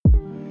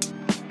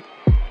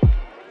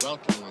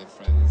Welcome, my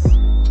friends.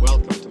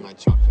 Welcome to my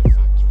chocolate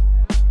factory.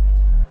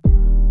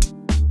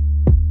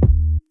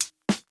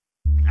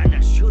 And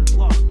I should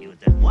warn you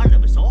that one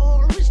of us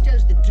always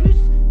tells the truth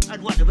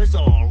and one of us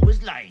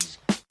always lies.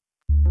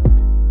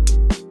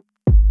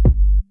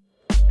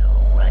 No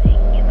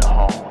running in the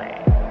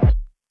hallway.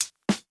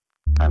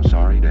 I'm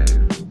sorry,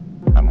 Dave.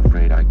 I'm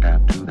afraid I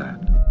can't do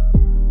that.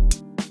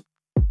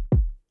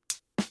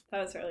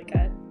 That was really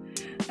good.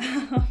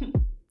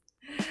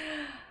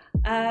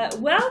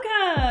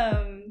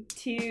 Welcome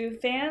to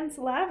Fans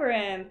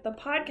Labyrinth, the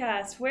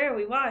podcast where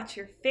we watch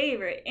your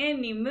favorite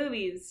indie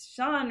movies,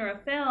 genre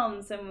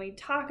films, and we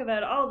talk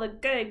about all the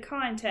good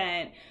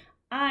content.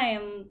 I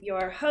am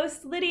your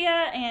host,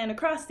 Lydia, and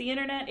across the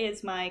internet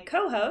is my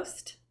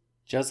co-host,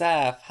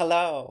 Joseph.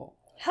 Hello.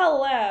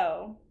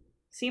 Hello.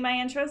 See, my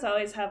intros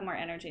always have more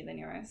energy than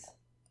yours.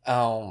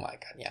 Oh my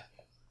god, yeah.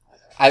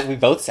 We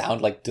both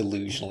sound like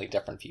delusionally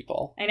different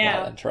people. I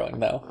know. While introing,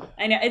 though.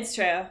 I know, it's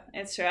true.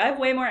 It's true. I have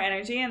way more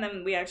energy, and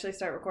then we actually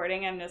start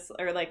recording.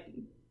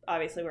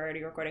 Obviously we're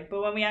already recording,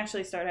 but when we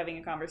actually start having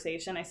a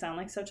conversation, I sound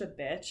like such a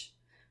bitch.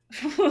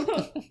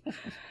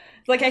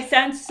 Like, I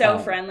sound so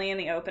friendly in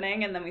the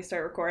opening, and then we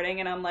start recording,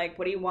 and I'm like,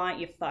 what do you want,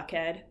 you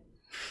fuckhead?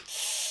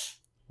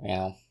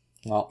 Yeah.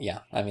 Well, yeah.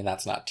 I mean,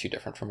 that's not too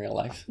different from real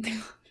life.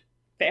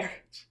 Fair.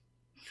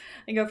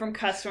 I go from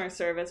customer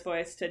service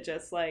voice to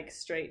just, like,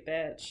 straight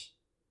bitch.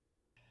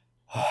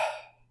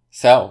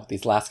 So,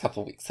 these last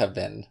couple of weeks have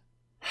been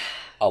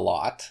a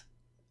lot.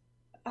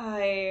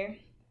 I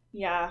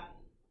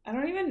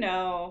don't even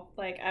know.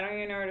 Like, I don't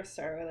even know where to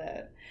start with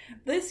it.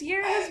 This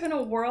year has been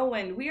a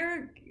whirlwind.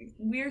 We're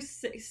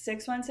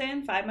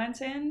 5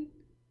 months in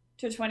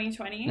to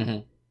 2020. Mm-hmm.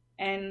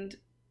 And,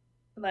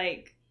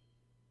 like,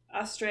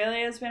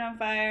 Australia's been on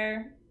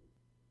fire.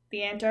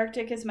 The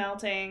Antarctic is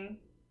melting.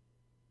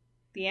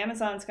 The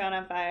Amazon's gone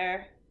on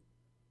fire.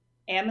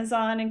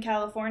 Amazon in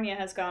California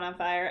has gone on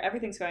fire.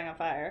 Everything's going on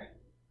fire.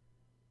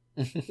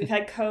 We've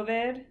had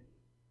COVID,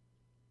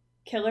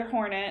 killer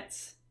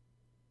hornets,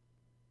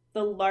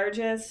 the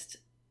largest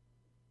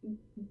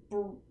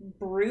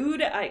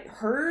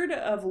herd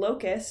of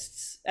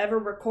locusts ever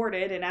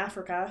recorded in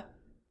Africa.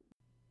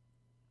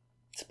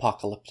 It's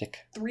apocalyptic.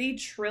 3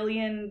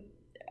 trillion,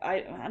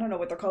 I don't know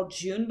what they're called,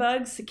 June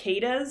bugs,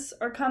 cicadas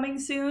are coming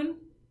soon.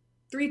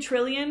 3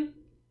 trillion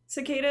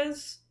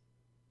cicadas.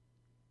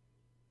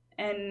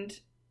 And,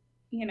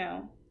 you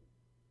know,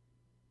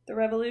 the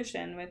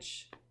revolution,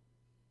 which,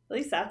 at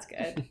least that's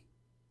good.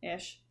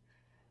 Ish.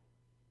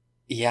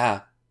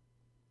 Yeah.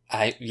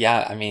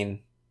 I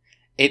mean,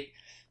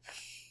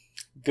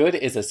 good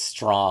is a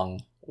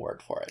strong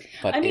word for it.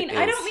 But I mean,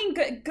 I don't mean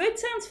good. Good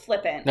sounds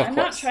flippant. No, I'm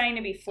not trying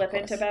to be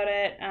flippant about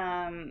it.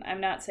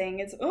 I'm not saying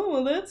it's, oh,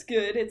 well, that's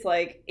good. It's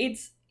like,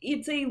 it's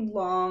a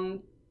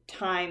long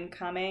time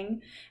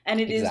coming,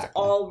 and it is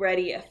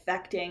already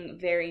affecting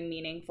very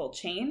meaningful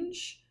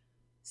change.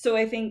 So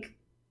I think,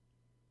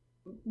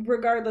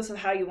 regardless of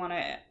how you want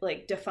to,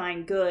 like,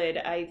 define good,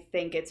 I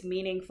think it's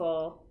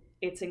meaningful,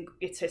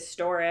 it's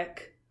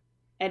historic,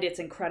 and it's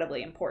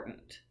incredibly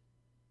important.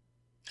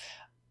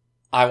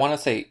 I want to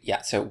say,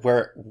 yeah, so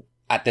we're,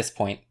 at this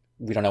point,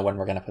 we don't know when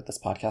we're going to put this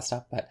podcast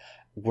up, but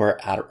we're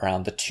at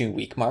around the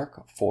 2-week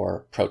mark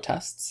for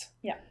protests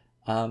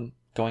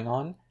going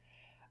on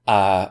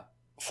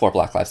for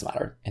Black Lives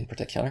Matter in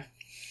particular.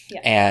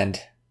 Yeah.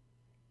 And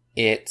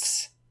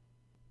it's,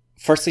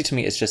 firstly, to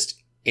me,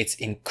 it's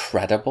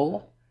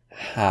incredible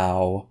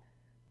how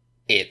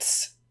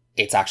it's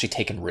actually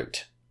taken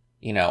root.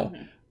 You know,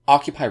 Mm-hmm.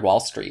 Occupy Wall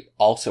Street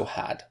also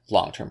had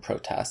long-term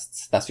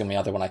protests. That's the only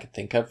other one I could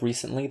think of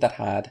recently that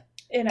had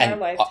in our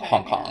lifetime,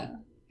 Hong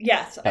Kong.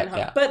 Yes,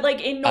 but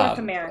like in North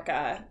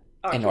America,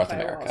 Occupy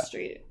America. Wall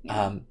Street.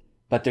 Yeah.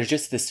 But there's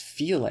just this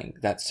feeling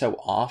that so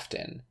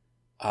often,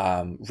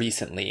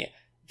 recently,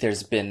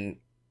 there's been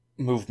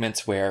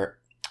movements where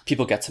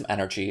people get some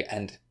energy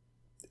and,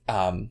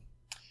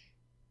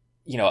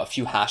 you know, a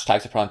few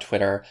hashtags are put on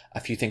Twitter, a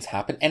few things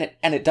happen,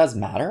 and it does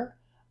matter,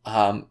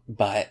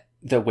 but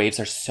the waves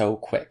are so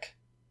quick.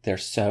 They're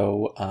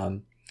so,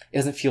 it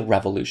doesn't feel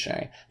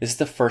revolutionary. This is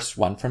the first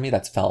one for me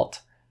that's felt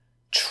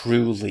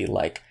truly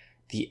like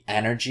the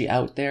energy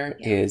out there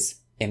is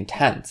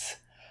intense.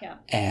 Yeah.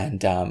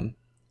 And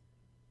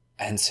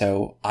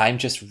so I'm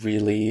just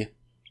really,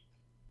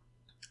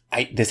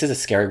 this is a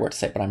scary word to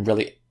say, but I'm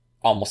really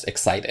almost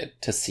excited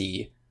to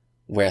see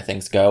where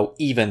things go,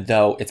 even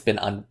though it's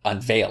been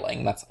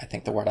unveiling. That's, I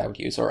think, the word I would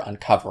use, or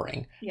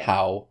uncovering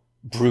how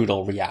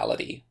brutal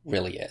reality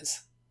really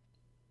is.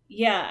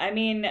 Yeah, I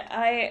mean,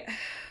 I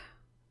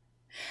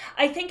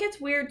think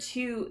it's weird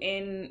too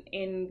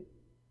in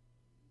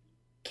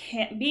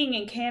being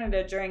in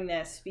Canada during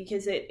this,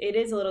 because it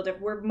is a little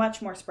different. We're much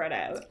more spread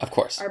out. Of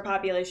course. Our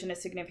population is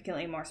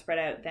significantly more spread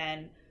out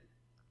than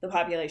the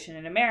population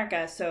in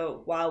America.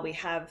 So while we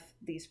have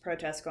these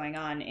protests going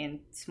on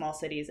in small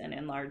cities and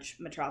in large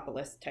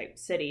metropolis type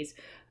cities,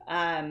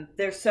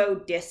 they're so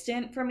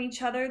distant from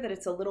each other that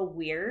it's a little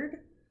weird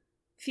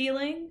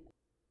feeling.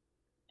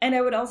 And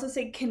I would also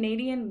say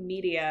Canadian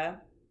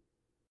media,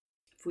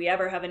 if we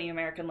ever have any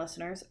American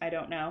listeners, I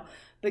don't know.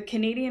 But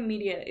Canadian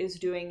media is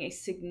doing a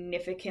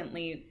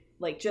significantly,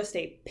 like, just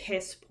a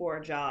piss poor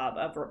job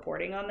of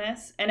reporting on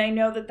this. And I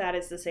know that that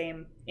is the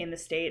same in the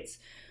States.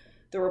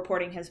 The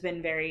reporting has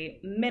been very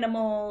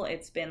minimal.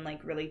 It's been,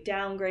 like, really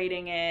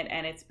downgrading it.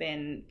 And it's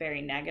been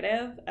very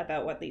negative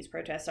about what these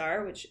protests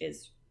are, which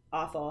is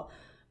awful.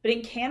 But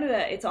in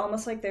Canada, it's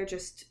almost like they're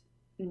just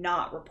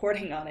not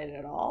reporting on it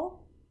at all.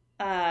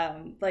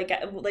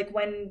 Like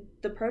when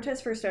the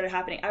protests first started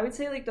happening, I would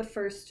say like the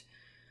first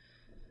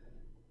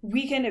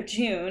weekend of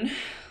June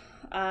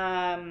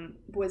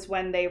was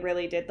when they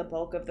really did the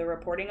bulk of the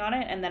reporting on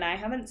it. And then I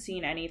haven't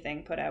seen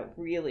anything put out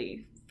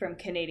really from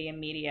Canadian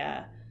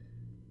media,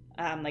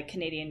 like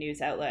Canadian news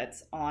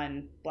outlets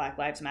on Black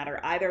Lives Matter,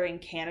 either in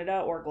Canada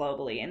or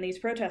globally. And these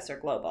protests are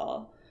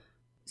global.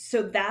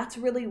 So that's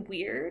really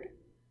weird.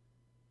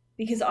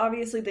 Because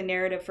obviously the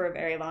narrative for a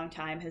very long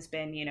time has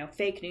been, you know,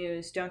 fake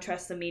news, don't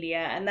trust the media.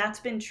 And that's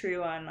been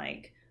true on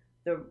like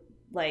the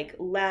like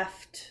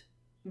left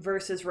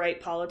versus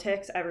right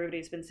politics.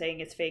 Everybody's been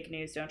saying it's fake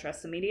news, don't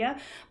trust the media.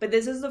 But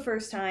this is the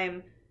first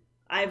time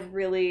I've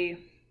really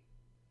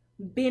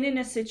been in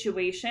a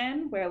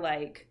situation where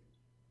like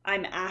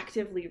I'm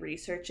actively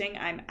researching,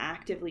 I'm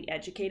actively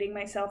educating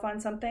myself on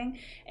something,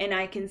 and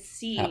I can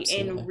see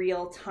in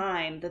real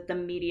time that the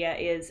media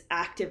is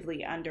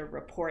actively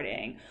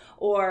underreporting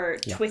or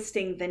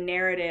twisting the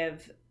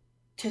narrative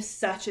to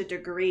such a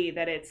degree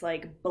that it's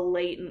like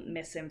blatant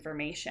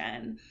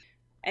misinformation.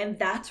 And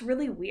that's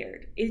really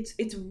weird.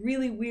 It's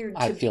really weird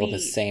to be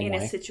in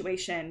a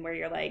situation where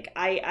you're like,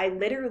 I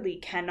literally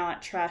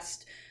cannot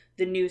trust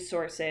the news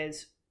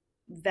sources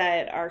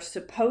that are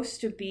supposed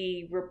to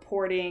be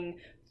reporting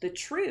the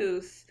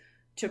truth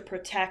to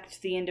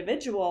protect the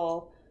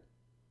individual,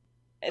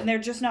 and they're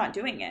just not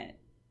doing it.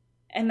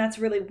 And that's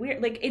really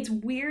weird. Like, it's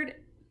weird.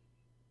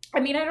 I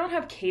mean, I don't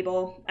have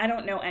cable. I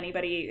don't know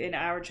anybody in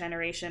our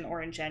generation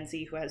or in Gen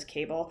Z who has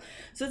cable.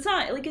 So it's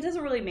not, like, it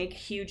doesn't really make a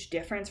huge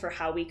difference for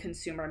how we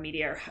consume our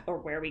media or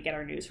where we get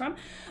our news from.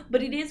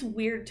 But it is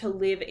weird to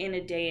live in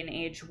a day and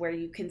age where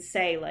you can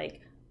say,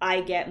 like,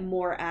 I get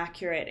more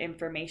accurate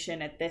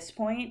information at this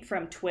point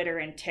from Twitter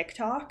and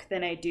TikTok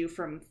than I do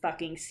from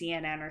fucking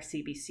CNN or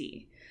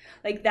CBC.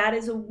 Like, that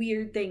is a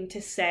weird thing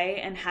to say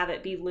and have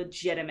it be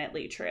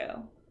legitimately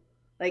true.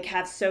 Like,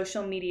 have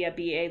social media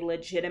be a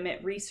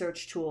legitimate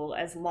research tool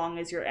as long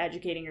as you're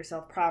educating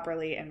yourself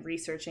properly and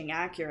researching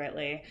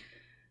accurately,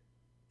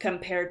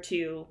 compared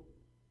to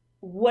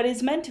what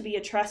is meant to be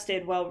a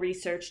trusted,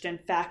 well-researched,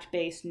 and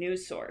fact-based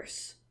news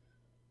source.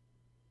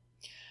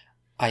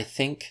 I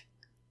think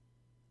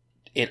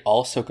it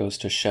also goes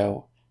to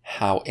show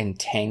how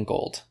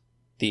entangled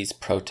these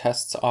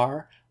protests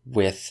are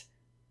with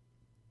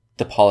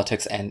the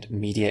politics and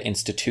media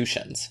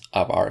institutions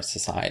of our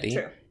society.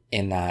 True.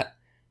 In that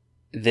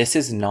this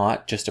is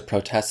not just a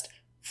protest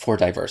for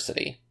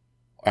diversity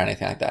or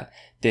anything like that.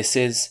 This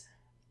is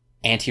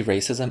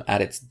anti-racism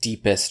at its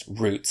deepest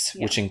roots,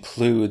 which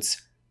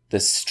includes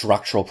the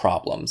structural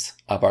problems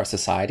of our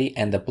society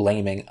and the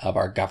blaming of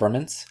our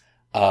governments,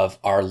 of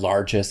our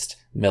largest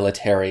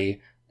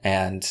military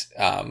and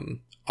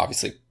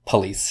obviously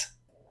police.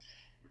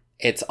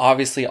 It's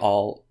obviously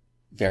all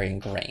very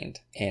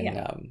ingrained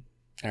in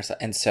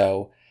and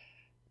so,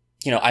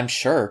 you know, I'm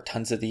sure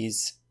tons of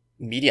these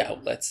media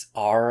outlets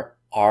are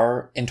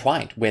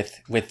entwined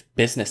with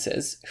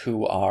businesses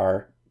who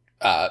are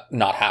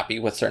not happy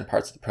with certain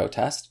parts of the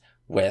protest,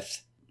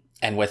 with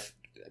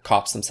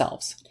cops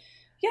themselves.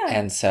 Yeah.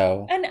 And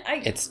so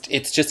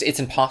it's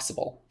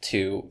impossible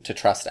to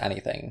trust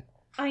anything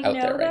out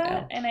there right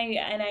now. And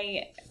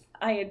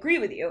I agree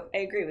with you.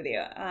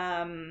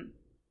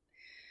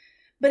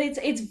 But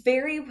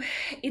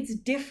it's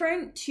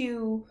different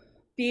to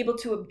be able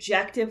to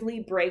objectively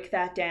break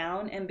that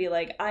down and be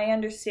like, I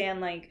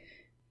understand, like,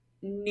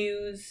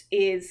 news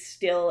is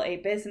still a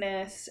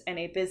business, and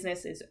a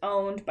business is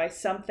owned by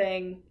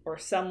something or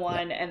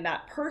someone, and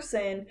that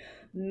person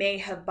may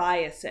have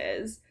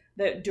biases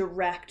that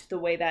direct the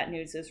way that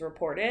news is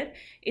reported.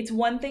 It's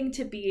one thing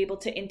to be able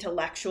to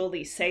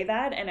intellectually say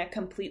that, and a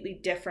completely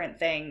different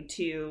thing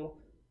to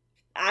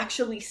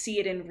actually see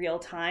it in real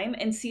time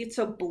and see it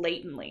so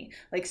blatantly,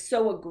 like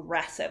so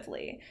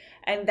aggressively.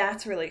 And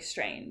that's really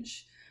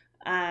strange.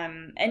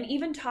 And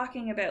even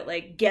talking about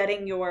like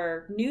getting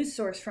your news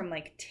source from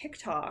like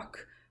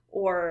TikTok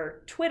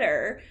or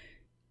Twitter.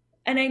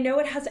 And I know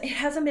it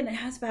hasn't been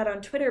as bad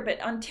on Twitter,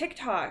 but on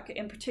TikTok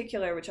in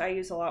particular, which I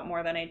use a lot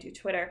more than I do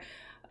Twitter,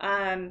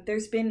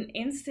 there's been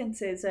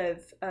instances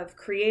of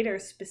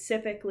creators,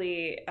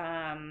 specifically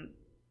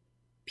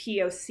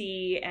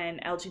POC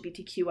and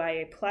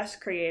LGBTQIA plus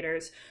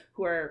creators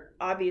who are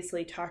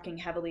obviously talking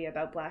heavily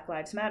about Black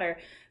Lives Matter,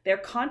 their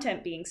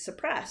content being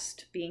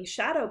suppressed, being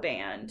shadow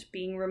banned,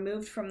 being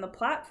removed from the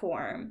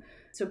platform.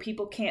 So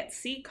people can't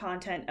see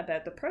content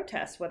about the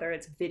protests, whether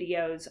it's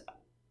videos,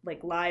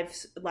 like live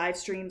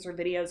streams or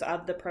videos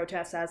of the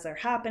protests as they're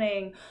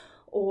happening,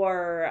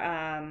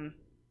 or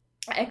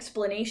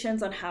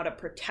explanations on how to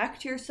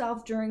protect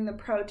yourself during the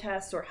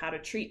protests or how to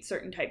treat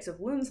certain types of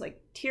wounds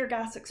like tear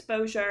gas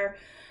exposure.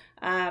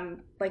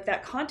 Like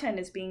that content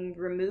is being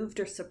removed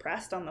or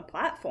suppressed on the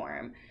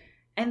platform.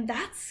 And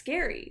that's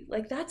scary.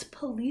 Like that's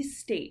police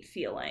state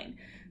feeling.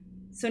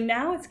 So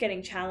now it's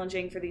getting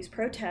challenging for these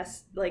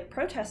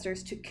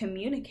protesters to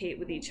communicate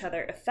with each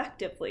other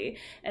effectively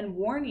and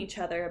warn each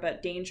other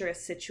about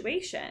dangerous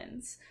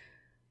situations.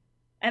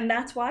 And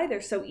that's why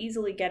they're so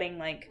easily getting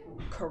like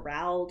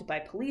corralled by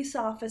police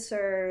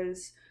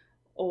officers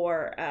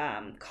or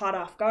caught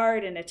off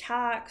guard in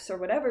attacks or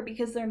whatever,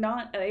 because they're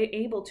not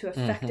able to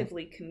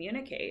effectively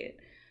communicate.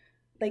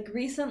 Like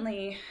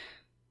recently,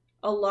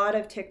 a lot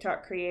of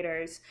TikTok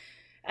creators,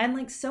 and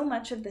like so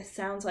much of this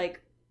sounds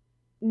like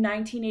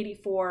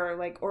 1984,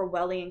 like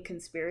Orwellian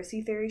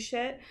conspiracy theory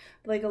shit.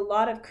 But like a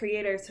lot of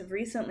creators have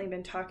recently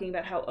been talking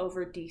about how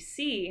over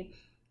DC,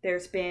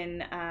 there's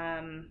been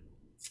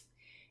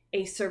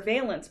a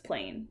surveillance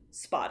plane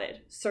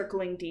spotted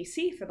circling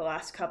DC for the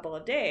last couple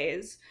of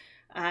days.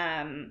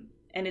 And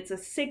it's a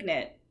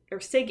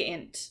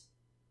SIGINT,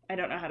 I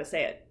don't know how to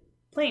say it,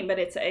 plane, but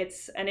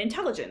it's an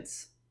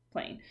intelligence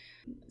plane.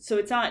 So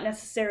it's not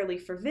necessarily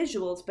for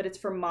visuals, but it's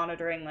for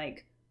monitoring,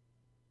 like,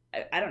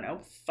 I don't know,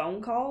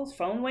 phone calls,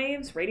 phone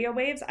waves, radio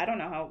waves. I don't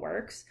know how it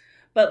works.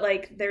 But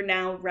like they're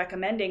now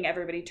recommending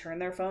everybody turn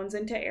their phones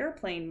into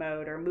airplane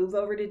mode or move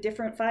over to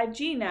different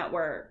 5G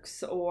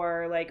networks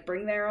or like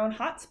bring their own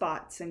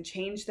hotspots and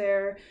change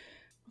their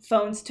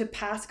phones to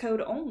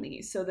passcode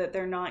only so that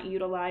they're not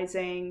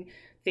utilizing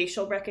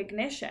facial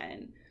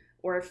recognition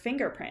or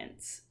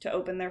fingerprints to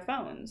open their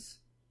phones.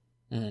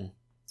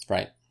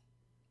 Right.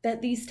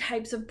 That these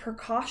types of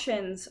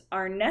precautions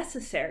are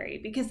necessary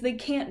because they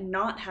can't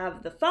not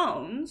have the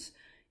phones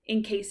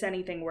in case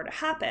anything were to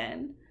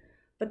happen,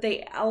 but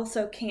they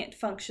also can't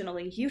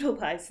functionally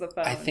utilize the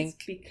phones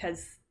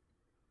because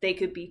they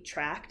could be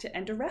tracked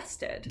and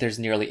arrested. There's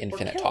nearly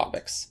infinite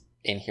topics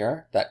in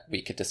here that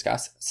we could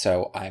discuss,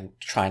 so I'm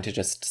trying to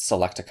just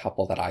select a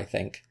couple that I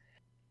think,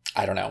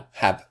 I don't know,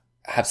 have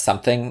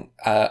something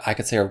I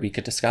could say or we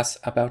could discuss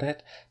about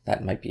it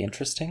that might be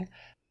interesting.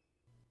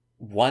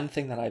 One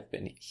thing that I've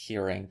been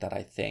hearing that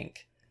I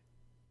think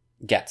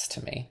gets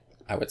to me,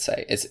 I would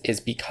say,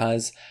 is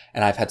because,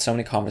 and I've had so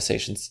many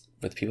conversations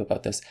with people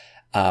about this,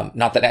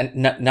 not that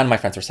none of my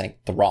friends were saying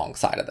the wrong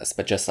side of this,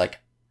 but just like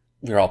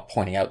we're all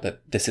pointing out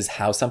that this is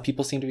how some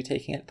people seem to be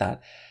taking it,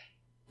 that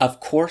of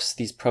course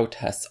these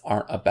protests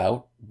aren't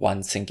about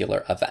one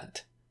singular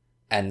event.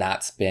 And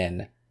that's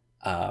been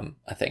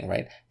a thing,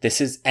 right?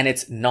 And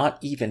it's not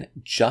even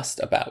just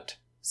about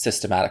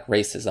systematic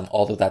racism,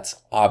 although that's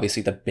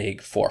obviously the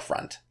big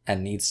forefront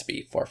and needs to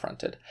be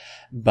forefronted.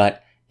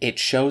 But it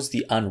shows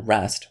the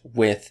unrest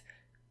with,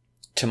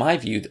 to my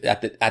view,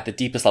 at the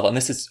deepest level, and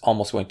this is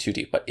almost going too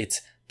deep, but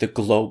it's the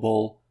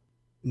global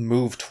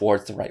move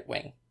towards the right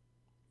wing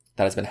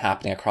that has been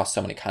happening across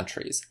so many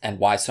countries, and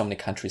why so many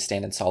countries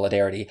stand in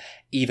solidarity,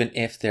 even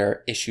if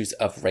their issues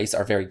of race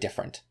are very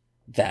different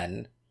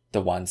than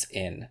the ones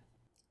in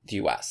the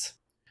US.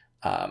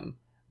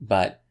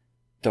 But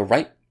the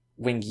right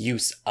wing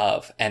use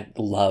of and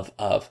love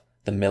of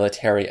the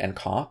military and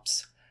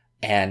cops,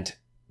 and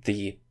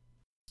the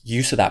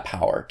use of that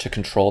power to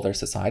control their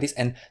societies,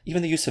 and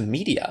even the use of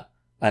media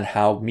and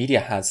how media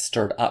has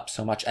stirred up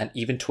so much, and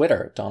even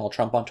Twitter, Donald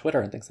Trump on Twitter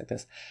and things like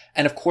this.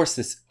 And of course,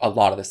 a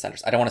lot of this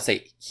centers, I don't want to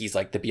say he's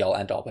like the be all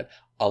end all, but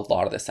a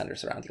lot of this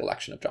centers around the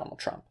election of Donald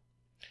Trump.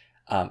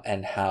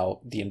 And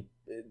how the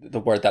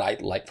word that I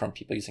like from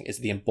people using is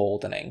the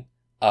emboldening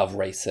of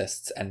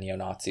racists and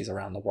neo-Nazis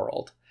around the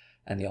world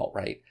and the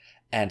alt-right,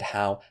 and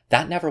how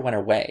that never went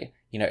away.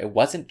 You know, it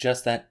wasn't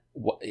just that,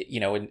 you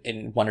know,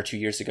 in 1 or 2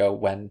 years ago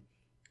when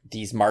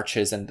these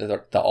marches and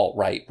the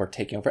alt-right were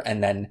taking over,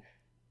 and then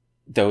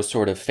those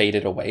sort of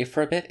faded away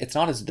for a bit. It's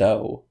not as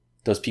though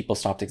those people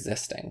stopped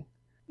existing.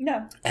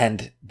 No.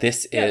 And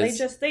this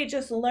is... They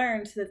just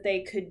learned that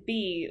they could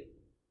be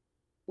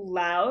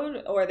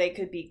loud, or they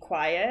could be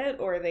quiet,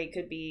 or they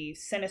could be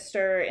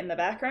sinister in the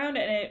background,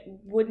 and it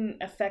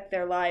wouldn't affect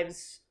their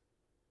lives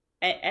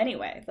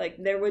anyway. Like,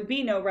 there would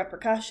be no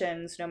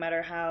repercussions no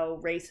matter how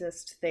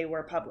racist they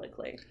were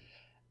publicly.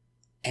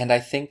 And I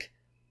think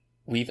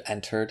we've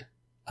entered,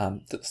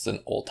 this is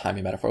an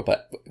old-timey metaphor,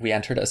 but we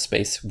entered a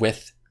space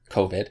with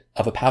COVID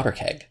of a powder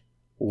keg,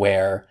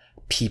 where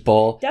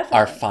people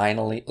are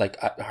finally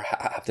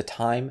have the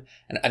time,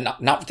 and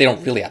not they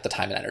don't really have the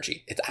time and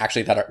energy. It's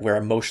actually that we're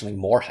emotionally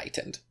more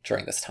heightened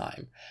during this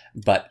time,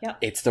 but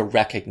it's the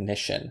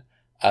recognition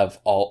of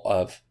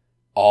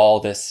all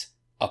this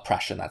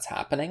oppression that's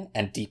happening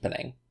and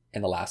deepening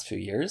in the last few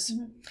years,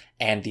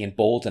 and the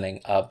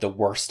emboldening of the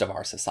worst of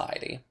our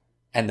society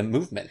and the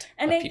movement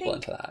of people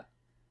into that.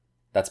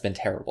 That's been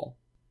terrible.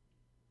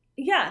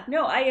 Yeah,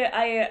 no, I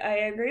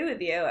agree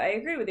with you.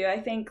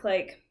 I think,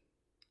 like,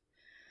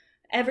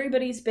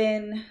 everybody's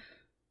been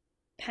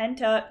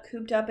pent up,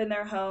 cooped up in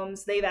their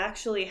homes. They've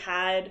actually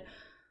had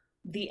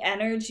the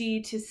energy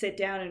to sit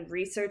down and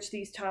research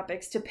these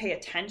topics, to pay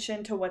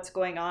attention to what's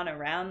going on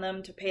around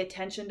them, to pay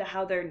attention to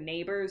how their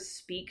neighbors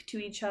speak to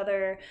each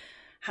other,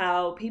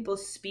 how people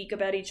speak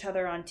about each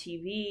other on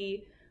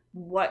TV,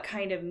 what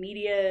kind of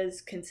media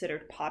is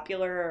considered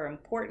popular or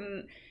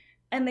important,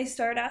 and they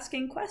start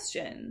asking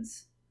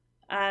questions.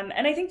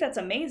 And I think that's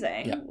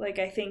amazing. Yeah. Like,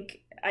 I think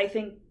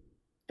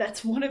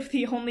that's one of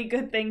the only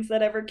good things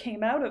that ever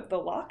came out of the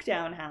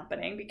lockdown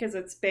happening, because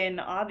it's been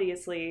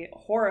obviously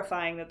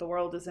horrifying that the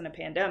world is in a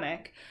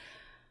pandemic.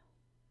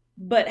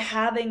 But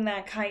having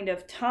that kind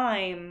of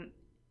time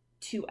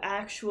to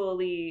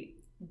actually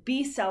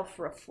be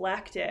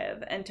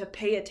self-reflective and to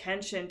pay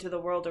attention to the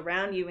world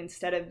around you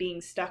instead of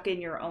being stuck in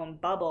your own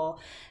bubble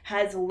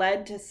has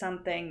led to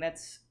something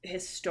that's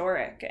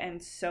historic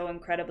and so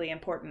incredibly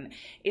important.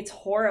 It's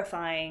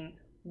horrifying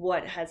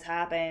what has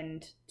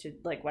happened to,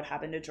 like, what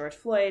happened to George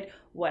Floyd,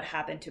 what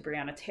happened to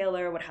Breonna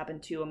Taylor, what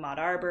happened to Ahmaud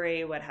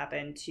Arbery, what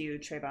happened to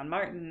Trayvon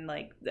Martin.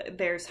 Like,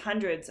 there's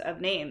hundreds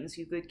of names.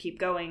 You could keep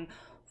going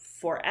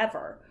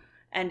forever.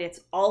 And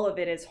it's, all of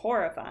it is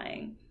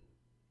horrifying.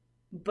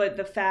 But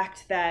the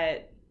fact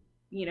that,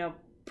 you know,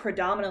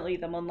 predominantly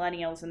the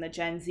millennials and the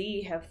Gen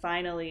Z have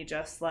finally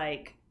just,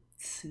 like,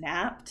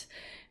 snapped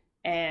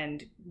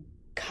and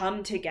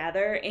come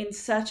together in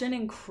such an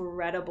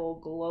incredible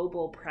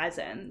global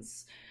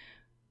presence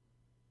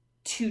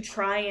to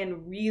try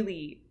and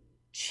really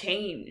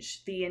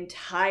change the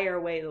entire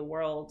way the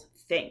world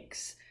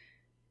thinks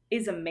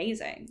is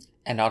amazing.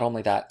 And not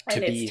only that, to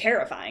and be it's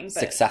terrifying, but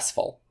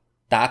successful.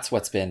 That's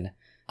what's been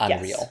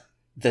unreal.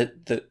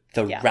 Yes.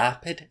 The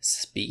rapid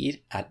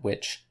speed at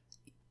which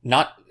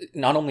not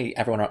only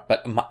everyone,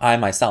 but I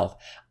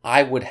myself,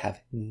 I would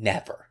have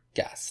never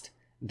guessed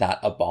that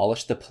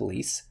abolish the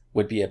police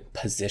would be a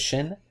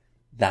position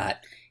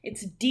that...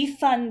 It's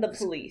defund the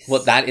police.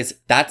 Well,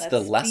 that's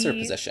the lesser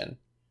position.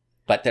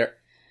 But they're...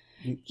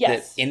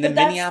 Yes. In the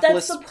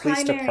Minneapolis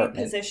Police Department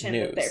position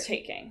news, that they're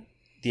taking.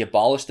 The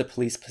abolish the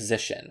police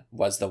position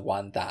was the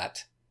one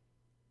that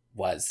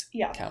was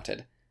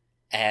counted.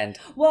 And...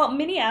 Well,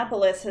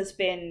 Minneapolis has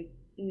been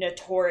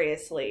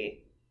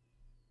notoriously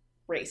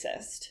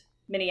racist.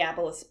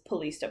 Minneapolis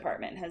Police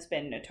Department has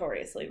been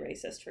notoriously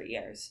racist for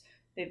years.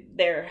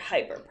 They're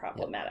hyper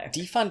problematic.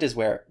 Defund is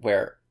where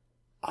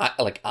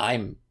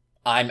I'm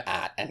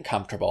at and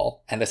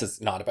comfortable, and this is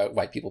not about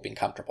white people being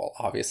comfortable,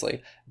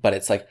 obviously, but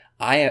it's like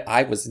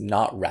I was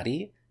not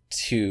ready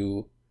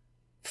to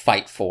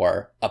fight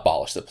for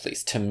abolish the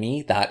police. To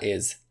me, that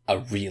is a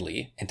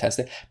really intense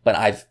thing. But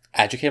I've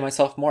educated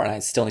myself more, and I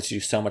still need to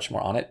do so much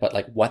more on it. But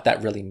like what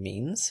that really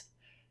means,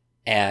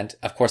 and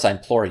of course, I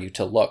implore you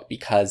to look,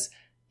 because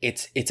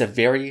it's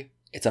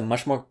a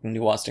much more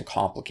nuanced and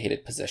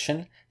complicated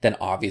position than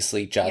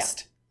obviously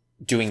just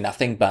doing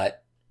nothing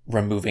but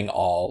removing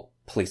all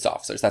police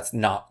officers. That's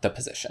not the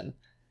position.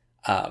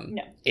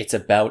 No. It's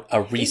about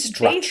a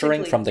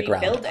restructuring from the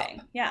ground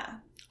up.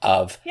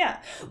 Of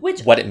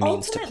which what it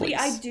means to police.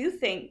 I do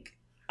think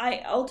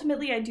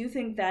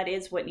that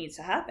is what needs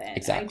to happen.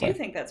 Exactly. I do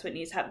think that's what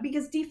needs to happen,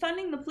 because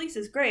defunding the police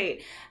is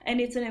great,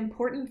 and it's an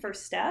important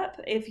first step.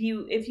 If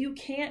you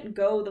can't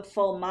go the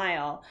full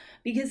mile,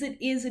 because it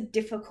is a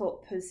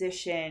difficult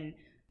position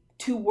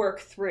to work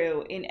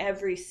through in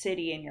every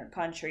city in your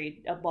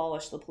country,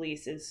 abolish the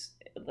police is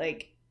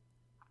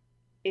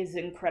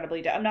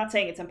incredibly... I'm not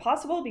saying it's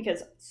impossible,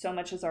 because so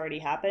much has already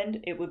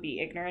happened. It would be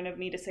ignorant of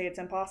me to say it's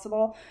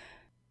impossible.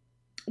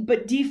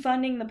 But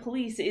defunding the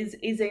police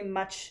is a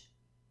much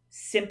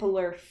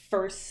simpler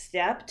first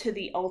step to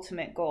the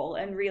ultimate goal.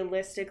 And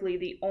realistically,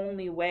 the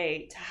only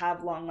way to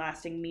have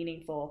long-lasting,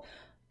 meaningful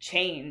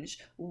change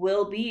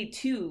will be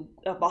to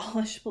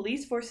abolish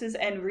police forces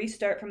and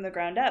restart from the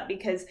ground up,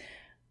 because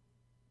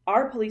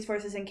our police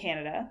forces in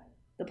Canada,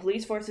 the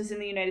police forces in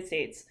the United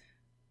States,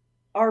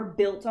 are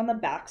built on the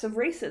backs of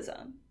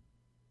racism.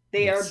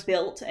 They are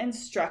built and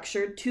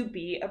structured to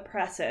be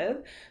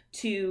oppressive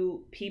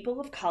to people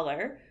of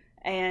color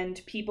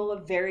and people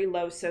of very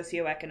low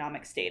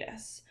socioeconomic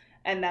status.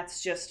 And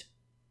that's just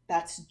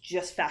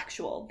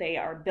factual. They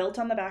are built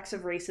on the backs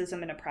of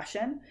racism and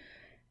oppression,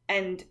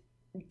 and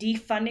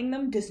defunding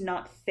them does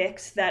not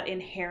fix that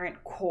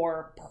inherent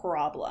core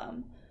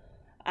problem.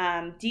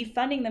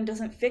 Defunding them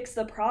doesn't fix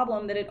the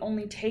problem that it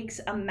only takes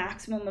a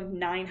maximum of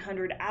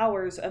 900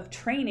 hours of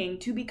training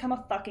to become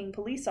a fucking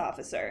police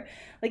officer.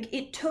 Like,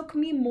 it took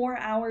me more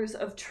hours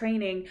of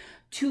training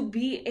to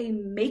be a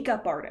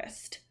makeup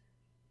artist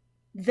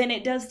than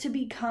it does to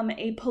become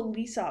a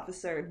police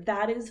officer.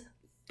 That is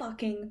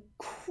fucking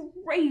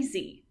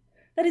crazy.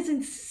 That is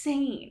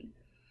insane.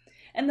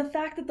 And the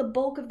fact that the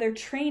bulk of their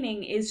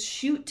training is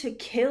shoot to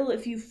kill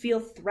if you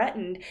feel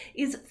threatened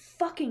is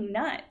fucking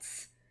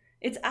nuts.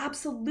 It's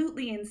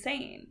absolutely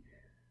insane.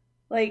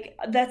 Like,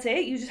 that's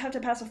it? You just have to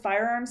pass a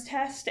firearms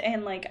test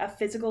and, like, a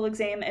physical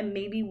exam and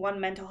maybe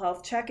one mental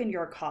health check and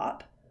you're a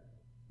cop?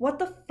 What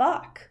the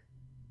fuck?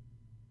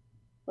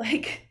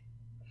 Like,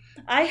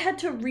 I had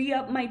to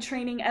re-up my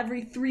training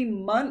every 3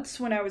 months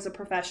when I was a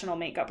professional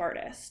makeup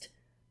artist.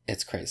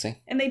 It's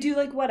crazy. And they do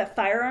like what, a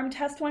firearm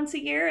test once a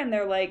year and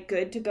they're like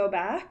good to go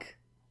back?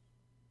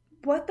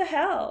 What the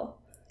hell?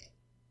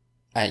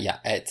 Yeah,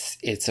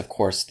 it's of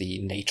course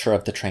the nature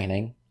of the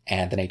training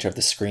and the nature of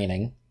the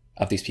screening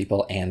of these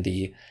people and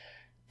the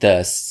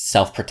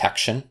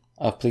self-protection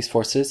of police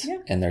forces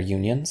and their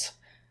unions.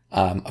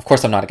 Of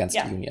course, I'm not against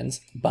unions,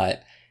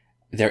 but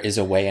there is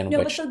a way in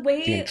which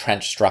the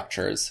entrenched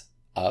structures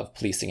of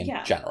policing in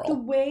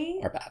general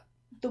are bad.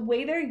 The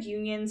way their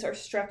unions are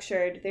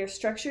structured, they're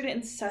structured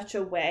in such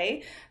a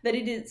way that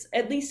it is,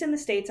 at least in the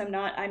States, I'm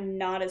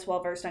not as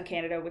well versed on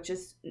Canada, which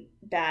is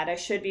bad. I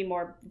should be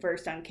more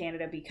versed on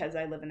Canada because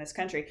I live in this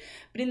country.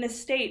 But in the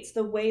States,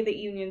 the way that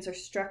unions are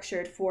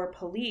structured for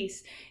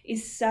police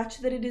is such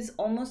that it is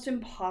almost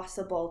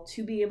impossible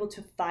to be able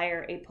to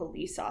fire a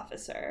police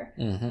officer.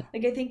 Mm-hmm.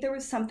 Like, I think there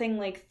was something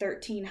like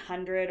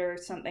 1,300 or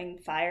something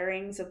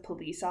firings of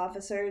police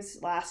officers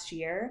last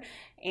year.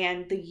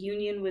 And the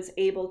union was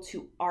able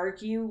to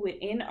argue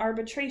in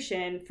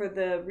arbitration for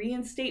the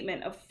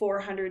reinstatement of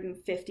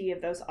 450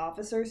 of those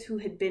officers who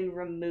had been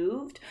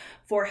removed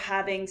for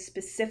having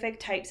specific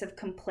types of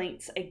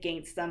complaints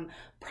against them,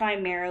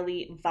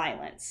 primarily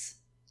violence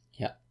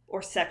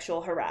or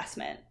sexual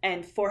harassment.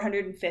 And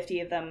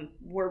 450 of them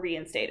were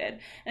reinstated.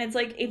 And it's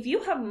like, if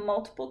you have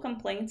multiple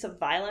complaints of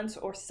violence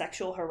or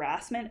sexual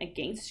harassment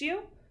against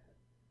you,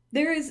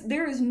 there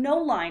is no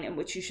line in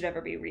which you should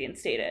ever be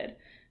reinstated.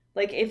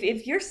 Like,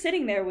 if you're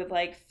sitting there with,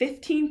 like,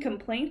 15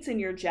 complaints in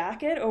your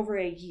jacket over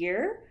a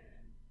year,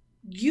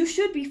 you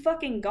should be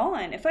fucking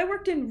gone. If I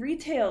worked in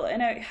retail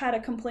and I had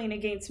a complaint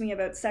against me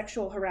about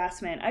sexual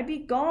harassment, I'd be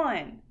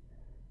gone.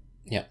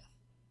 Yeah.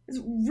 It's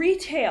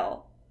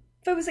retail.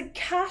 If I was a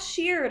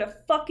cashier at a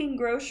fucking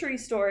grocery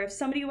store, if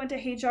somebody went to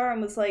HR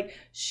and was like,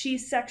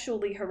 she's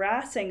sexually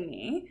harassing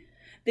me,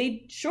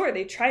 they try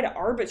to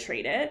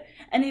arbitrate it.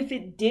 And if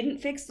it didn't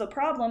fix the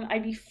problem,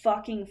 I'd be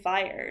fucking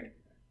fired.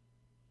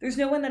 There's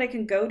no one that I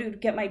can go to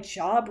get my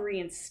job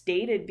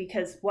reinstated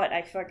because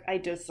I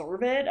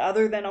deserve it,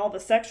 other than all the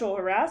sexual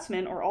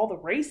harassment or all the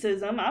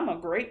racism. I'm a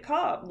great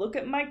cop. Look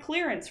at my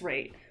clearance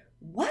rate.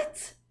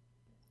 What?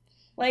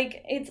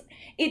 Like,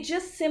 it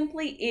just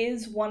simply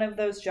is one of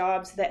those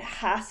jobs that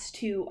has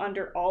to,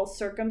 under all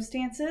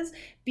circumstances,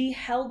 be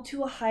held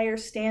to a higher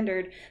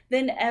standard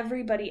than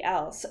everybody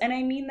else. And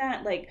I mean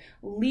that, like,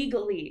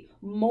 legally,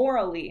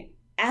 morally,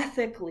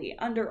 ethically,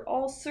 under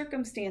all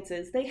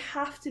circumstances, they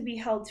have to be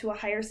held to a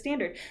higher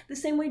standard. The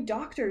same way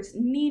doctors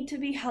need to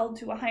be held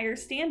to a higher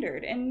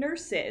standard, and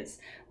nurses.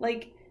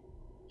 Like,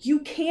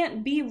 you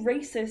can't be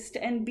racist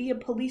and be a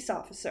police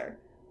officer.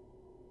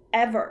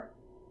 Ever.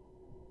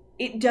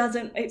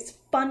 It's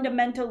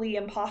fundamentally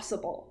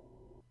impossible.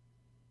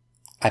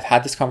 I've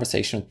had this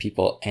conversation with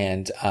people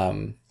and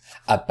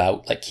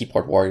about like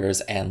keyboard warriors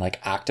and like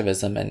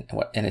activism and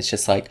it's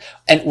just like,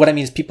 and what I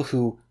mean is people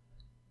who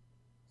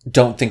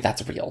don't think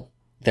that's real.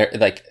 They're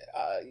like,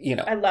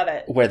 I love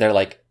it. Where they're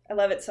like, I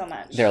love it so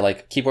much. They're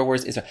like, keyboard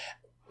warriors is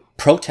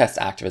protest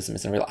activism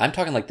isn't real. I'm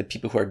talking like the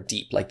people who are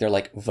deep. Like they're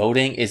like,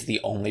 voting is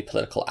the only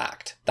political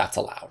act that's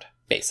allowed,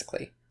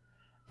 basically.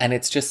 And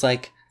it's just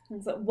like,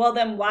 well,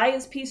 then why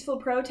is peaceful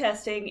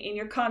protesting in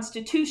your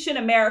Constitution,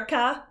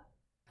 America?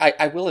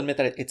 I will admit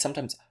that it's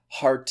sometimes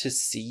hard to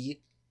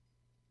see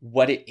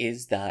what it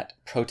is that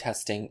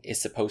protesting is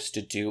supposed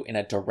to do in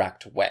a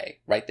direct way,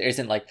 right? There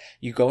isn't like,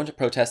 you go into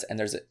protest and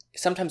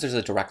sometimes there's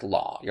a direct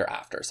law you're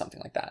after or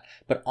something like that.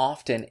 But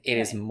often it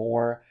is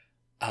more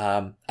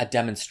a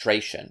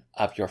demonstration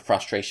of your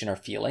frustration or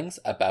feelings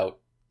about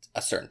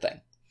a certain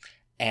thing.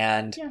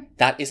 And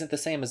that isn't the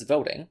same as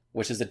voting,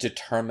 which is a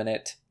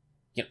determinate,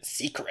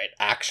 secret,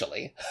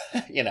 actually,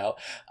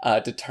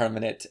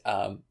 determinate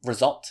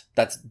result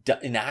that's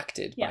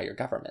enacted by your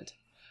government.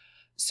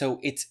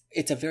 So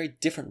it's a very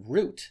different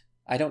route.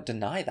 I don't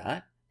deny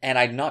that. And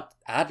I'm not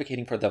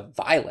advocating for the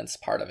violence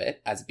part of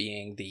it as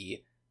being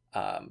the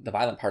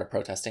violent part of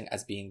protesting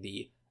as being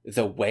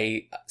the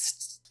way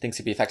things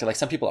could be affected. Like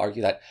some people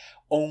argue that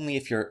only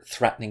if you're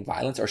threatening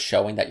violence or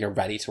showing that you're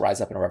ready to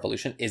rise up in a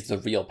revolution is the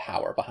real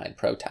power behind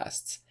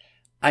protests.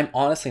 I'm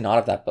honestly not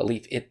of that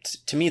belief.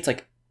 To me, it's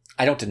like,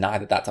 I don't deny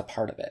that that's a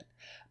part of it,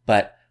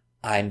 but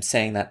I'm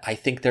saying that I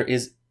think there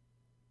is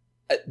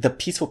the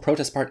peaceful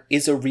protest part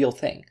is a real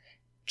thing.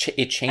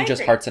 It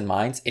changes hearts and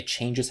minds. It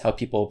changes how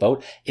people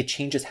vote. It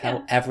changes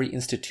how every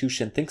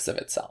institution thinks of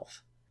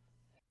itself.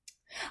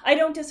 I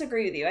don't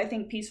disagree with you. I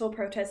think peaceful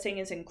protesting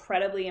is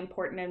incredibly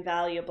important and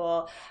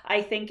valuable.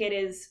 I think it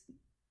is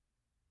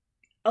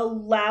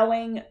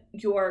allowing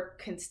your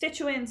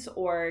constituents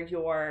or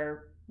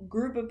your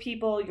group of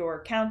people,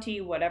 your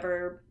county,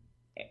 whatever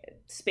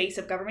space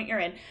of government you're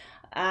in,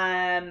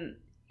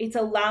 it's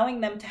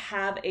allowing them to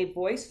have a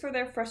voice for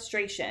their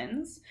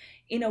frustrations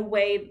in a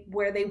way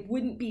where they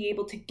wouldn't be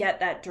able to get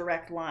that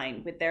direct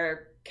line with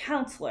their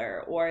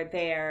counselor or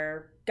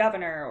their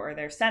governor or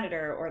their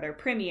senator or their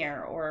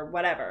premier or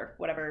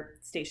whatever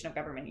station of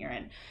government you're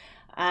in.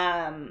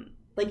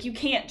 Like, you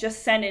can't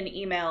just send an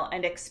email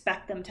and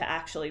expect them to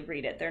actually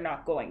read it. They're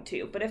not going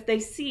to. But if they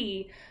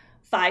see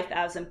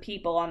 5,000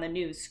 people on the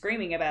news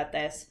screaming about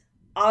this,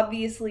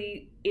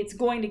 obviously it's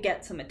going to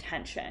get some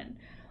attention.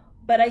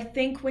 But I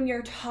think when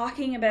you're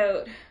talking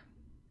about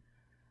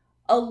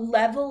a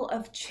level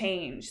of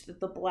change that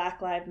the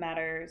Black Lives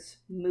Matters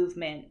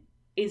movement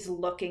is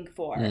looking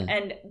for,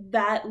 and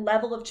that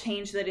level of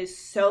change that is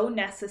so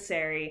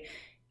necessary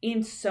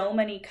in so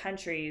many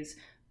countries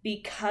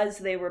because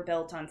they were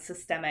built on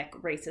systemic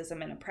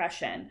racism and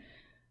oppression,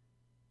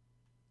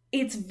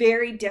 it's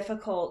very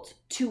difficult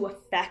to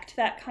affect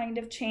that kind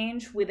of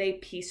change with a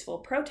peaceful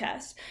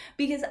protest.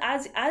 Because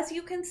as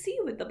you can see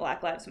with the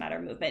Black Lives Matter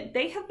movement,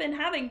 they have been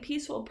having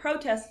peaceful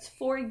protests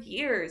for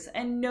years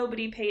and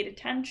nobody paid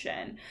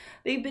attention.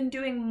 They've been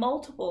doing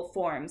multiple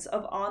forms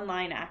of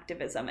online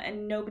activism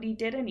and nobody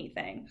did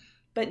anything.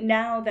 But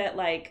now that,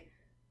 like,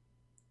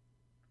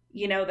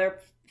 you know, their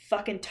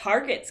fucking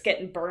Target's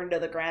getting burned to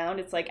the ground,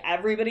 it's like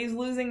everybody's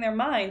losing their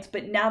minds,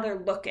 but now they're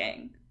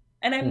looking.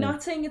 And I'm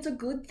not saying it's a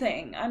good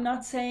thing. I'm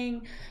not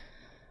saying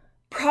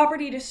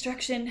property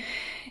destruction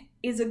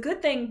is a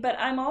good thing, but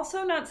I'm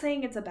also not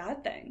saying it's a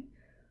bad thing.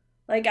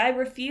 Like, I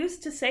refuse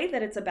to say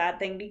that it's a bad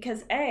thing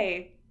because,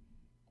 A,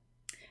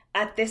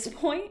 at this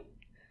point,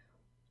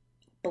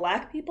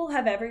 Black people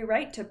have every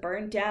right to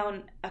burn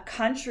down a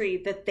country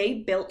that they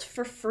built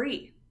for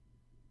free.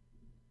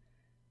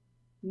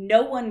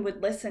 No one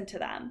would listen to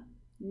them.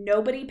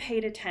 Nobody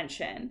paid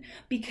attention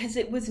because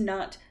it was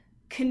not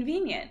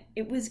convenient.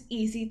 It was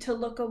easy to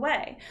look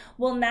away.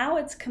 Well, now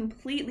it's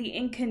completely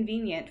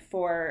inconvenient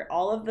for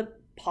all of the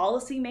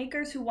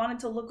policymakers who wanted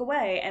to look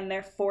away, and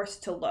they're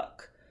forced to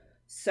look.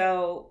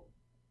 So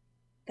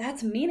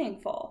that's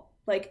meaningful.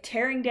 Like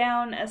tearing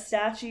down a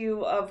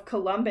statue of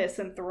Columbus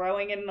and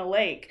throwing it in a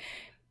lake.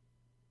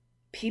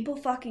 People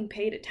fucking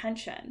paid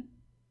attention.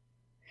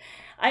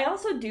 I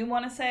also do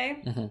want to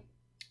say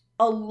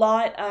a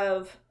lot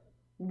of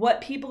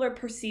what people are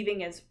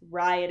perceiving as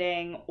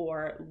rioting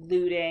or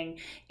looting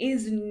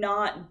is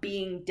not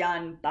being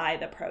done by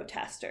the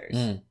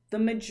protesters. The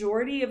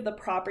majority of the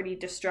property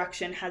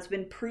destruction has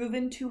been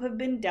proven to have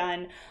been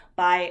done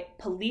by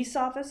police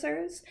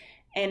officers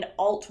and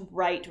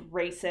alt-right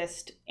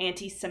racist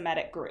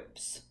anti-Semitic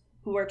groups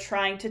who are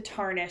trying to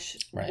tarnish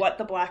what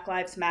the Black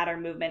Lives Matter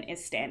movement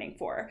is standing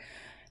for.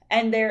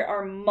 And there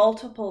are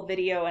multiple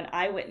video and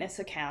eyewitness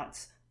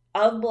accounts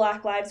of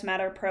Black Lives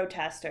Matter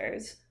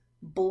protesters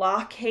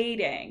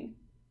blockading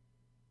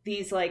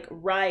these like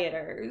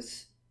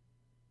rioters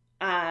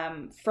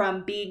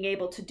from being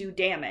able to do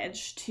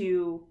damage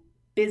to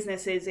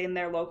businesses in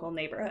their local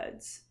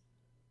neighborhoods.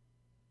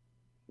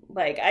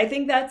 Like, I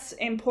think that's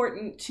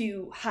important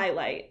to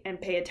highlight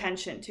and pay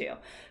attention to,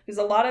 because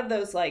a lot of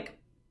those like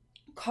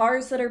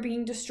cars that are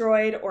being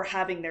destroyed or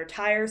having their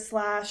tires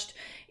slashed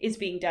is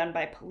being done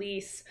by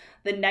police.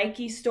 The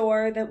Nike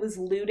store that was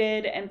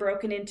looted and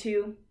broken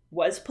into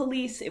was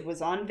police. It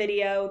was on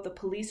video. The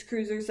police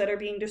cruisers that are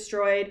being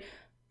destroyed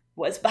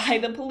was by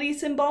the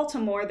police in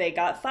Baltimore. They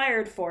got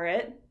fired for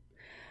it.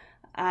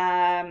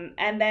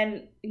 And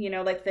then, you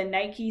know, like the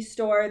Nike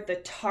store, the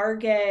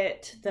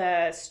Target,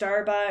 the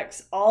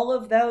Starbucks, all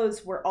of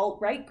those were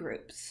alt-right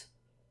groups.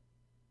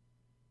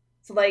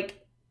 So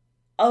like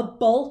a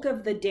bulk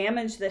of the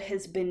damage that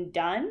has been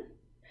done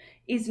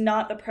is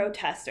not the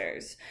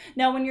protesters.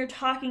 Now, when you're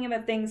talking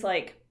about things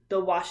like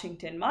the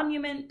Washington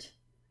Monument,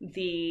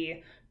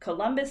 the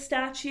Columbus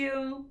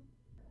statue,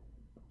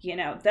 you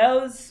know,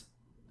 those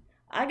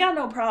I got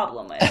no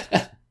problem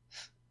with.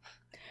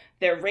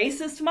 They're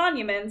racist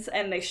monuments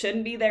and they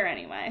shouldn't be there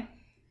anyway.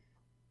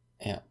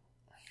 Yeah.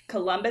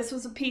 Columbus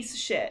was a piece of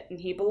shit and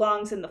he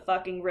belongs in the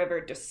fucking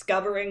river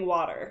discovering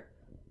water.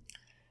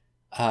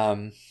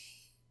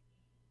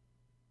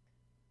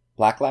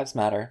 Black Lives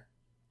Matter,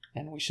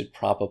 and we should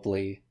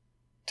probably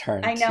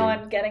turn I know, to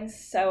I'm getting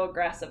so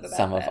aggressive about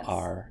some this. of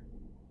our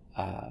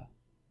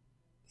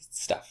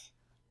stuff.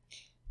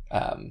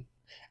 And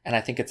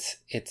I think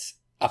it's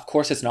of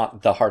course it's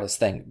not the hardest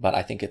thing, but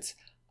I think it's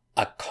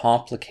a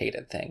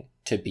complicated thing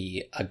to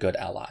be a good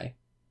ally,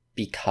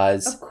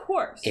 because of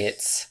course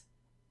it's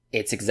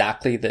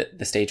exactly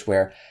the stage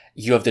where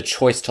you have the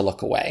choice to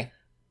look away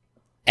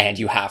and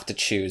you have to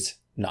choose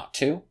not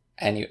to,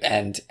 and you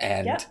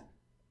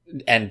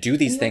and do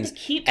these things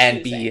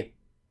and be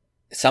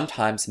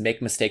sometimes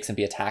make mistakes and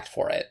be attacked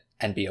for it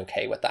and be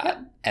okay with that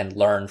and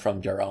learn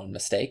from your own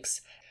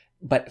mistakes.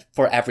 But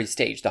for every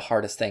stage, the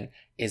hardest thing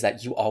is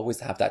that you always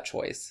have that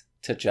choice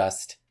to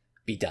just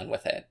be done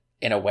with it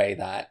in a way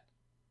that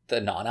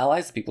the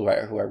non-allies, the people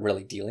who are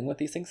really dealing with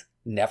these things,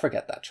 never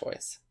get that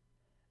choice.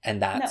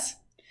 And that's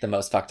the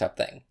most fucked up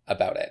thing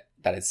about it.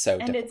 That is so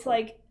difficult. And it's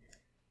like,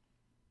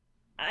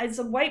 as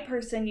a white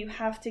person, you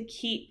have to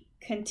keep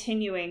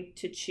continuing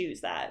to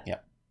choose that. Yeah.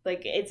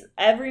 Like, it's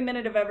every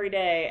minute of every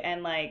day,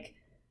 and like,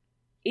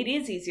 it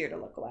is easier to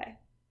look away.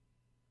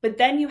 But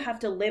then you have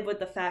to live with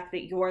the fact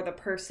that you're the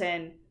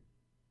person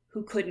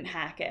who couldn't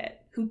hack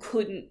it, who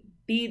couldn't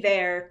be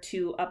there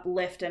to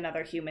uplift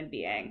another human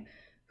being,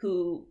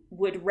 who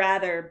would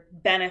rather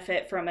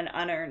benefit from an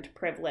unearned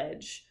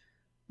privilege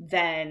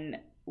than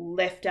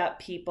lift up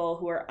people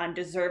who are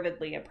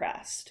undeservedly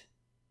oppressed.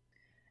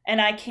 And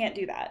I can't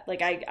do that.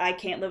 Like, I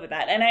can't live with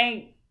that. And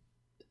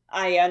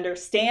I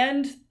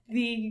understand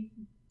the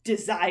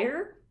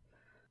desire,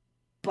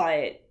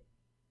 but,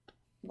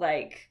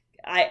 like,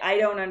 I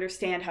don't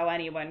understand how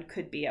anyone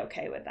could be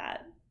okay with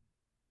that.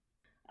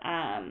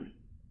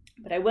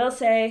 But I will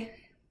say,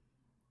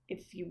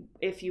 if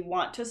you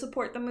want to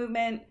support the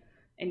movement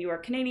and you are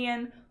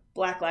Canadian,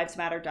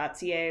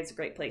 blacklivesmatter.ca is a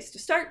great place to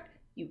start.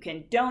 You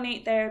can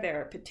donate there. There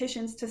are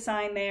petitions to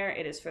sign there.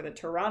 It is for the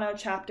Toronto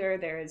chapter.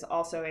 There is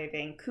also a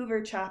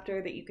Vancouver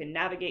chapter that you can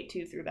navigate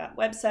to through that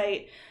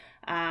website.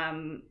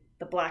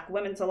 The Black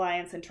Women's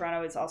Alliance in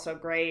Toronto is also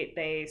great.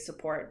 They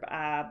support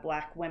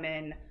Black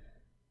women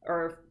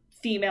or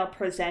female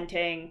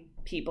presenting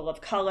people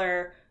of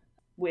color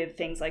with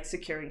things like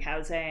securing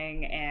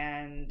housing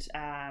and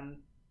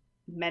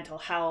mental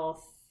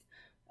health,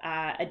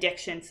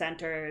 addiction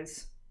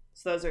centers.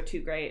 So those are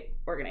two great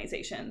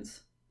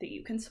organizations that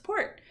you can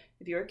support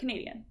if you're a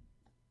Canadian.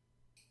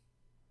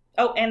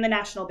 Oh, and the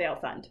National Bail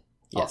Fund.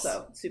 Yes.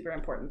 Also super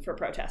important for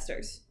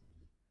protesters.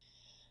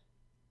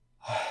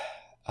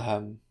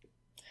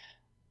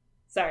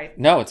 Sorry.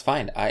 No, it's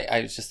fine.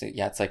 I was just,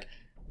 yeah, it's like,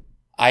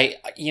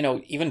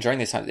 even during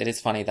this time, it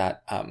is funny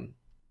that I'm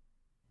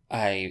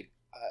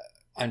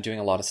doing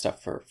a lot of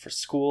stuff for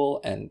school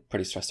and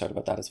pretty stressed out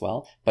about that as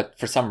well. But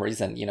for some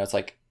reason, it's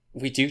like,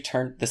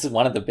 this is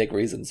one of the big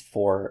reasons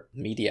for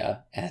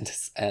media and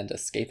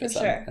escapism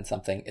sure. and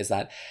something is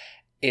that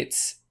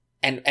it's,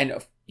 and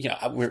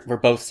we're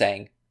both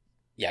saying,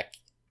 yeah,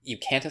 you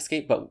can't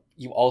escape, but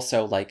you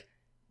also, like,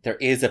 there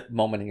is a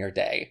moment in your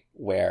day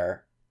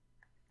where,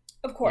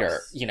 of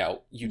course, you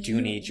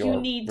do need your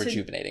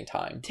rejuvenating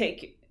time.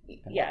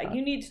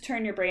 You need to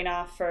turn your brain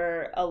off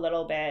for a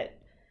little bit.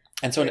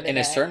 And so in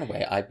a certain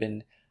way, I've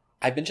been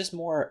just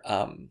more,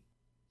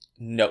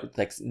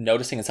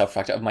 noticing and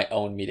self-reflective of my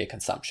own media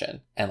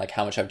consumption and like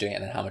how much I'm doing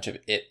it and how much of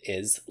it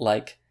is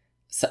like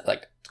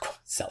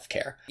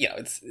self-care.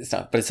 It's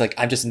not, but it's like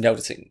I'm just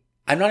noticing.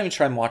 I'm not even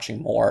sure I'm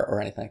watching more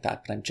or anything like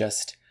that, but I'm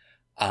just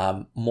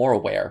more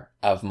aware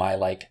of my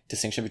like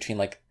distinction between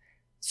like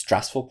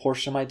stressful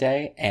portion of my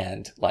day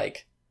and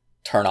like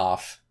turn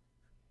off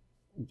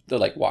the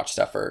like watch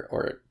stuff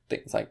or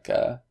things like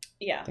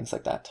things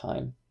like that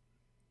time.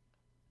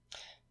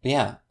 But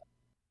yeah.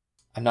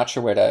 I'm not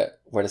sure where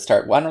to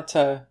start. Why don't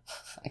I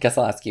guess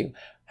I'll ask you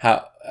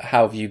how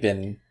have you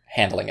been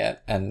handling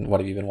it and what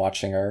have you been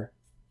watching or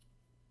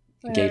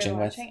engaging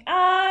with?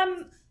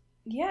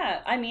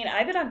 Yeah, I mean,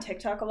 I've been on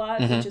TikTok a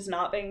lot, which has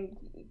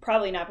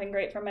probably not been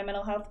great for my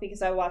mental health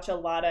because I watch a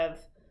lot of,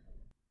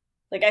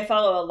 like, I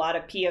follow a lot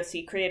of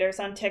POC creators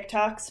on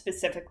TikTok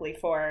specifically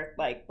for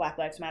like Black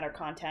Lives Matter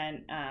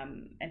content,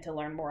 and to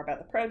learn more about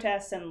the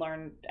protests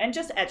and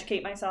just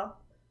educate myself.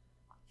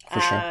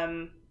 For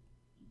sure.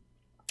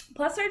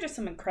 Plus, there are just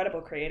some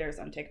incredible creators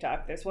on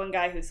TikTok. There's one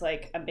guy who's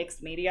like a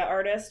mixed media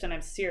artist, and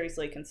I'm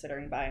seriously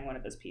considering buying one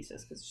of his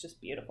pieces because it's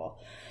just beautiful.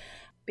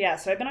 But yeah,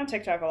 so I've been on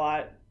TikTok a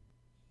lot.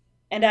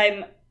 And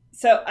I'm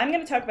going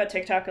to talk about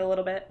TikTok a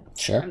little bit.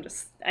 Sure.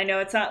 I know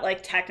it's not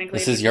like technically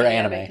this is your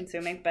anime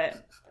consuming,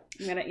 but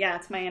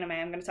it's my anime.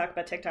 I'm going to talk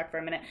about TikTok for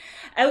a minute.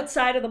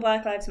 Outside of the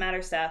Black Lives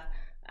Matter stuff,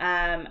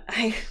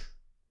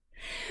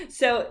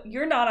 so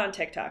you're not on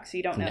TikTok, so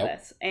you don't know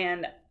this.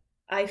 And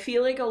I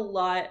feel like a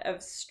lot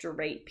of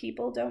straight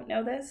people don't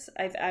know this.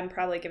 I'm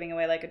probably giving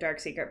away like a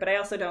dark secret, but I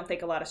also don't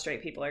think a lot of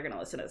straight people are going to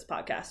listen to this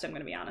podcast. I'm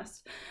going to be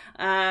honest.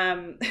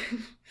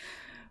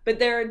 But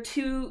there are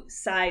two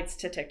sides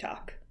to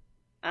TikTok.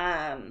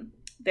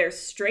 There's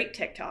straight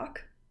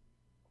TikTok,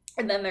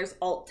 and then there's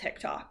alt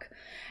TikTok.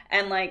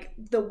 And like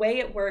the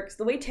way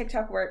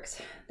TikTok works,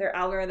 their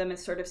algorithm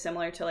is sort of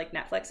similar to like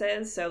Netflix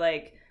is. So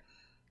like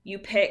you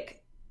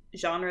pick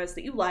genres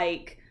that you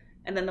like,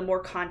 and then the more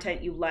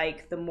content you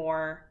like, the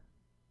more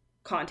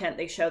content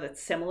they show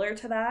that's similar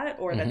to that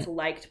or that's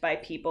liked by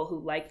people who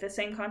like the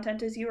same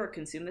content as you or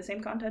consume the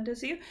same content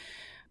as you.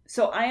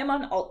 So I am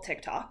on alt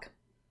TikTok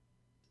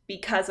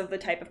because of the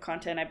type of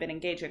content I've been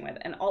engaging with.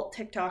 And alt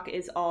TikTok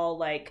is all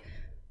like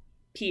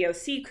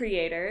POC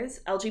creators,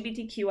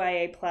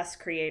 LGBTQIA plus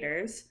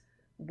creators,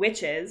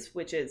 witches,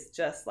 which is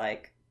just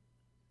like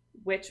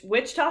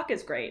witch talk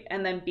is great,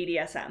 and then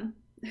BDSM.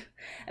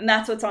 And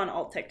that's what's on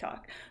alt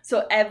TikTok.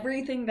 So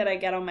everything that I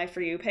get on my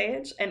For You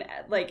page, and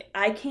like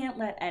I can't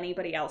let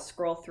anybody else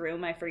scroll through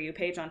my For You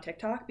page on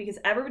TikTok because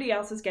everybody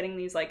else is getting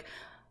these like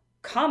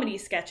comedy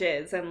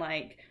sketches and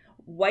like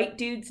white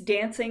dudes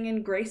dancing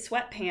in gray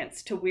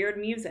sweatpants to weird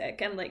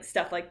music and like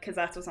stuff like, because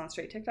that's what's on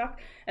straight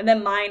TikTok. And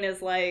then mine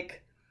is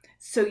like,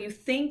 so you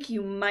think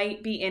you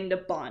might be into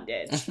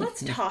bondage.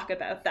 Let's talk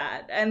about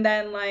that. And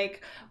then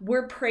like,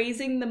 we're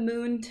praising the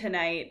moon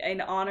tonight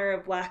in honor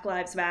of Black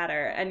Lives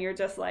Matter. And you're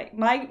just like,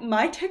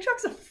 my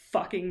TikTok's a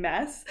fucking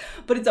mess,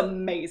 but it's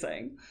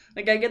amazing.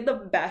 Like I get the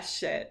best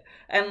shit.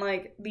 And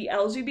like the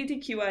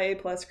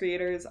LGBTQIA plus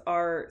creators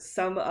are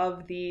some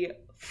of the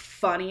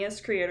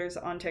funniest creators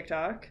on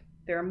TikTok.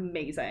 They're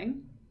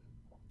amazing.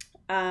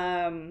 So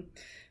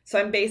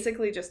I'm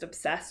basically just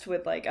obsessed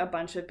with like a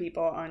bunch of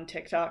people on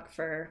TikTok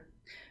for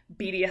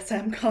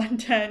BDSM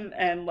content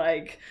and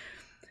like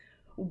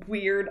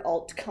weird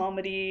alt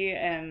comedy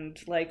and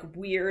like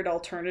weird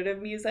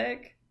alternative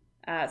music.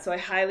 So I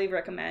highly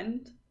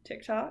recommend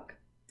TikTok.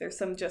 There's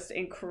some just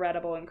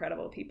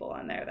incredible people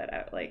on there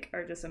that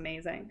are just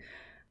amazing.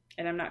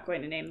 And I'm not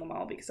going to name them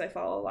all because I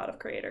follow a lot of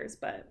creators,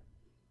 but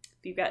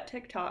if you've got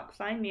TikTok,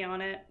 find me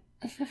on it.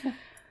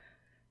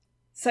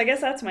 So I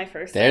guess that's my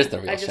first There's thing.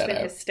 the real I've just been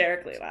shout-out.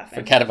 hysterically laughing.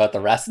 Forget about the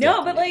rest. No,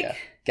 of but the media.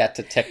 Get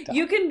to TikTok.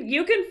 You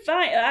can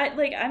find.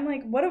 I'm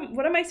like, what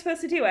am I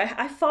supposed to do?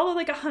 I follow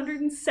like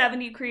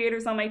 170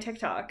 creators on my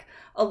TikTok.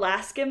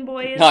 Alaskan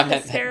Boy is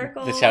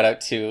hysterical. The shout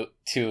out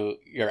to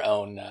your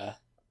own.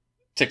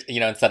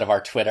 Instead of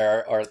our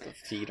Twitter or the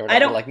feed or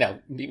whatever. No,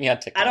 meet me on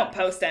TikTok. I don't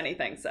post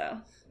anything, so.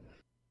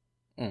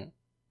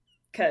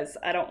 Because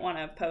I don't want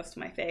to post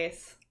my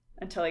face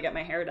until I get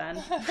my hair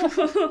done.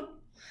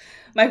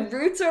 My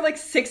roots are like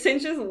 6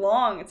 inches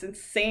long. It's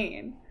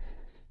insane.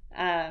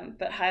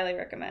 But highly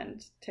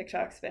recommend.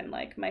 TikTok's been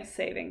like my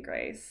saving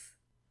grace.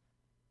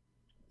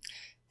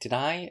 Did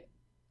I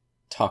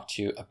talk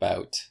to you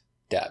about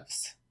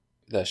Devs,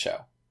 the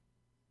show?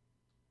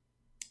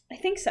 I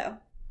think so.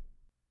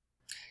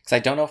 Because I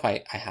don't know if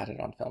I had it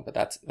on film, but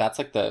that's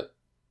like the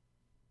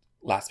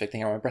last big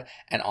thing I remember.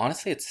 And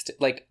honestly,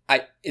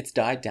 it's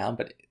died down,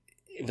 but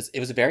it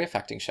was a very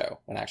affecting show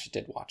when I actually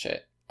did watch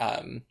it.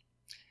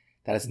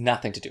 That has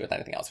nothing to do with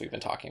anything else we've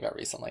been talking about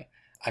recently.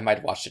 I might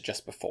have watched it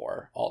just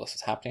before all this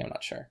was happening. I'm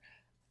not sure.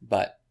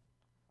 But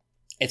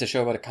it's a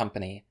show about a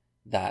company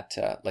that,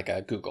 like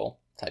a Google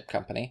type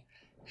company,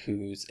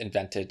 who's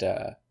invented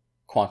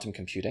quantum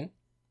computing.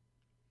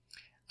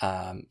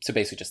 So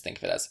basically just think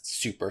of it as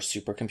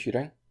super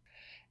computing.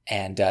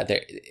 And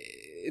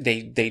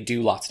they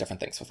do lots of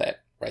different things with it,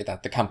 right?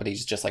 That the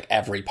company's just like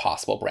every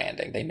possible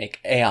branding. They make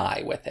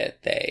AI with it.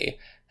 They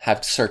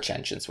have search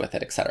engines with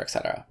it, et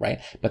cetera, right?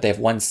 But they have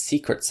one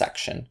secret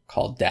section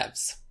called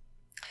Devs.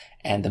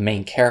 And the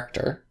main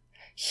character,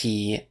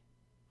 he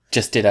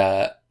just did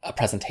a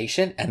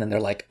presentation, and then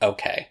they're like,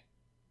 okay,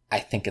 I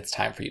think it's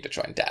time for you to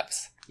join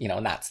Devs.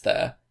 And that's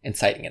the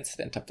inciting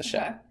incident of the show.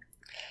 Okay.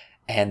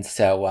 And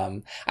so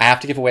I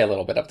have to give away a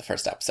little bit of the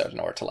first episode in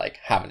order to like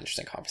have an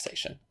interesting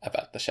conversation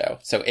about the show.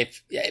 So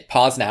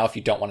pause now if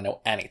you don't want to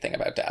know anything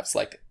about Devs,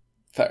 like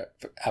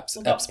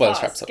spoilers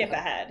for episode skip 1.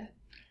 ahead.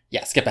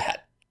 Yeah, skip ahead.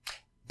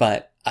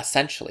 But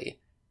essentially,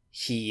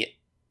 he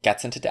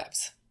gets into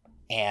Devs,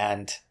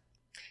 and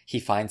he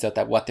finds out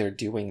that what they're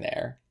doing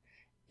there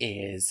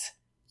is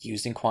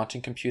using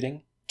quantum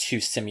computing to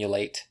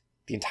simulate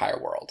the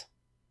entire world.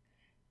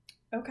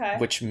 Okay.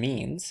 Which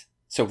means,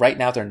 so right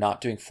now they're not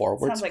doing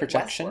forwards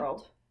projection,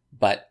 Westworld.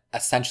 But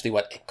essentially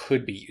what it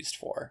could be used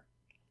for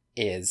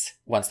is,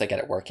 once they get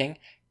it working,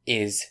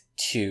 is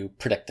to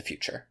predict the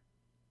future.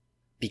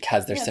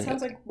 Because they're simulating. It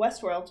sounds like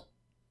Westworld.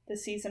 The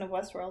season of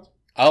Westworld.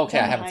 Oh, okay,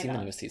 I haven't seen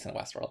the newest season of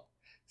Westworld.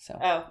 So.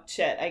 Oh,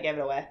 shit, I gave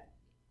it away.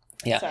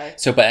 Yeah. Sorry.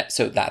 So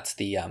that's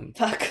the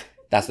Fuck.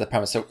 That's the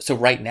premise. So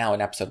right now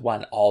in episode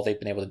 1, all they've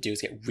been able to do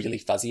is get really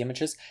fuzzy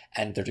images,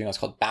 and they're doing what's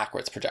called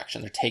backwards projection.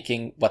 They're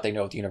taking what they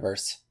know of the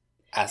universe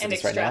as it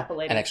is right now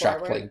and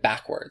extrapolating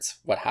backwards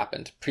what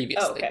happened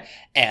previously. Oh, okay.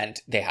 And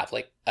they have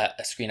like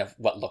a screen of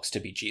what looks to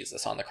be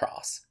Jesus on the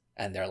cross,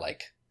 and they're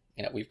like,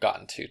 we've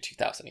gotten to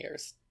 2,000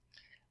 years.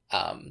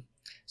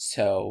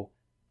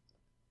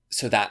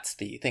 So that's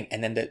the thing.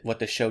 And then what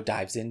the show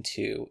dives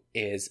into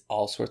is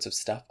all sorts of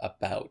stuff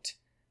about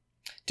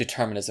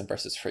determinism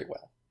versus free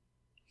will.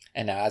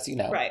 And now, as you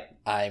know, right.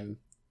 I'm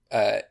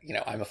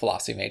a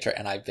philosophy major,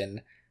 and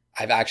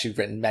I've actually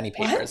written many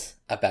papers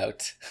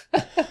about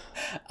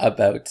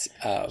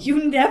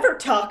you never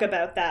talk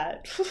about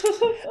that.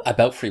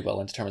 about free will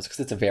and determinism, because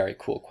it's a very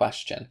cool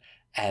question.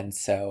 And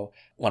so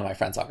one of my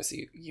friends,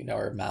 obviously,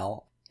 her,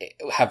 Mal,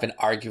 have been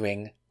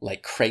arguing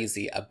like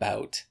crazy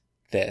about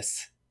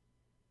this,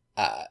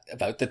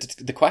 about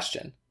the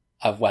question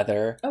of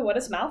whether... Oh, what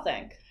does Mal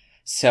think?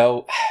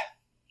 So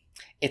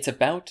it's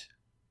about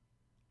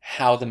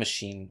how the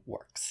machine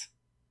works.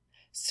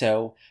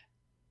 So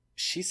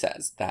she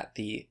says that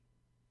the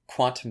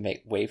quantum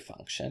wave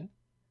function,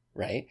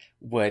 right,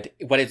 what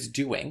it's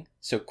doing,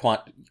 so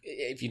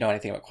if you know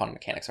anything about quantum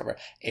mechanics,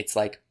 it's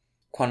like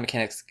quantum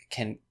mechanics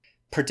can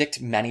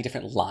predict many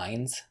different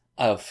lines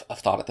of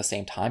thought at the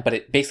same time, but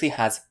it basically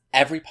has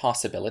every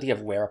possibility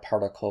of where a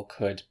particle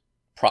could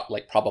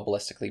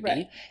probabilistically be.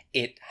 Right.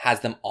 It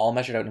has them all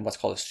measured out in what's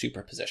called a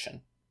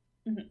superposition.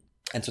 Mm-hmm.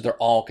 And so they're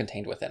all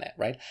contained within it,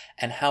 right?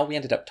 And how we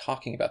ended up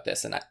talking about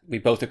this, and we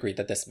both agreed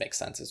that this makes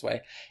sense this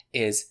way,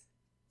 is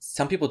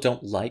some physicists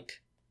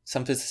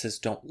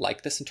don't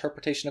like this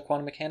interpretation of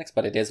quantum mechanics,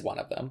 but it is one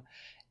of them,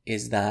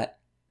 is that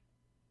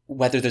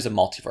whether there's a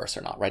multiverse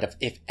or not, right?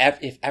 If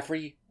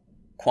every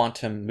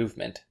quantum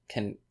movement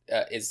can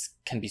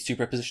be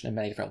superpositioned in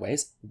many different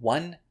ways,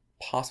 one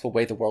possible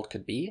way the world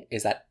could be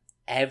is that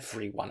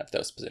every one of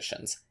those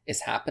positions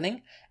is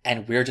happening,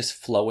 and we're just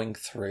flowing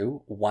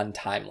through one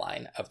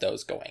timeline of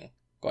those going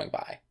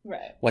by.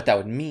 Right. What that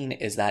would mean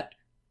is that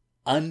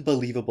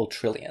unbelievable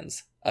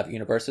trillions of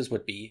universes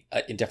would be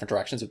in different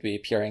directions would be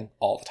appearing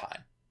all the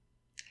time.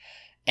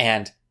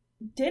 And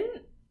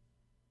didn't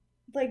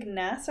like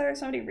NASA or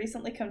somebody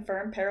recently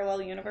confirmed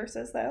parallel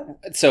universes though?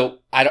 So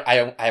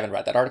I haven't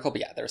read that article,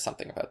 but yeah, there's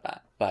something about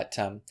that. But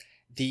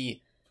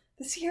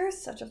this year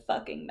is such a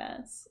fucking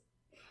mess.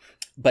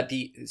 But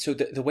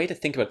the way to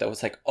think about that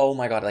was like, oh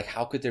my god, like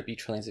how could there be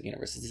trillions of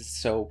universes? This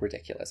is so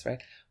ridiculous,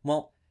 right?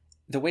 Well,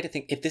 the way to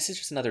think, if this is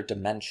just another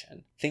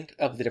dimension, think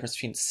of the difference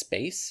between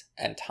space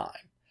and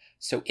time.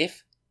 So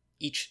if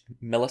each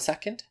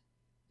millisecond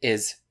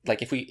is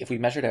like, if we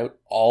measured out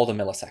all the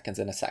milliseconds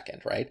in a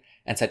second, right,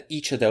 and said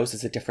each of those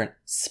is a different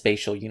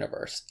spatial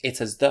universe,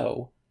 it's as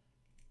though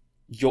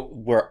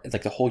we're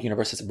like the whole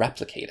universe is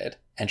replicated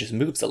and just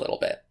moves a little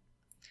bit,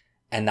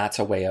 and that's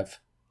a way of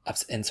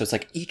and so it's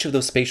like each of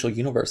those spatial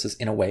universes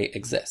in a way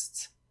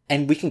exists,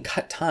 and we can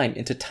cut time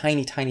into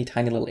tiny, tiny,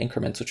 tiny little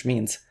increments, which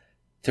means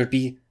there'd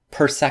be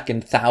per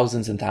second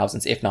thousands and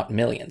thousands, if not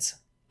millions,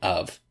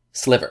 of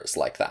slivers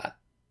like that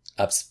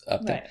of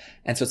thing. Right.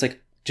 And so it's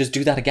like, just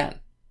do that again.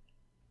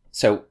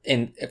 So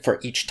for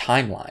each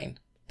timeline,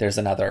 there's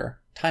another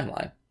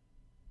timeline.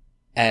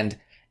 And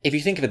if you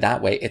think of it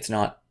that way, it's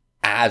not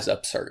as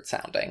absurd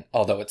sounding,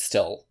 although it's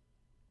still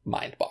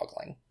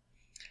mind-boggling.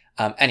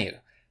 Anyway,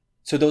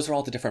 so those are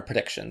all the different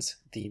predictions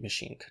the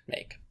machine could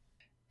make.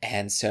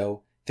 And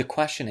so the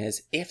question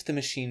is, if the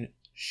machine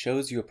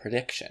shows you a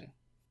prediction,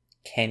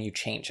 can you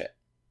change it?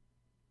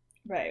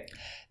 Right.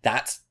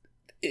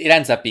 It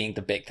ends up being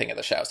the big thing of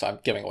the show, so I'm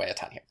giving away a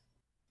ton here.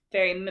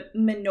 Very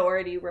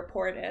Minority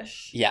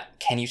Report-ish. Yeah,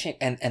 can you change?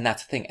 And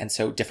that's the thing. And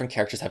so different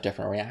characters have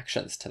different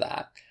reactions to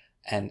that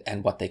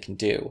and what they can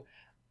do.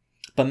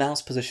 But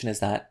Mal's position is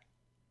that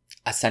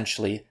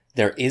essentially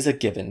there is a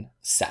given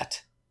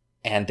set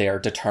and they are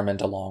determined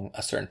along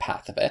a certain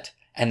path of it.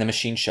 And the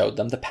machine showed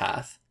them the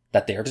path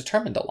that they are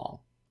determined along.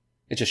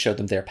 It just showed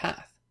them their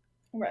path.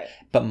 Right.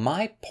 But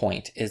my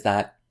point is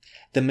that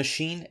the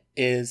machine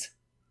is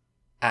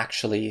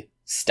actually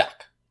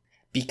stuck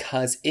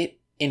because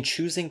in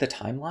choosing the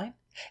timeline,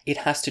 it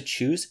has to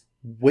choose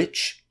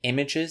which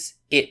images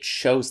it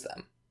shows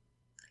them.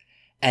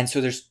 And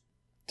so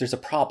there's a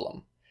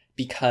problem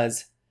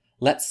because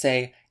let's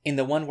say in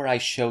the one where I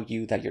show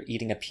you that you're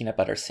eating a peanut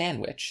butter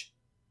sandwich,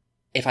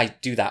 if I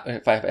do that,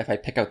 if I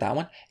pick out that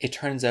one, it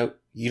turns out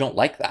you don't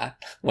like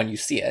that when you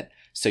see it.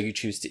 So you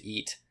choose to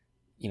eat,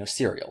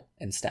 cereal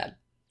instead.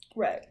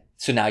 Right.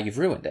 So now you've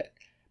ruined it.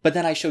 But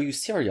then I show you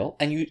cereal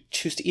and you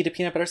choose to eat a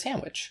peanut butter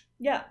sandwich.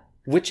 Yeah.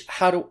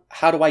 How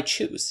do I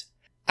choose?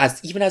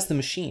 Even as the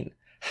machine,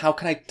 how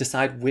can I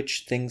decide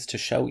which things to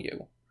show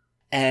you?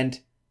 And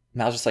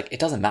Mal's just like, it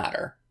doesn't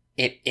matter.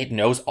 It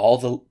knows all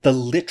the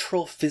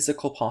literal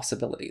physical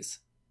possibilities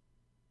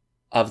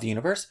of the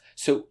universe.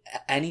 So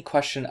any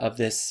question of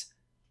this,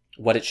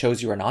 what it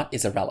shows you or not,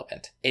 is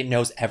irrelevant. It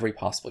knows every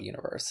possible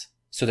universe.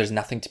 So there's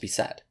nothing to be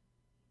said.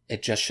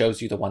 It just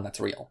shows you the one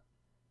that's real.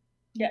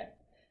 Yeah.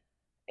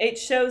 It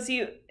shows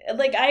you,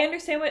 like, I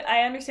understand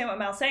what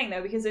Mal's saying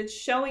though, because it's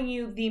showing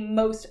you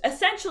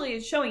essentially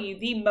it's showing you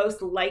the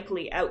most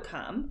likely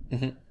outcome.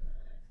 Mm-hmm.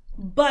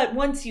 But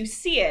once you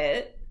see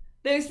it,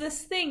 there's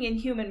this thing in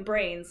human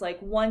brains, like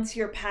once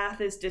your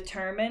path is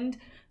determined,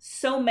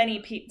 so many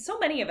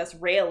of us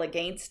rail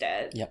against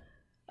it. Yep.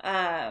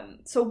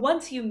 So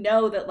once you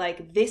know that,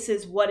 like, this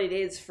is what it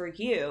is for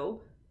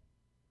you,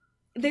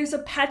 there's a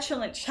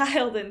petulant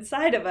child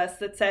inside of us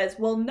that says,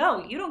 well,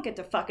 no, you don't get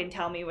to fucking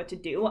tell me what to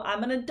do.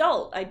 I'm an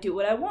adult. I do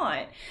what I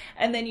want.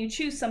 And then you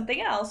choose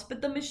something else, but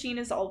the machine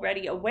is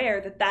already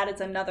aware that that is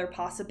another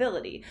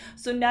possibility.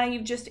 So now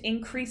you've just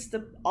increased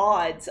the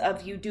odds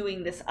of you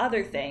doing this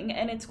other thing,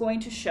 and it's going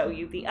to show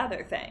you the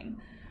other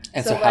thing.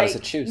 And so how does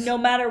it choose? No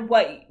matter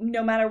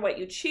what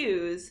you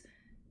choose,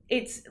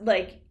 it's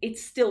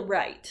still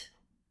right.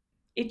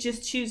 It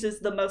just chooses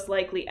the most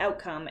likely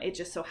outcome. It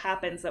just so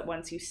happens that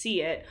once you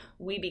see it,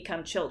 we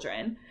become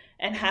children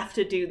and have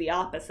to do the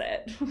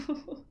opposite.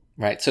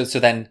 Right. So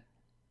then,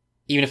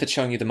 even if it's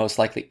showing you the most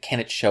likely, can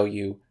it show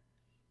you,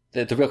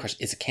 the real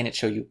question is, can it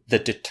show you the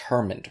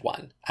determined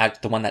one,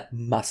 the one that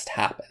must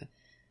happen?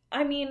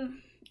 I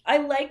mean, I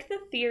like the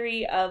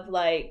theory of,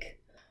 like,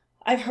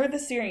 I've heard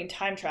this theory in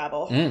time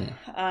travel,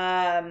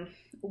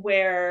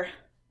 where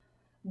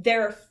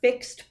there are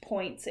fixed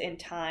points in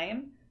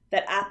time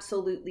that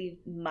absolutely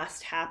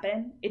must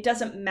happen. It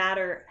doesn't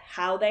matter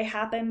how they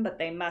happen, but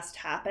they must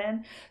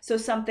happen. So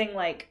something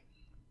like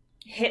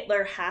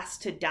Hitler has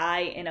to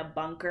die in a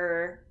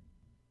bunker,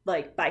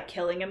 like by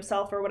killing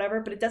himself or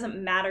whatever, but it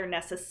doesn't matter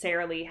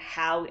necessarily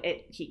how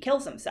he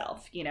kills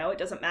himself. It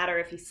doesn't matter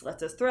if he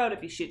slits his throat, if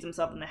he shoots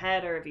himself in the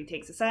head, or if he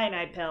takes a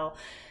cyanide pill.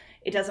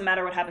 It doesn't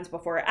matter what happens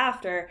before or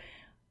after.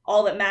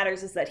 All that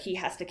matters is that he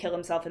has to kill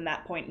himself in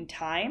that point in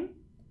time.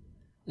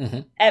 Mm-hmm.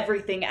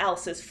 Everything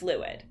else is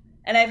fluid.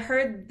 And I've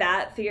heard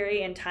that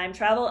theory in time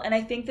travel, and I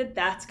think that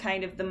that's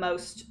kind of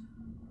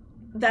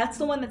that's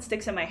the one that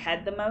sticks in my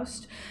head the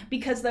most,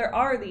 because there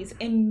are these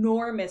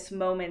enormous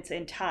moments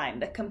in time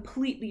that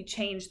completely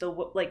change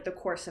the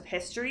course of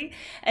history.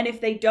 And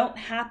if they don't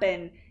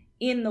happen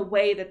in the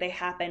way that they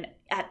happen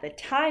at the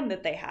time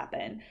that they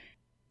happen,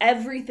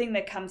 everything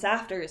that comes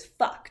after is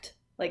fucked.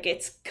 Like,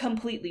 it's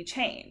completely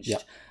changed.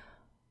 Yep.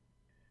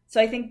 So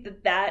I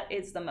think that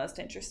is the most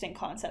interesting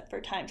concept for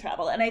time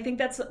travel. And I think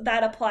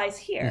that applies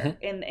here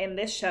in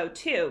this show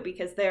too,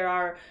 because there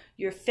are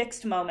your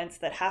fixed moments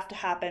that have to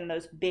happen,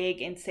 those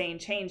big, insane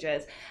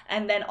changes.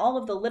 And then all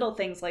of the little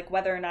things, like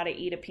whether or not I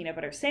eat a peanut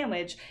butter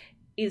sandwich,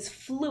 is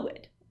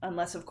fluid.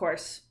 Unless, of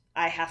course,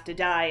 I have to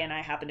die and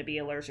I happen to be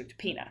allergic to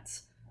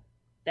peanuts.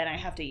 Then I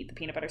have to eat the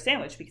peanut butter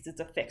sandwich because it's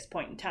a fixed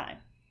point in time.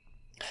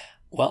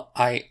 Well,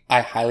 I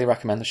highly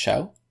recommend the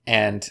show.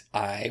 And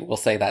I will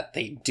say that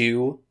they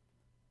do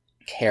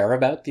care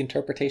about the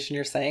interpretation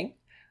you're saying,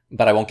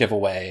 but I won't give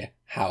away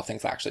how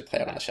things actually play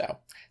out on the show.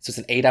 So it's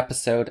an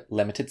 8-episode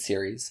limited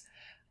series,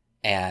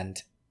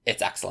 and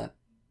it's excellent.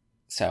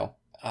 So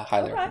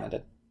highly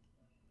recommended.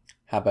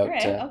 How about... All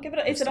right, I'll give it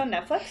a... Is it on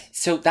Netflix?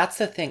 So that's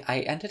the thing.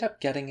 I ended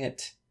up getting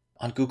it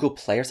on Google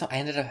Play or something. I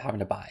ended up having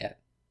to buy it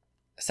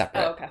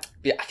separate. Oh, okay.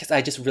 Yeah, because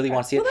I just really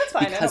want to see it. Well, that's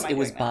fine. Because it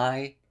was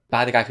by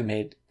the guy who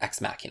made Ex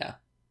Machina.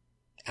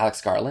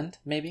 Alex Garland,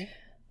 maybe?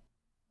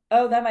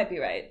 Oh, that might be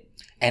right.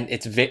 And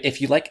it's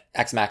if you like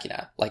Ex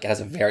Machina, like it has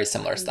a very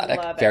similar aesthetic,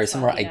 very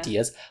similar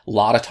ideas, a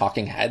lot of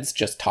talking heads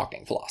just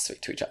talking philosophy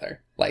to each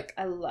other. Like,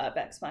 I love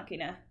Ex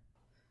Machina.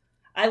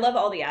 I love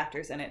all the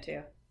actors in it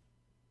too.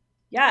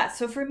 Yeah,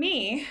 so for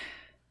me,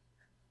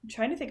 I'm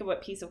trying to think of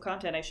what piece of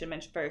content I should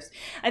mention first.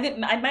 I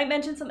think I might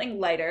mention something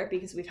lighter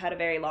because we've had a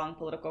very long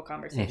political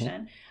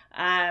conversation.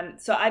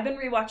 So I've been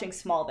rewatching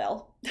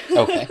Smallville.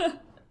 Okay.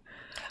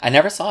 I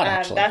never saw it,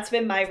 actually. That's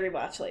been my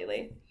rewatch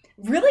lately.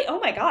 Really? Oh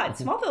my God.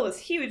 Smallville was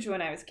huge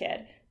when I was a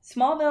kid.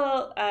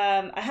 Smallville,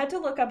 I had to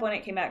look up when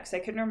it came out because I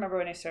couldn't remember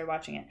when I started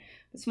watching it.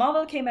 But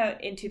Smallville came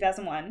out in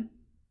 2001.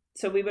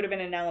 So we would have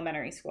been in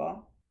elementary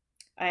school.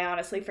 I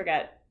honestly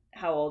forget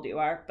how old you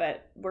are,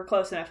 but we're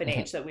close enough in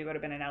age that we would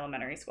have been in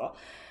elementary school.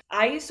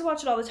 I used to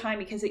watch it all the time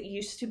because it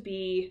used to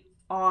be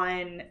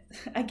on,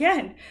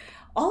 again,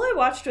 all I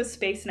watched was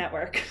Space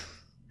Network.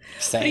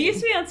 But it used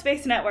to be on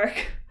Space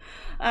Network.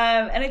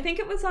 And I think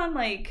it was on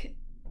like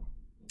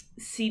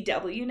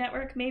CW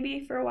Network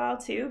maybe for a while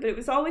too, but it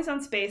was always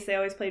on Space. They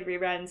always played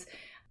reruns,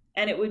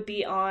 and it would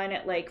be on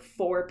at like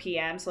 4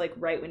 p.m. So like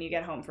right when you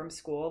get home from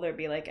school, there'd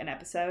be like an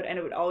episode, and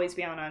it would always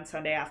be on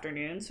Sunday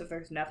afternoon. So if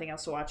there's nothing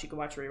else to watch, you could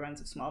watch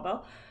reruns of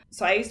Smallville.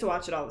 So I used to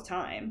watch it all the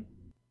time.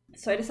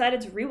 So I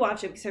decided to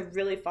rewatch it because I have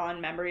really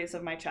fond memories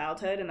of my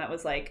childhood, and that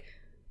was like,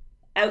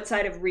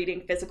 outside of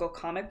reading physical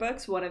comic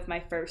books, one of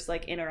my first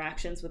like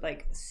interactions with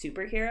like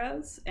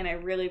superheroes, and I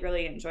really,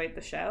 really enjoyed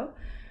the show.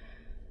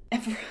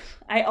 And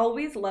I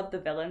always loved the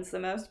villains the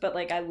most, but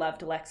like I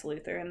loved Lex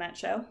Luthor in that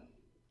show.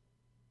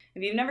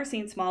 If you've never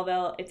seen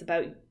Smallville, it's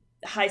about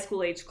high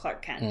school age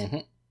Clark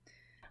Kent.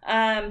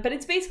 But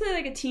it's basically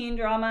like a teen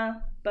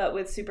drama, but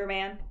with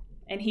Superman,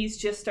 and he's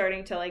just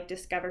starting to like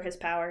discover his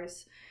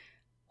powers.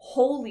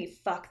 Holy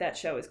fuck, that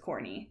show is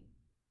corny.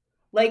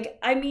 Like,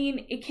 I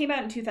mean, it came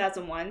out in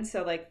 2001,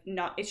 so, like,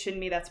 it shouldn't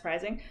be that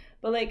surprising.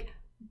 But, like,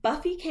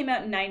 Buffy came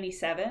out in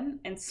 97,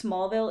 and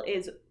Smallville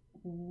is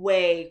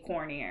way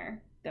cornier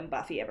than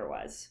Buffy ever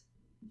was.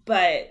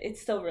 But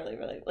it's still really,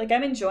 really... Like,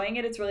 I'm enjoying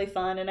it. It's really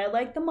fun. And I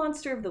like the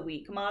Monster of the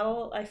Week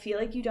model. I feel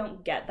like you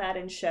don't get that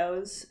in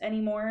shows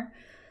anymore.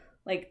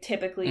 Like,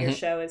 typically your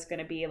show is going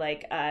to be,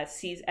 like,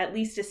 at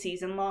least a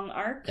season-long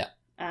arc.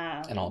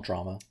 Yeah, and all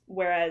drama.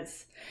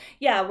 Whereas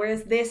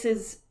this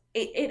is...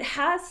 It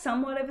has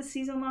somewhat of a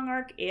season-long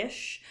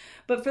arc-ish,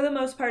 but for the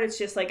most part, it's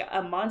just like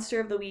a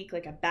monster of the week,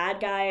 like a bad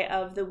guy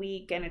of the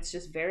week, and it's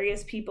just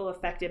various people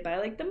affected by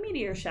like the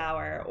meteor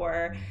shower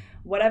or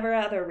whatever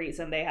other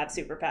reason they have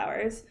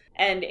superpowers.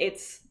 And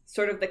it's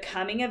sort of the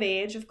coming of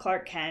age of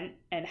Clark Kent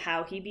and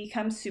how he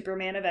becomes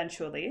Superman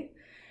eventually,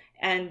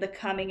 and the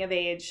coming of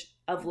age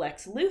of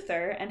Lex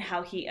Luthor and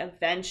how he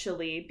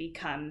eventually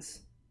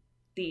becomes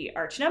the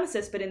arch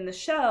nemesis. But in the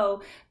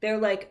show, they're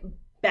like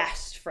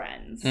best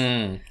friends.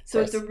 So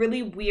it's a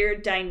really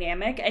weird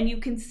dynamic, and you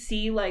can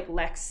see like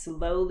Lex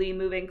slowly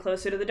moving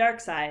closer to the dark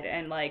side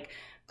and like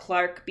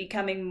Clark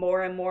becoming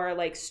more and more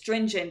like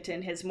stringent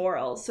in his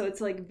morals. So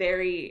it's like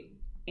very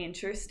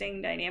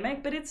interesting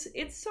dynamic, but it's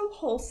so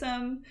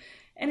wholesome,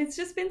 and it's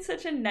just been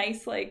such a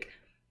nice like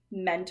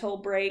mental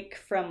break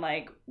from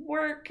like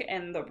work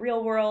and the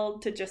real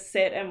world to just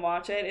sit and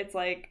watch it. It's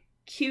like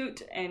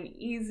cute and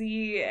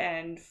easy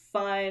and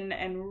fun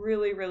and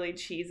really, really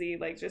cheesy,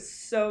 like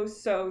just so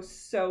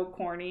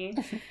corny.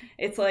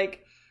 It's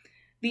like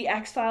the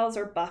X-Files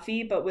or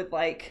Buffy, but with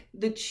like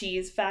the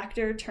cheese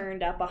factor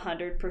turned up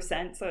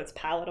 100%, so it's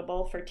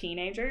palatable for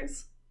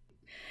teenagers.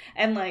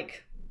 And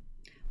like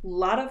a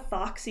lot of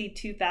Foxy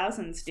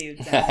 2000s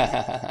dudes in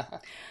it.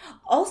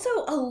 Also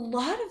a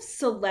lot of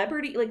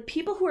celebrity, like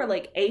people who are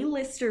like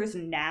A-listers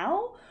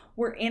now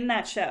were in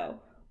that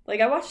show. Like,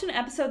 I watched an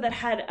episode that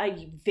had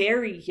a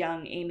very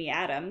young Amy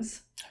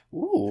Adams.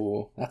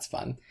 Ooh, that's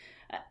fun.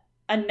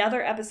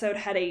 Another episode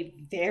had a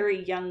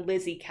very young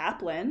Lizzie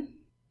Kaplan.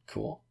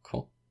 Cool.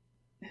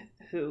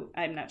 Who,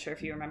 I'm not sure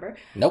if you remember.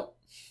 Nope.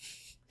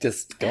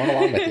 Just going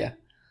along with you.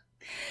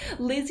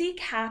 Lizzie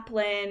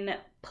Kaplan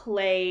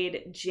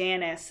played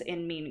Janice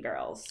in Mean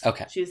Girls.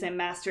 Okay. She was in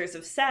Masters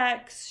of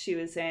Sex.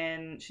 She's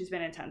been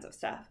in tons of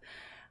stuff.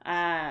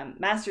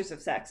 Masters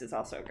of Sex is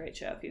also a great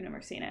show if you've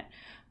never seen it.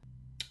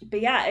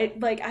 But yeah,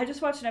 I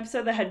just watched an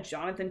episode that had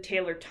Jonathan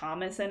Taylor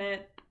Thomas in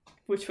it,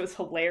 which was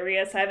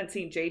hilarious. I haven't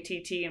seen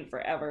JTT in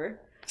forever.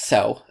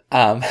 So,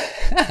 I'm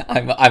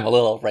a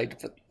little right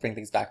to bring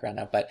things back around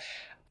now, but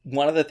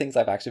one of the things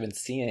I've actually been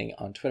seeing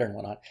on Twitter and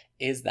whatnot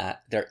is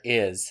that there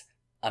is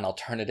an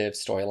alternative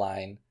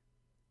storyline,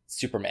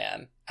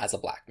 Superman as a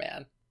black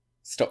man,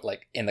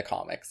 like in the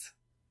comics.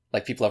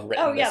 Like people have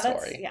written this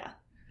story.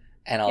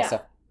 And also...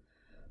 Yeah.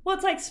 Well,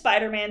 it's like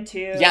Spider-Man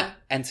too. Yeah,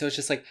 and so it's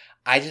just like,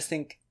 I just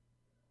think,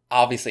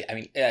 obviously, I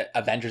mean,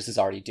 Avengers is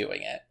already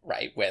doing it,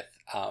 right, with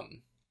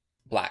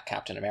Black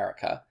Captain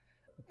America,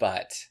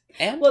 but...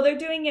 Well, they're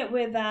doing it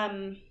with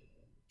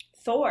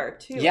Thor,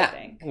 too, I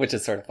think. Which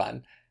is sort of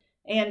fun.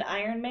 And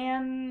Iron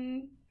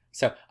Man...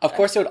 So, of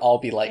course, it would all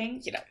be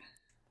like, you know,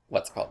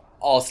 what's it called?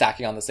 All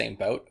stacking on the same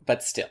boat,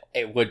 but still,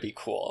 it would be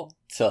cool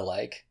to,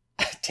 like,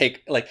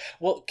 take, like...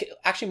 Well,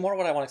 actually, more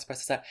what I want to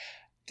express is that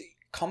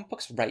comic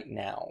books right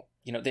now,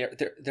 you know,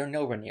 they're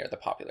nowhere near the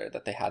popular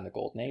that they had in the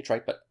Golden Age,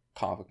 right? But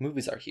comic book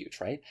movies are huge,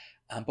 right?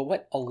 But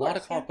what a lot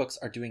of comic books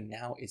are doing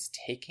now is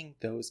taking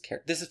those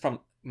characters. This is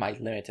from my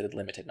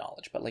limited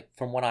knowledge, but like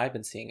from what I've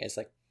been seeing is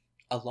like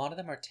a lot of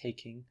them are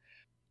taking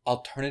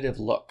alternative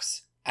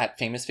looks at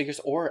famous figures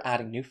or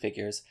adding new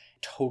figures,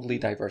 totally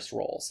diverse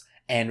roles,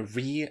 and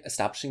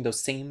re-establishing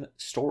those same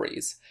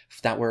stories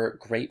that were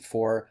great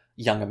for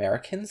young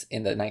Americans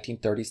in the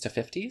 1930s to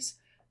 50s.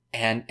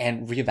 And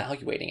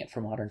reevaluating it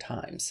for modern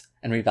times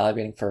and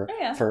reevaluating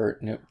for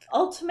new...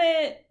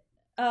 Ultimate,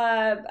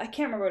 I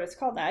can't remember what it's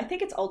called now. I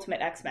think it's Ultimate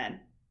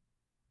X-Men.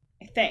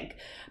 I think.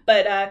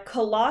 But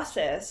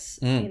Colossus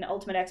in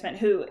Ultimate X-Men,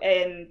 who,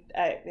 and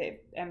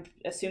I'm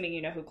assuming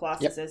you know who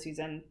Colossus is. He's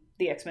in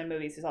the X-Men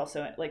movies. He's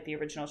also in, like, the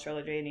original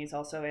trilogy, and he's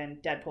also in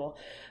Deadpool.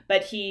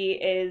 But he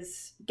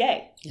is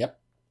gay. Yep.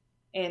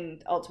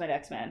 In Ultimate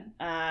X-Men.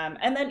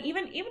 And then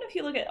even if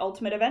you look at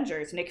Ultimate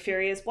Avengers, Nick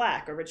Fury is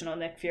black. Original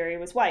Nick Fury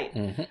was white.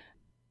 Mm-hmm.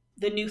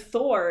 The new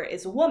Thor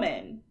is a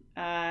woman.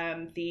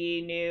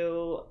 The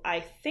new,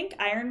 I think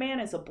Iron Man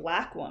is a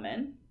black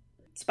woman.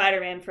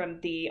 Spider-Man from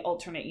the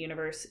alternate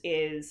universe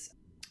is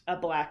a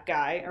black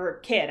guy, or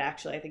a kid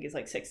actually. I think he's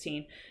like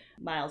 16.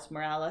 Miles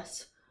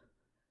Morales.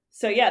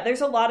 So yeah, there's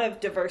a lot of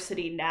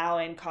diversity now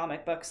in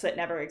comic books that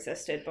never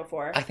existed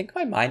before. I think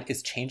my mind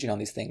is changing on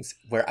these things,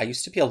 where I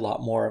used to be a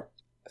lot more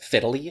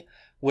fiddly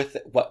with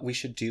what we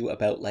should do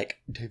about like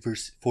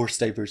forced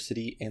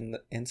diversity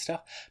in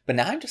stuff, but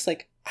now I'm just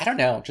like, I don't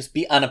know, just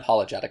be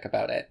unapologetic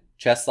about it.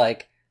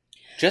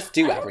 Just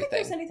do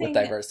everything with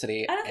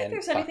diversity. I don't think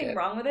there's anything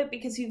wrong with it,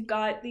 because you've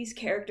got these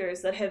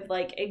characters that have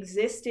like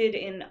existed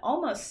in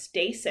almost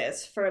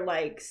stasis for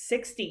like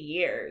 60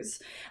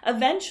 years.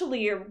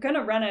 Eventually you're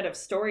gonna run out of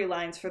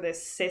storylines for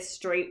this cis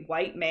straight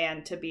white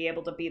man to be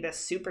able to be this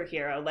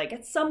superhero. Like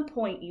at some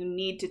point you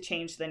need to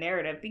change the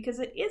narrative, because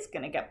it is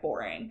gonna get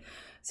boring.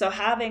 So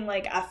having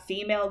like a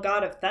female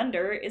god of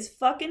thunder is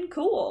fucking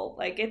cool.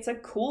 Like it's a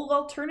cool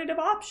alternative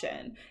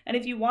option. And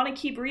if you want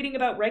to keep reading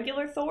about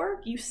regular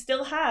Thor, you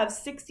still have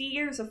 60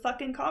 years of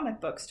fucking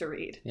comic books to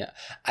read. Yeah.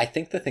 I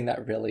think the thing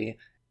that really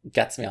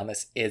gets me on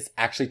this is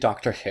actually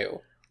Doctor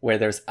Who, where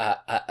there's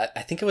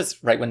I think it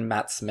was right when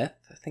Matt Smith,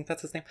 I think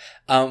that's his name,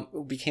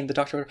 became the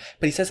Doctor,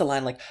 but he says a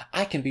line like,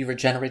 I can be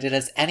regenerated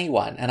as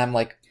anyone. And I'm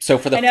like, so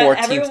for the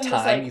 14th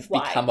time like, you've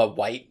become a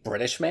white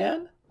British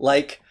man?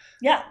 Like,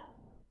 yeah.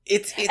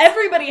 It's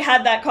everybody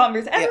had that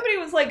conversation. Everybody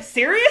was like,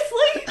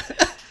 seriously?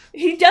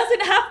 He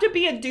doesn't have to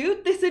be a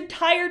dude? This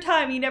entire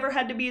time he never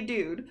had to be a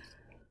dude.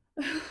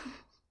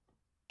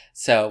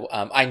 So,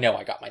 I know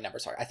I got my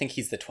numbers wrong. I think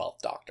he's the 12th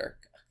Doctor.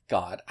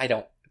 God,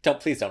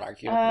 please don't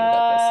argue with me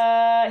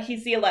about this.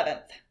 He's the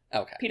 11th.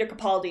 Okay. Peter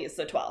Capaldi is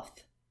the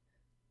 12th.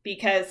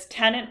 Because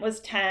Tennant was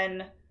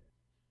 10,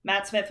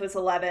 Matt Smith was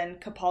 11,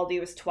 Capaldi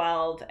was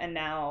 12, and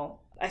now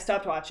I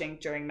stopped watching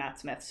during Matt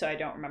Smith, so I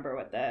don't remember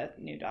what the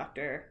new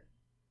Doctor...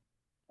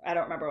 I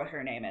don't remember what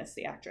her name is,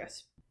 the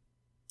actress.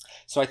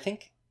 So I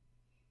think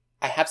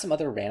I have some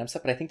other random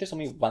stuff, but I think there's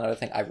only one other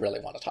thing I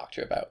really want to talk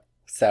to you about.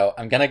 So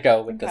I'm going to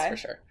go with this for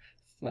sure.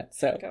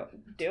 So go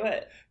do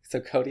it. So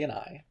Cody and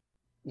I,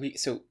 he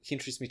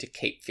introduced me to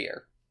Cape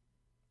Fear,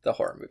 the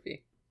horror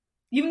movie.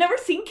 You've never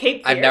seen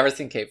Cape Fear? I've never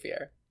seen Cape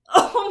Fear.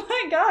 Oh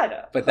my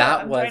God. But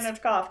that was trying not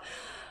to cough.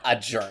 A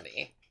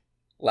journey,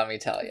 let me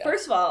tell you.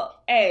 First of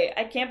all,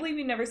 I can't believe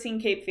you've never seen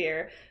Cape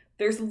Fear.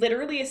 There's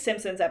literally a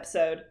Simpsons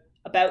episode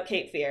about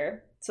Cape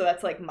Fear, so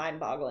that's like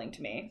mind-boggling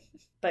to me.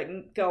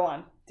 But go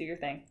on, do your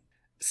thing.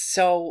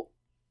 So,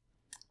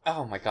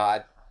 oh my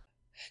God.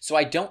 So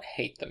I don't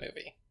hate the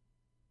movie.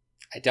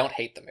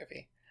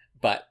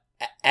 But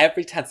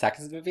every 10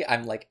 seconds of the movie,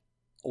 I'm like,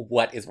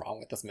 what is wrong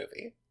with this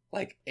movie?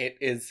 Like, it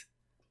is...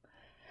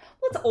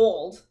 Well, it's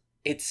old.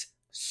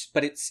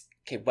 But it's...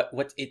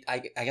 Okay,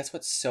 I guess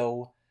what's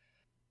so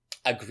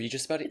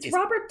egregious about it is... It's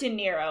Robert De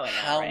Niro in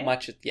how it, right?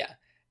 much... Yeah.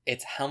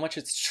 It's how much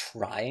it's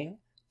trying...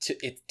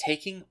 It's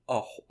taking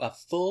a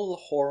full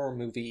horror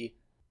movie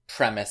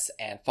premise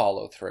and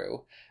follow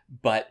through,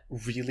 but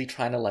really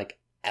trying to like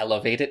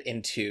elevate it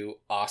into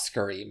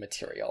Oscar-y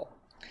material.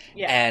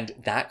 Yeah. And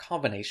that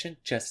combination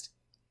just,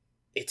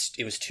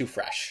 it was too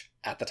fresh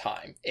at the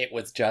time. It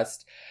was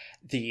just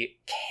the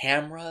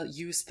camera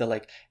use,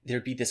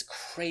 there'd be this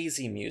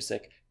crazy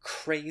music,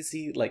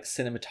 crazy like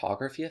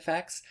cinematography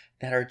effects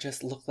that are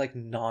just look like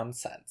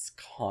nonsense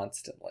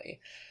constantly.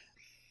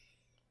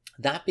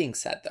 That being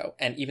said, though,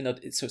 and even though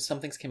some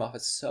things came off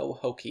as so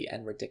hokey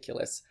and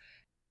ridiculous.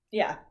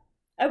 Yeah,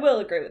 I will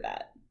agree with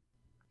that.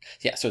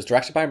 Yeah, so it's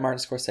directed by Martin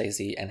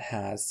Scorsese and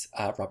has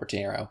Robert De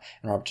Niro.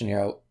 And Robert De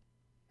Niro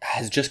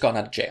has just gotten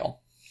out of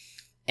jail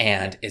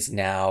and is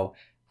now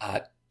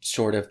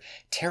sort of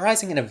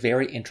terrorizing in a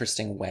very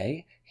interesting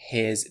way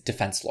his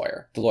defense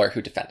lawyer, the lawyer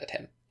who defended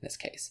him in this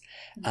case.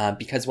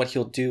 Because what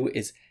he'll do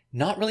is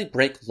not really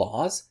break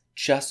laws,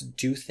 just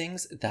do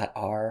things that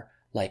are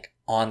like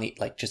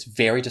just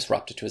very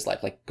disruptive to his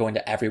life, like going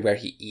to everywhere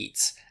he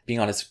eats, being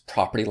on his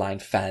property line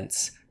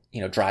fence,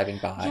 driving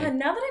by. Yeah,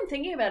 now that I'm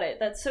thinking about it,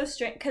 that's so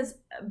strange, because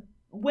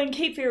when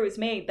Cape Fear was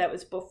made, that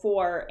was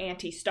before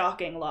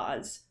anti-stalking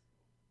laws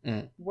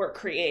were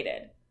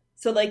created.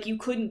 So, like, you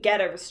couldn't get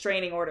a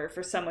restraining order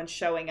for someone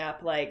showing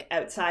up, like,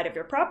 outside of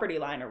your property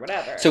line or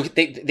whatever. So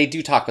they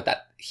do talk about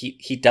that.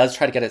 He does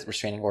try to get a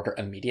restraining order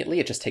immediately.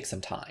 It just takes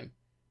some time.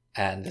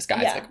 And this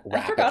guy's,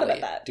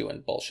 rapidly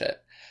doing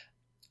bullshit.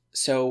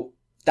 So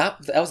that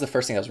was the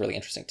first thing that was really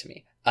interesting to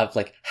me, of,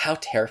 like, how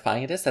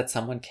terrifying it is that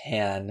someone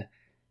can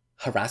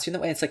harass you in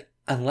that way. It's like,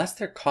 unless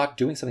they're caught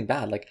doing something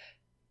bad, like,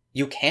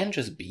 you can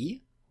just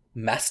be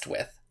messed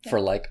with for,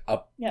 like,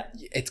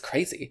 it's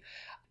crazy.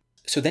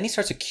 So then he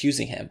starts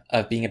accusing him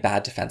of being a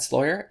bad defense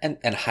lawyer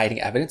and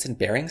hiding evidence and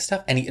burying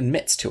stuff, and he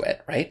admits to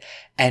it, right?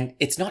 And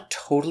it's not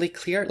totally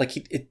clear. Like,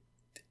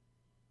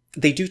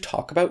 they do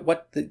talk about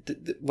what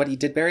he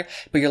did bury,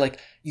 but you're like,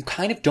 you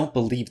kind of don't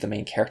believe the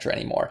main character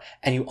anymore.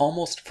 And you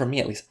almost, for me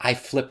at least, I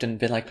flipped and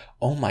been like,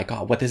 oh my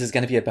God, what this is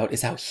going to be about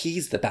is how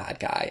he's the bad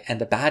guy. And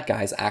the bad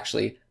guy is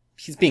actually,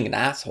 he's being an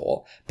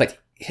asshole, but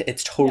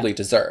it's totally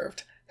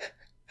deserved.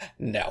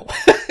 No,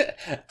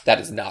 that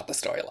is not the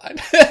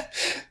storyline.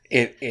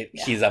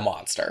 He's a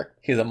monster.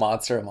 He's a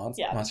monster,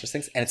 monster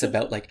things. And it's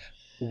about, like,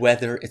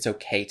 whether it's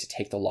okay to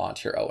take the law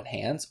into your own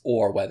hands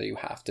or whether you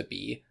have to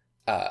be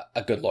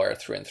a good lawyer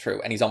through and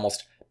through. And he's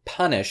almost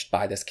punished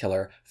by this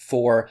killer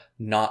for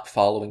not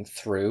following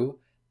through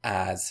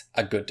as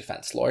a good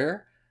defense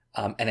lawyer,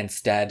 and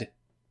instead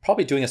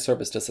probably doing a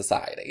service to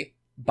society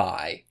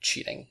by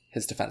cheating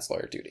his defense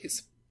lawyer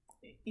duties.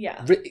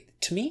 Yeah.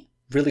 To me,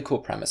 really cool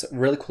premise,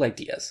 really cool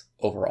ideas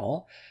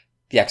overall.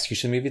 The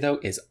execution movie, though,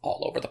 is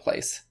all over the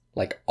place.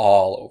 Like,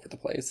 all over the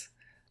place.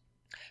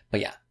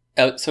 But yeah,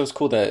 so it's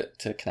cool to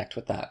connect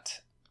with that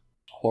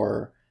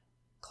horror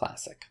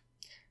classic.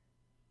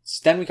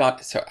 So then we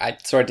got,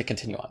 sorry to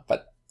continue on,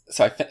 but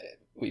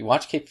we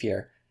watched Cape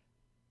Fear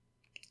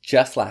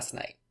just last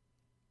night.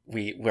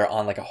 We're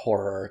on, like, a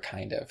horror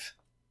kind of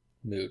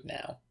mood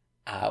now.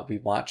 We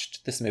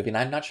watched this movie, and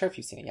I'm not sure if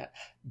you've seen it yet,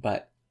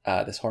 but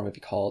this horror movie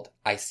called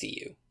I See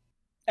You.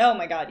 Oh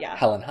my God, yeah.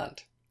 Helen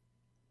Hunt.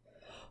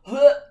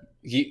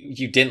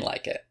 You didn't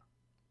like it.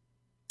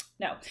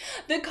 No.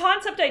 The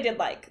concept I did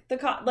like.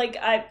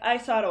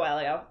 I saw it a while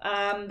ago.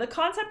 The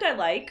concept I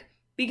like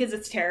because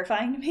it's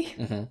terrifying to me.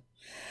 Mm-hmm.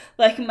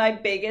 Like, my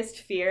biggest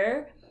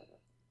fear,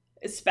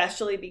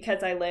 especially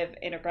because I live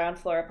in a ground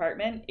floor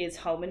apartment, is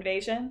home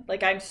invasion.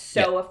 Like, I'm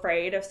so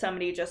afraid of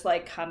somebody just,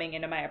 like, coming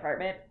into my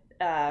apartment,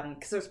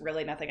 because there's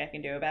really nothing I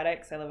can do about it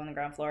because I live on the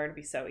ground floor. It'd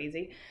be so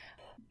easy.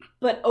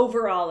 But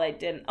overall, I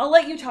didn't. I'll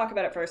let you talk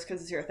about it first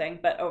because it's your thing.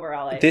 But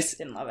overall, I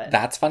didn't love it.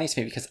 That's funny to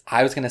me because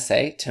I was going to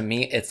say, to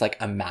me, it's like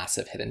a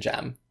massive hidden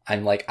gem.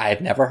 I'm like, I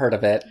had never heard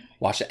of it,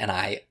 watched it, and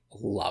I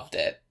loved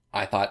it.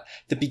 I thought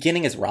the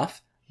beginning is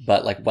rough,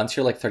 but, like, once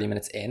you're, like, 30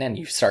 minutes in and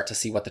you start to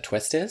see what the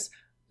twist is,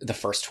 the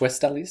first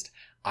twist at least,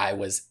 I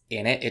was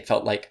in it. It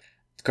felt like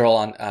Girl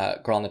on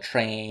the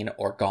Train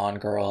or Gone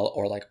Girl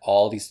or, like,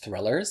 all these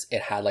thrillers.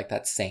 It had, like,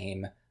 that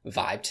same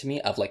vibe to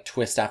me of, like,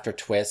 twist after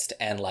twist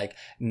and, like,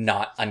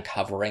 not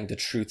uncovering the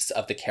truths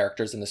of the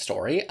characters in the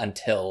story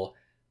until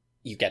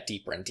you get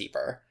deeper and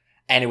deeper.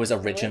 And it was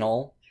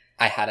original.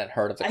 I hadn't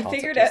heard of the concept. I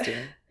figured out.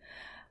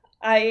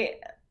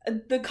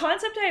 The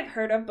concept I've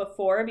heard of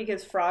before,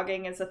 because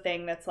frogging is a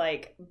thing that's,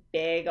 like,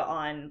 big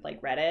on,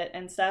 like, Reddit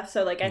and stuff.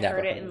 So, like, I've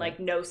heard it in, like,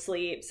 No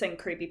Sleeps and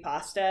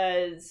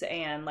Creepypastas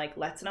and, like,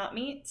 Let's Not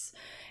Meets.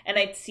 And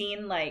I'd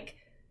seen, like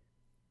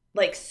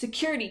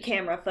security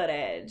camera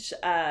footage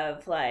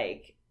of,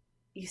 like,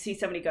 you see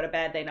somebody go to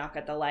bed, they knock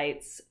out the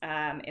lights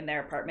in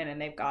their apartment,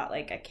 and they've got,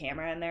 like, a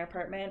camera in their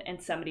apartment,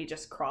 and somebody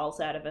just crawls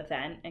out of a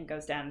vent and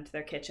goes down into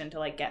their kitchen to,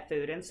 like, get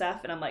food and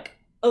stuff. And I'm like,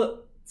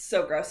 oh,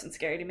 so gross and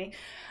scary to me.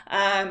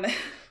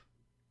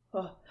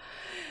 So,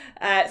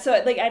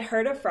 like, I'd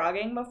heard of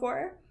frogging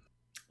before.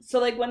 So,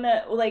 like, when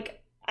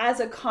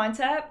as a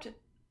concept,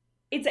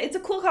 it's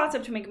a cool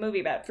concept to make a movie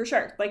about, for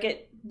sure. Like,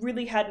 it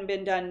really hadn't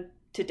been done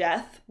to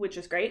death, which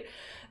is great.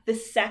 The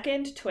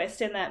second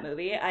twist in that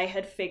movie I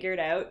had figured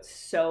out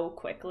so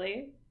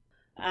quickly.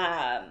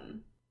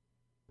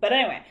 But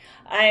anyway,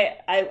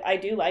 I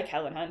do like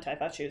Helen Hunt. I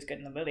thought she was good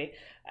in the movie.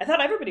 I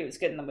thought everybody was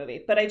good in the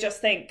movie, but I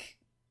just think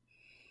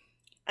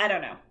I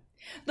don't know.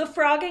 The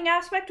frogging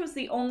aspect was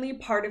the only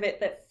part of it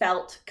that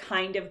felt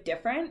kind of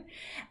different,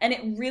 and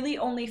it really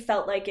only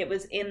felt like it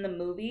was in the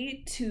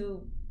movie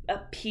to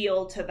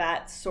appeal to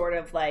that sort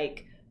of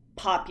like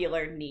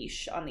popular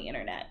niche on the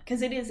internet,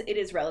 because it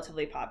is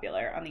relatively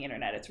popular on the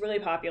internet. It's really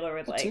popular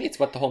with, like, to me, it's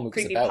what the whole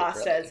movie's about,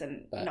 creepypastas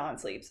really, and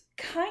non-sleeps,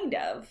 kind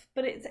of,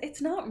 but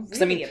it's not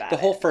really. I mean, about the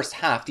whole it. first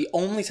half, the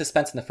only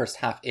suspense in the first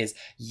half is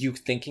you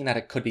thinking that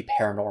it could be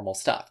paranormal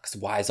stuff, because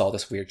why is all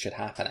this weird shit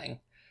happening?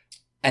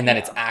 And then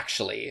it's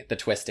actually, the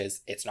twist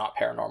is it's not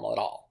paranormal at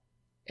all.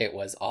 It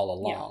was all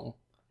along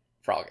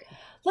frogging.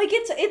 Like,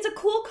 it's a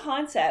cool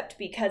concept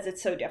because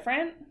it's so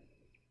different.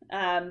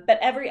 But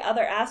every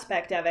other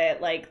aspect of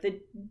it, like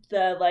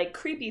the like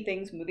creepy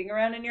things moving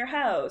around in your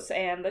house,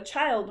 and the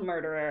child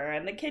murderer,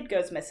 and the kid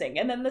goes missing,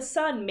 and then the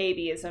son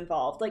maybe is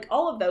involved. Like,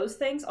 all of those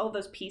things, all of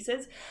those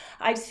pieces,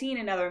 I've seen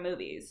in other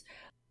movies.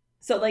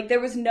 So, like, there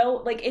was no,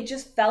 like, it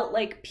just felt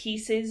like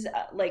pieces,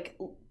 like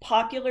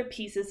popular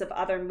pieces of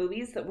other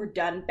movies that were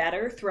done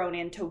better thrown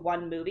into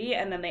one movie,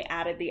 and then they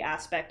added the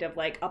aspect of,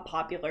 like, a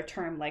popular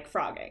term like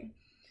frogging.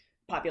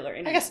 Popular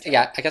internet term.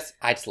 I guess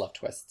I just love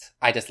twists.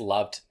 I just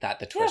loved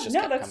that the twist just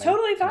kept coming. That's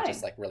totally fine. It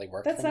just, like, really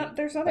worked That's for not, me.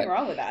 there's nothing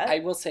wrong with that. I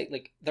will say,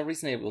 like, the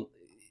reason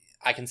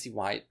I can see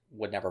why it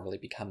would never really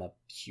become a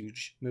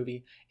huge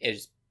movie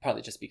is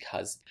probably just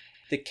because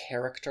the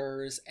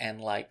characters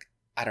and, like,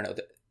 I don't know,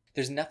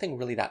 there's nothing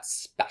really that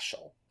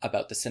special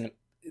about the cinema.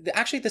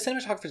 Actually, the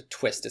cinematography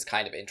twist is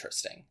kind of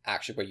interesting,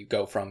 actually, where you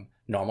go from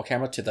normal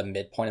camera to the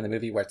midpoint of the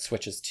movie where it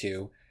switches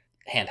to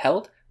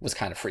handheld was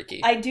kind of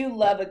freaky. I do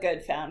love a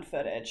good found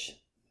footage.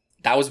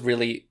 That was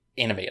really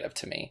innovative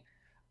to me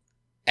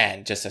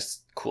and just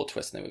a cool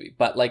twist in the movie.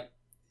 But, like,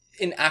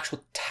 in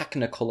actual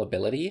technical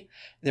ability,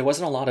 there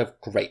wasn't a lot of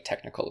great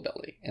technical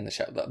ability in the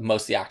show.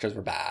 Most of the actors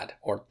were bad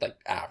or, like,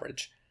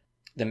 average.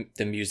 The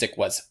music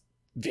was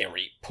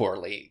very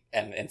poorly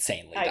and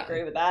insanely done. I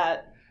agree with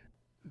that.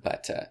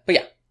 But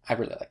yeah, I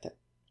really liked it.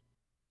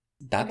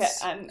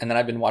 That's okay, and then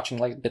I've been watching,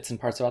 like, bits and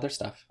parts of other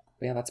stuff.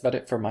 But yeah, that's about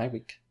it for my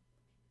week.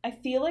 I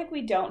feel like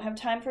we don't have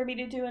time for me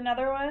to do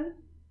another one,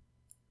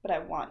 but I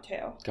want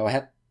to. Go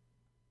ahead.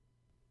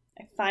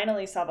 I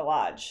finally saw The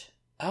Lodge.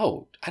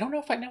 Oh, I don't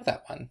know if I know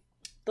that one.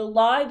 The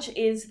Lodge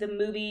is the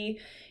movie.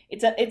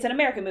 It's an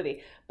American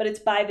movie, but it's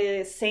by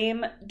the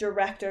same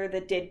director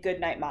that did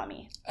Goodnight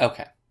Mommy.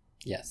 Okay.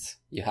 Yes,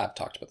 you have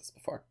talked about this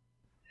before.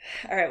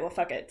 All right, well,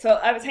 fuck it. So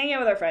I was hanging out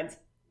with our friends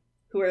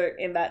who were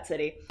in that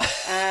city.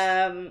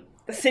 The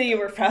city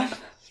we're from.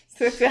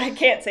 So I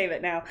can't save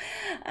it now.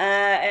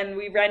 And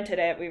we rented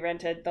it. We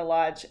rented The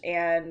Lodge,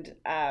 and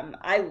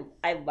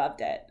I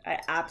loved it. I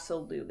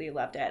absolutely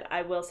loved it.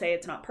 I will say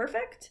it's not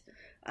perfect,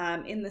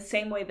 in the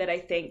same way that I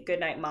think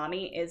Goodnight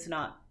Mommy is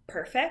not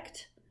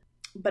perfect,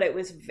 but it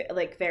was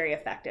like very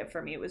effective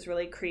for me. It was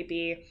really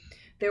creepy.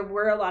 There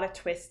were a lot of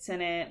twists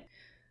in it,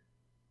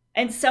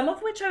 and some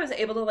of which I was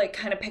able to, like,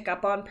 kind of pick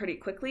up on pretty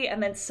quickly,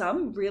 and then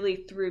some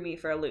really threw me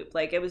for a loop.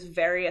 Like, it was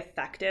very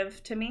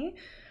effective to me.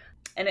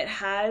 And it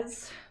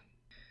has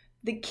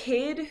the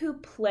kid who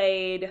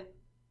played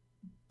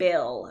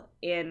Bill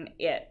in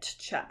It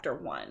Chapter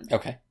 1.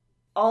 Okay.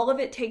 All of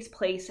it takes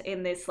place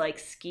in this, like,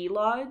 ski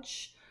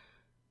lodge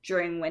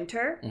during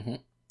winter. Mm-hmm.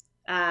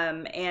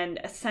 And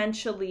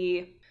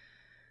essentially,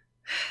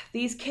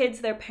 these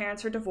kids, their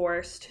parents are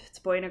divorced. It's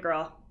a boy and a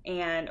girl.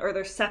 Or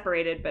they're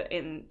separated, but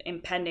in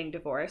impending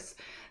divorce.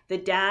 The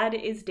dad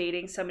is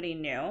dating somebody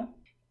new,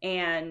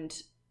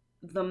 and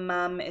the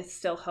mom is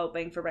still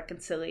hoping for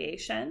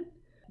reconciliation.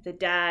 The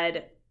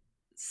dad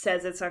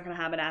says it's not going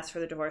to happen, asks for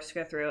the divorce to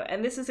go through.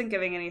 And this isn't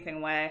giving anything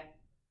away.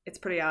 It's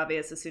pretty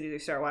obvious as soon as you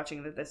start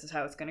watching that this is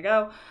how it's going to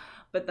go.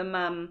 But the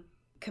mom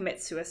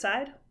commits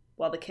suicide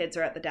while the kids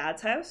are at the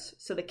dad's house.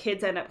 So the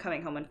kids end up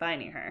coming home and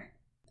finding her.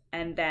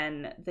 And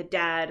then the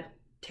dad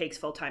takes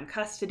full-time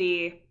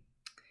custody.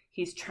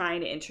 He's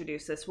trying to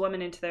introduce this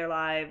woman into their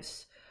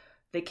lives.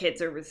 The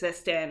kids are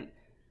resistant.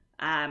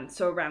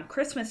 So around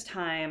Christmas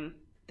time,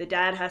 the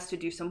dad has to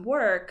do some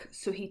work.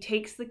 So he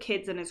takes the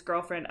kids and his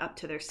girlfriend up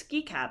to their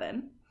ski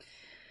cabin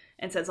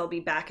and says, I'll be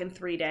back in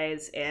 3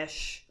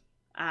 days-ish.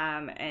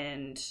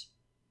 And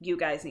you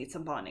guys need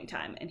some bonding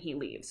time. And he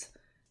leaves.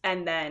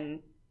 And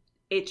then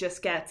it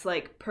just gets,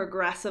 like,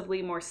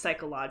 progressively more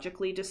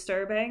psychologically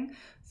disturbing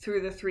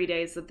through the 3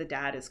 days that the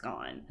dad is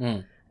gone.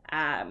 Mm.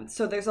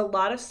 So there's a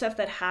lot of stuff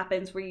that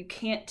happens where you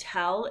can't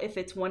tell if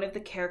it's one of the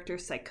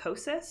characters'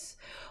 psychosis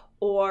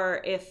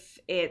or if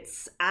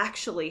it's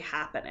actually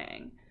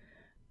happening.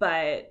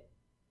 But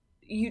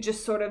you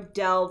just sort of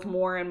delve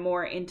more and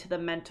more into the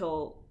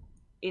mental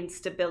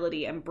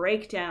instability and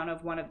breakdown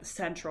of one of the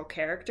central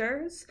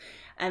characters.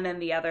 And then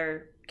the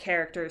other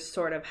characters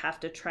sort of have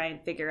to try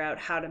and figure out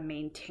how to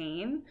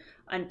maintain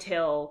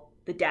until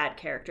the dad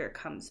character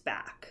comes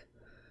back.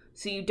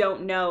 So you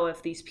don't know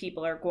if these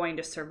people are going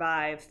to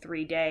survive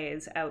 3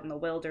 days out in the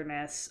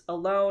wilderness,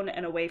 alone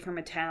and away from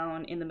a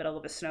town in the middle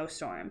of a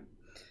snowstorm.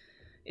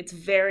 It's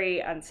very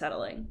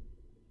unsettling.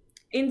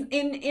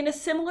 In a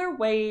similar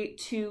way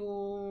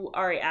to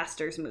Ari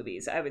Aster's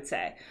movies, I would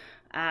say.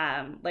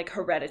 Like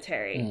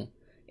Hereditary.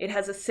 it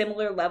has a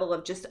similar level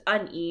of just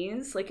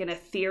unease, like an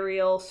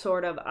ethereal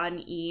sort of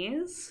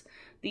unease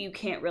that you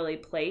can't really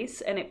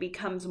place, and it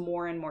becomes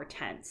more and more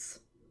tense.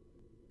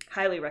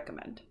 Highly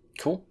recommend.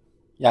 Cool.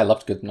 Yeah, I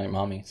loved Goodnight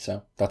Mommy,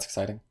 so that's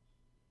exciting.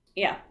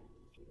 Yeah,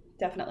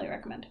 definitely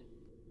recommend.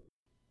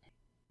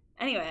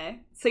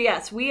 Anyway, so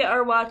yes, we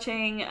are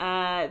watching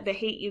The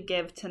Hate U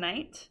Give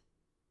tonight,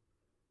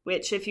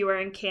 which, if you are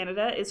in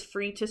Canada, is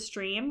free to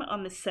stream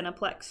on the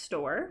Cineplex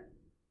store.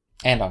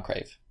 And on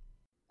Crave.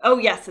 Oh,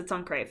 yes, it's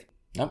on Crave.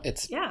 No,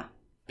 it's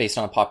based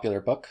on a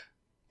popular book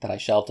that I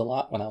shelved a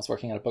lot when I was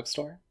working at a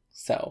bookstore.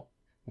 So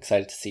I'm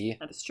excited to see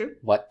that is true.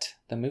 What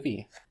the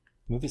movie's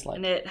like.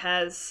 And it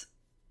has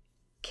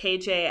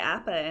KJ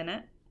Apa in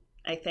it,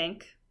 I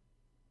think,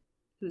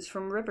 who's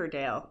from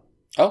Riverdale.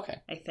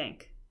 Okay. I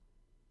think.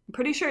 I'm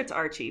pretty sure it's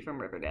Archie from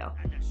Riverdale.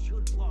 And I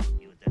should warn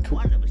you that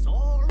one of us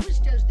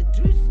always tells the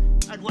truth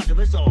and one of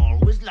us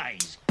always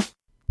lies.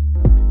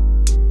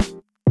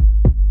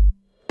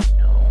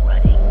 No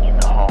running in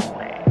the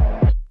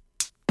hallway.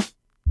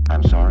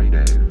 I'm sorry,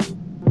 Dave.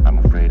 I'm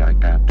afraid I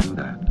can't do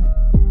that.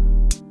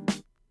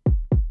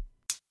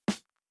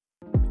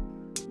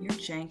 You're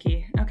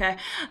janky. Okay.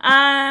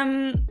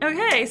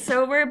 Okay,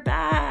 so we're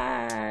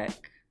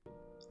back.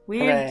 We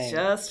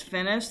just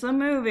finished the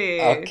movie.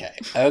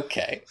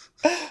 Okay.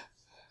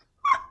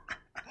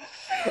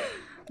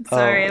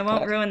 Sorry, I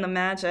won't ruin the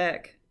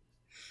magic.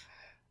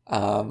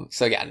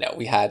 So yeah, no,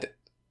 we had...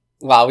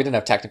 Well, we didn't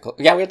have technical...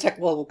 Yeah, we had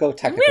we'll go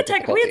technical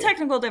difficulties. We had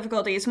technical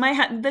difficulties.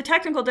 The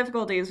technical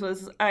difficulties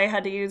was I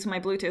had to use my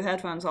Bluetooth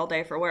headphones all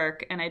day for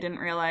work, and I didn't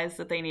realize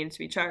that they needed to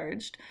be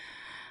charged.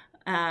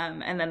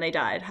 And then they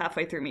died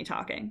halfway through me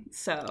talking.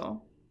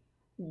 So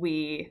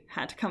we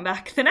had to come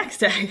back the next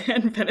day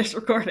and finish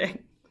recording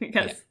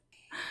because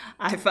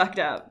I fucked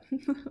up.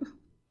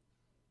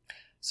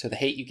 So The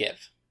Hate U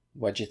Give.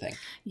 What'd you think?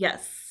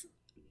 Yes.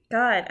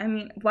 God, I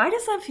mean, why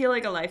does that feel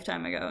like a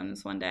lifetime ago in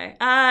this one day?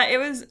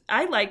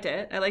 I liked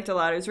it. I liked it a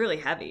lot. It was really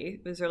heavy.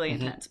 It was really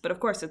intense. But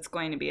of course, it's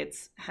going to be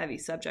its heavy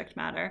subject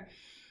matter.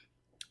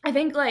 I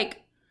think,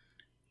 like,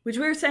 which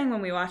we were saying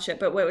when we watched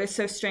it, but what was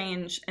so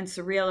strange and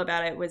surreal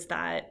about it was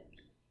that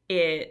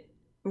it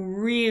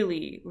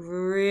really,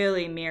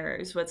 really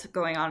mirrors what's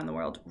going on in the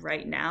world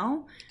right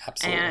now.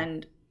 Absolutely.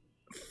 And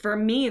for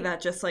me, that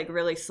just like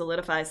really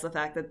solidifies the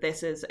fact that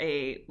this is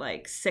a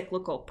like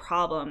cyclical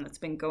problem that's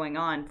been going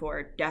on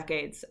for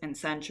decades and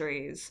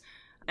centuries,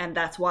 and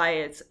that's why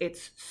it's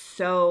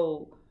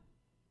so,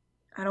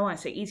 I don't want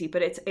to say easy,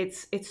 but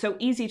it's so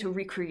easy to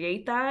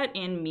recreate that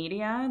in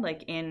media,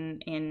 like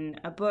in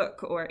a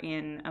book or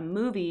in a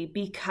movie,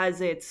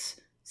 because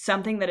it's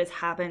something that has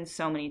happened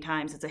so many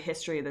times. It's a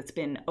history that's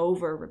been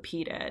over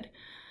repeated.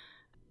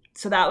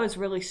 So that was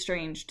really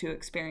strange to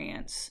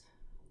experience.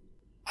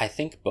 I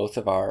think both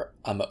of our,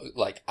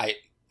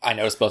 I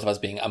noticed both of us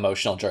being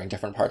emotional during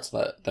different parts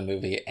of the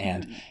movie,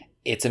 and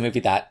it's a movie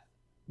that,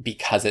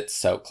 because it's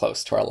so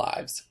close to our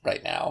lives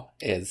right now,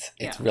 it's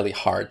really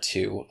hard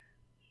to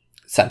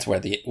sense where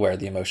the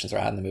emotions are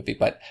at in the movie.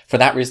 But for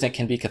that reason, it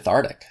can be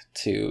cathartic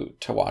to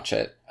watch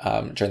it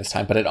during this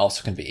time, but it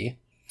also can be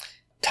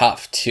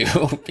tough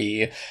to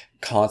be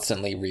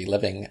constantly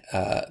reliving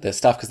this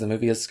stuff, because the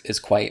movie is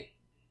quite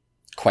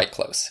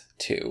close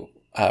to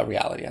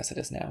reality as it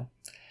is now.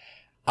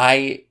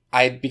 I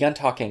begun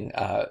talking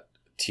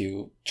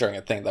during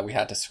a thing that we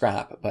had to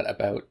scrap, but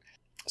about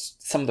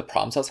some of the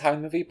problems I was having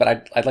in the movie.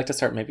 But I'd like to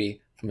start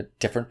maybe from a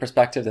different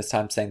perspective this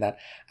time, saying that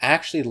I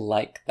actually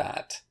like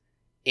that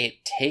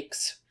it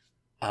takes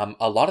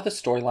a lot of the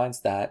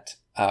storylines that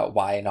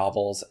YA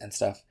novels and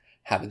stuff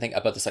have, and think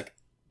about this, like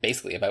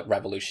basically about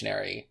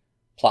revolutionary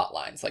plot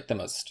lines. Like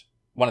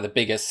one of the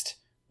biggest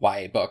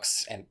YA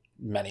books and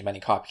many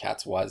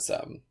copycats was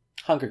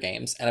Hunger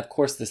Games. And of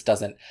course, this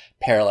doesn't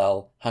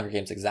parallel Hunger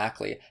Games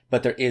exactly,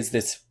 but there is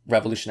this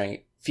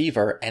revolutionary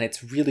fever, and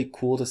it's really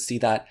cool to see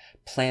that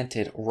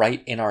planted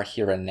right in our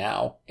here and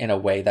now in a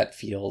way that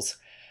feels,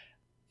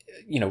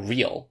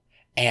 real.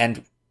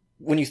 And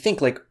when you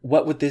think, like,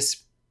 what would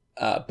this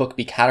book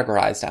be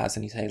categorized as?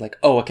 And you say, like,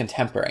 oh, a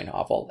contemporary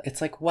novel.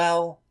 It's like,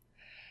 well,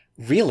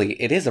 really,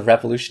 it is a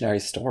revolutionary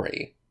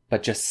story,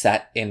 but just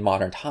set in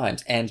modern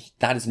times. And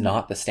that is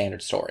not the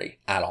standard story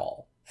at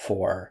all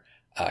for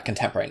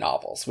contemporary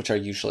novels, which are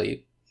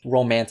usually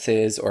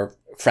romances or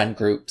friend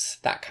groups,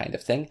 that kind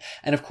of thing.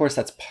 And of course,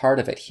 that's part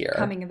of it here.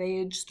 Coming of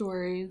age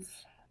stories.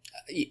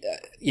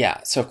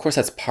 Yeah, so of course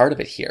that's part of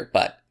it here,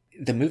 but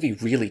the movie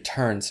really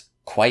turns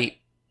quite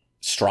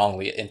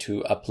strongly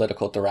into a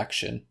political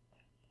direction.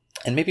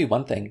 And maybe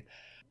one thing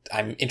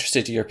I'm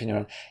interested to your opinion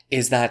on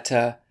is that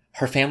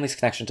her family's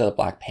connection to the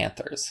Black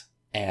Panthers,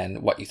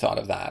 and what you thought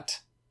of that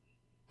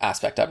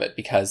aspect of it,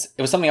 because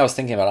it was something I was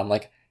thinking about. I'm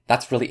like,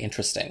 that's really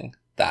interesting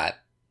that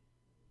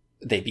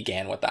they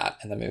began with that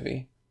in the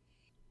movie.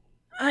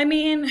 I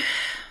mean,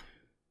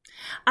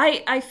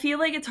 I feel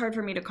like it's hard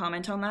for me to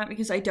comment on that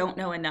because I don't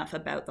know enough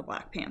about the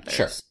Black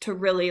Panthers to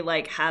really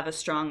like have a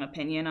strong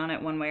opinion on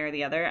it one way or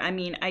the other. I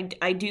mean,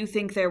 I do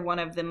think they're one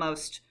of the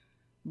most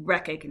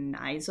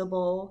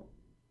recognizable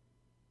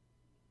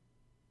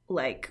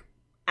like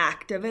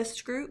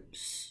activist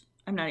groups.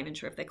 I'm not even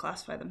sure if they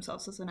classify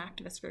themselves as an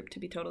activist group, to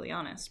be totally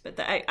honest, but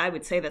I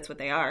would say that's what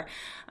they are.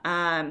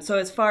 So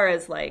as far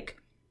as like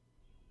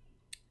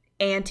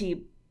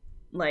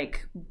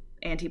anti-black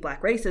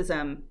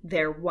racism,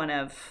 they're one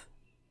of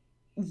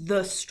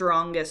the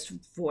strongest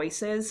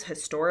voices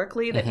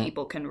historically that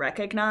people can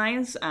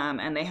recognize,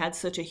 and they had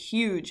such a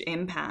huge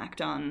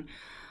impact on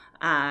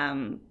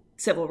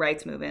civil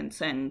rights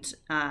movements and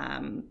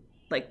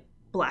like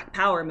Black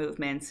Power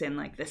movements in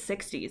like the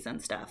 60s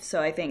and stuff.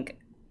 So I think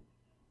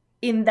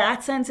in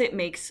that sense it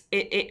makes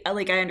it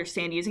like, I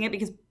understand using it,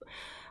 because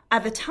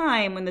at the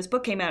time when this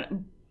book came out,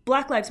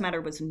 Black Lives Matter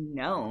was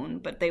known,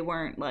 but they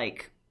weren't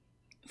like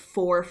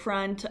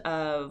forefront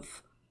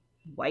of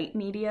white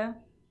media.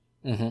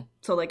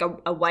 So like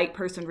a white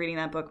person reading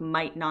that book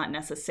might not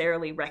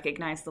necessarily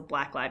recognize the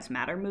Black Lives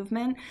Matter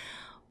movement,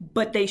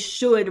 but they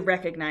should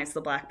recognize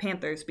the Black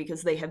Panthers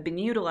because they have been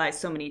utilized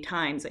so many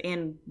times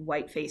in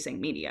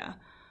white-facing media,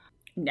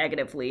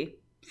 negatively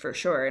for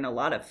sure, in a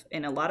lot of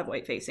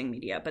white-facing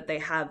media, but they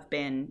have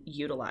been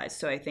utilized.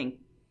 So I think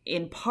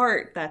in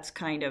part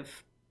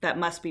that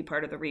must be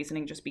part of the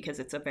reasoning, just because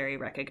it's a very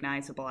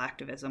recognizable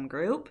activism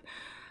group.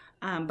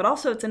 But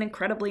also it's an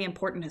incredibly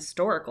important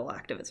historical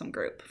activism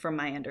group from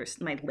my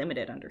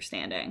limited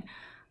understanding.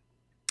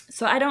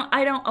 So I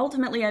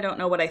don't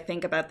know what I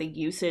think about the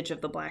usage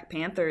of the Black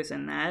Panthers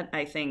in that.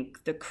 I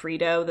think the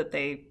credo that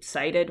they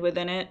cited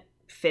within it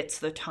fits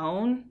the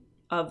tone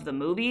of the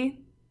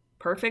movie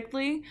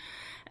perfectly.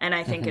 And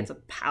I think it's a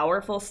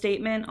powerful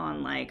statement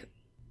on like,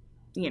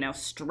 you know,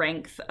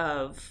 strength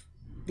of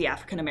the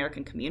African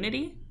American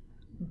community.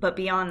 But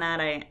beyond that,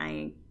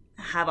 I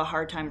have a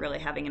hard time really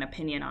having an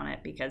opinion on it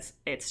because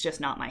it's just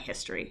not my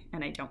history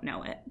and I don't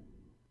know it.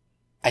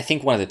 I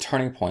think one of the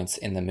turning points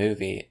in the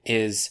movie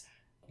is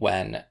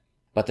when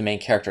the main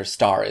character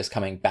Star is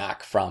coming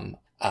back from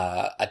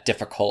a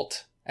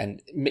difficult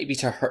and maybe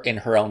to her in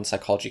her own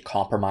psychology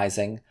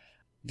compromising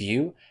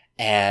view,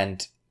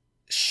 and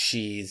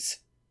she's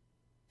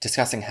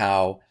discussing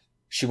how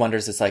she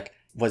wonders it's like,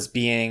 was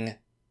being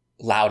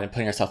loud and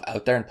putting herself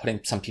out there and putting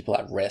some people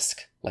at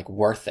risk like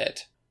worth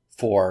it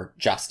for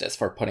justice,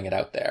 for putting it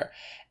out there.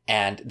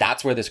 And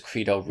that's where this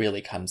credo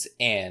really comes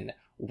in,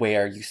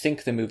 where you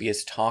think the movie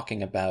is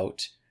talking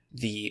about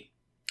the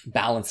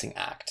balancing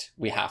act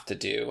we have to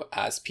do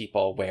as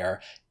people,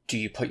 where do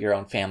you put your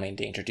own family in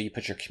danger? Do you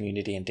put your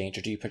community in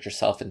danger? Do you put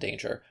yourself in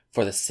danger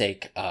for the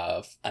sake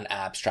of an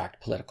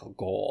abstract political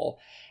goal?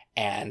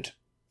 And,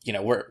 you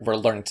know, we're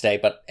learning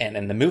today, and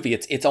in the movie,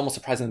 it's almost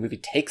surprising the movie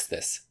takes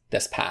this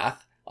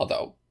path,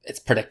 although it's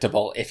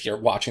predictable if you're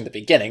watching the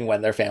beginning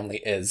when their family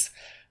is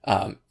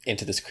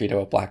into this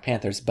credo of Black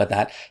Panthers, but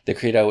that the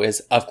credo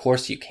is, of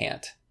course you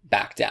can't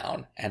back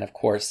down. And of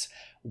course,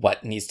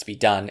 what needs to be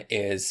done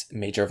is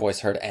make your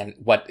voice heard. And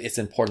what is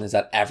important is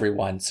that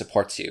everyone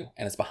supports you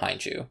and is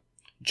behind you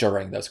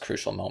during those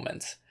crucial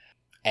moments.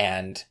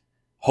 And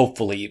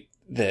hopefully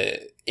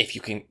if you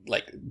can,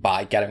 like,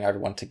 by getting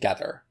everyone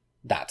together,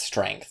 that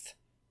strength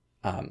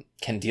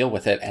can deal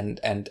with it.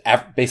 And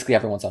basically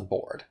everyone's on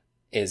board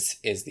is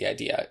the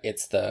idea.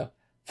 It's the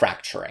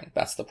fracturing.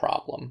 That's the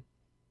problem.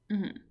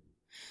 Mm-hmm.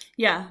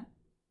 Yeah.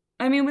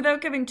 I mean,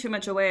 without giving too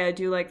much away, I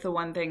do like the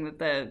one thing that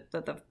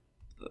the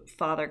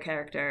father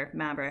character,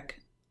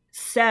 Maverick,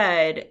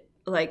 said,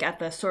 like at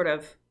the sort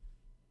of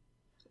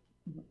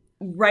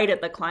right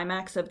at the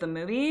climax of the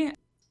movie,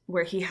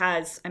 where he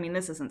has, I mean,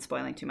 this isn't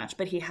spoiling too much,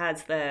 but he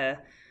has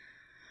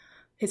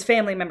his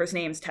family members'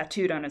 names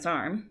tattooed on his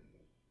arm.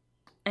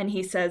 And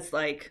he says,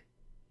 like,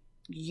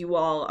 you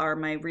all are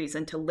my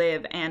reason to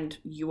live and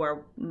you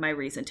are my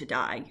reason to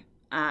die.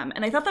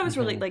 And I thought that was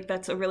really, like,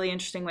 that's a really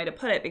interesting way to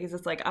put it, because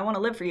it's like, I want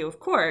to live for you,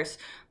 of course,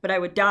 but I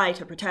would die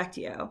to protect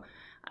you.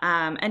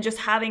 And just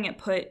having it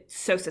put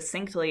so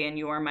succinctly in,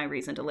 you are my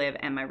reason to live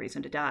and my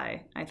reason to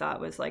die, I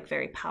thought was, like,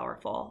 very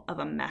powerful of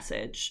a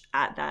message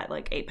at that,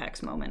 like,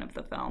 apex moment of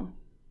the film.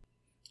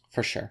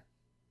 For sure.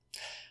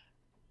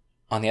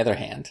 On the other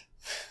hand,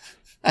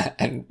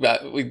 and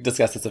we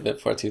discussed this a bit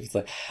before too, it's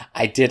like,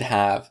 I did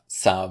have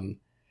some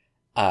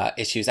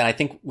issues, and I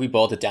think we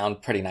boiled it down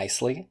pretty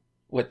nicely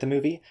with the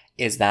movie,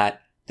 is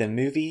that the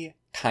movie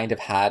kind of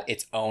had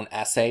its own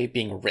essay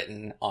being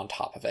written on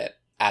top of it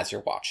as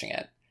you're watching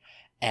it.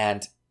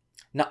 And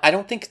no, I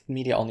don't think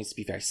media all needs to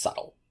be very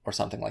subtle or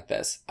something like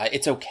this.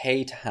 It's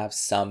okay to have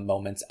some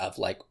moments of,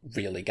 like,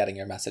 really getting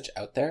your message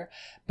out there.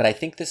 But I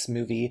think this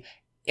movie,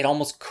 it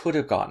almost could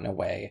have gotten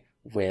away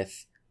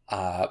with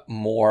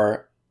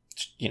more,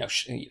 you know,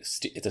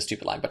 it's a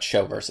stupid line, but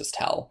show versus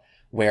tell,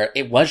 where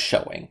it was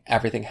showing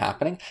everything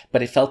happening,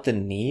 but it felt the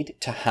need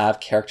to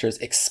have characters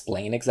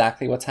explain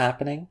exactly what's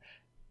happening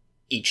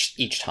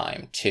each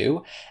time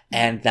too.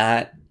 And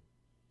that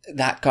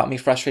got me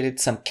frustrated.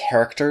 Some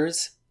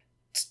characters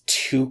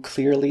too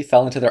clearly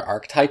fell into their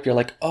archetype. You're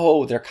like,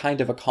 oh, they're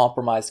kind of a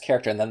compromised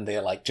character. And then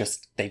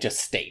they just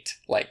state,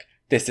 like,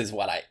 this is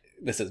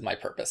my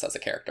purpose as a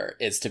character,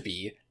 is to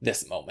be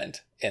this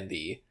moment in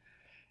the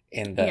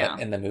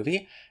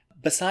movie.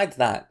 Besides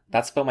that,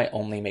 that's about my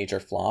only major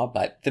flaw,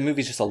 but the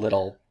movie's just a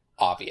little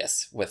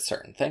obvious with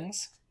certain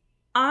things.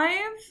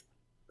 I've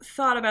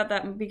thought about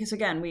that because,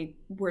 again, we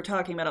were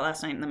talking about it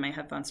last night and then my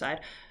headphones died.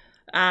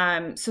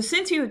 So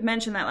since you had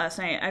mentioned that last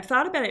night, I've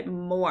thought about it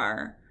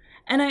more.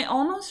 And I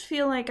almost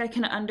feel like I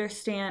can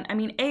understand. I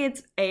mean,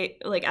 it's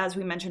like, as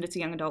we mentioned, it's a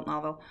young adult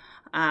novel.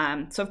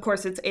 So of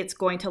course it's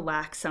going to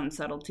lack some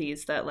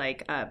subtleties that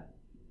like,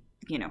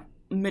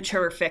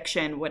 mature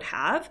fiction would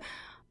have,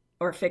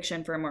 or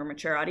fiction for a more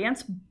mature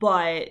audience.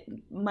 But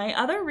my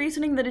other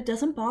reasoning that it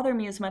doesn't bother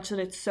me as much that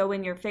it's so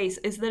in your face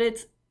is that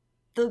it's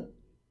the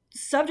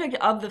subject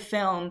of the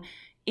film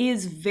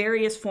is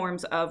various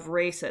forms of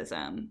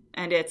racism.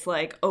 And it's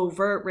like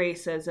overt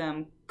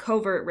racism,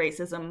 covert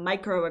racism,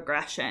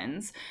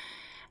 microaggressions.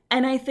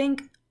 And I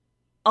think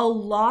a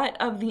lot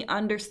of the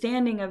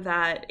understanding of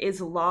that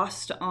is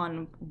lost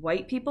on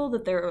white people,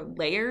 that there are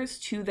layers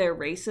to their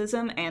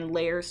racism and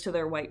layers to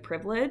their white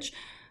privilege.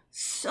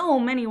 So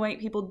many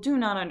white people do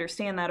not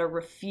understand that or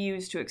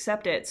refuse to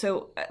accept it.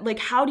 So, like,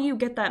 how do you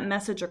get that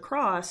message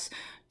across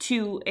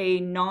to a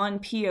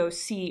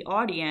non-POC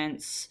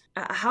audience?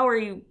 How are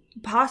you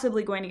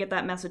possibly going to get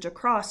that message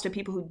across to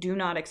people who do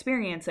not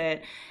experience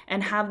it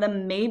and have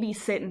them maybe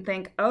sit and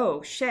think,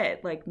 oh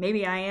shit, like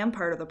maybe I am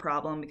part of the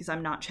problem because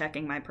I'm not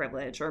checking my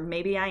privilege, or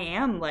maybe I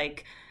am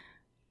like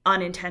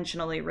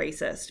unintentionally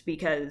racist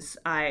because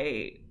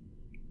I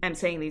am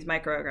saying these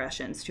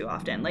microaggressions too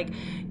often. Like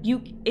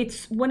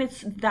it's when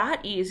it's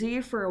that easy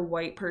for a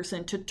white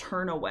person to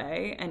turn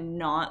away and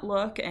not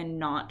look and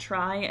not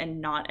try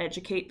and not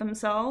educate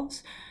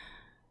themselves.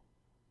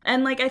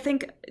 And like I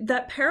think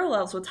that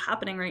parallels what's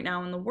happening right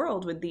now in the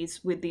world with these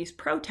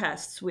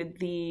protests, with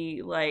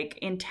the like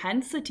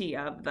intensity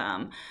of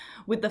them,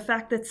 with the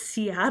fact that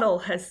Seattle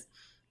has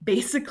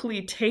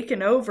basically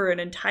taken over an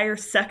entire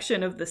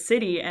section of the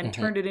city and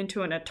turned it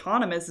into an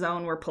autonomous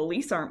zone where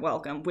police aren't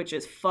welcome, which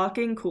is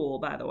fucking cool,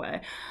 by the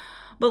way.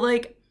 But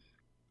like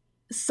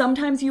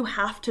sometimes you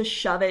have to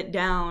shove it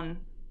down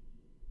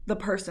the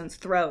person's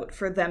throat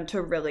for them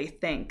to really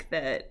think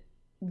that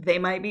they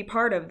might be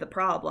part of the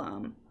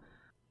problem.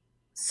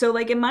 So,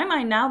 like, in my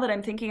mind, now that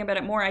I'm thinking about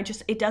it more,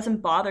 it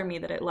doesn't bother me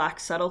that it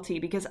lacks subtlety,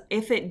 because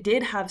if it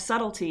did have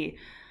subtlety,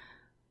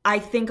 I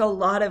think a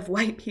lot of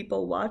white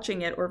people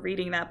watching it or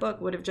reading that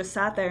book would have just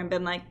sat there and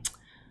been like,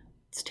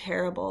 it's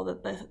terrible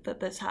that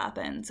this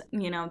happens.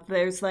 You know,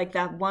 there's like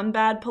that one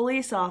bad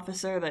police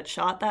officer that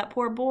shot that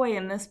poor boy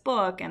in this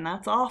book, and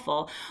that's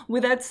awful,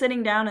 without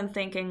sitting down and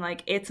thinking,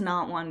 like, it's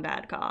not one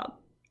bad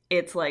cop.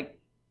 It's like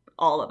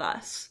all of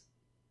us.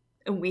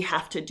 And we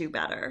have to do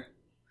better.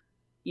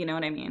 You know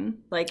what I mean?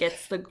 Like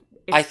it's the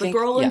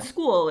girl in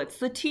school, it's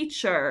the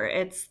teacher,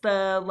 it's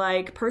the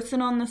like person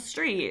on the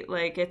street,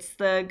 like it's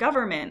the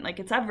government, like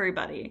it's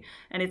everybody.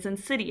 And it's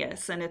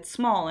insidious and it's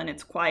small and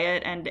it's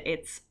quiet and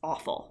it's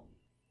awful.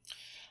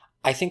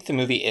 I think the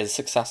movie is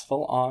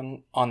successful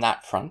on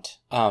that front,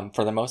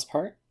 for the most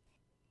part.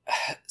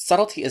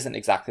 Subtlety isn't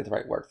exactly the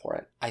right word for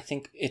it. I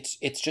think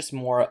it's just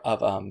more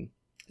of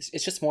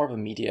a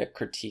media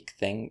critique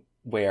thing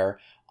where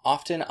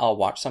often I'll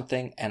watch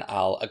something and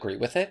I'll agree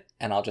with it,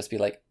 and I'll just be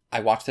like, I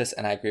watch this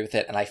and I agree with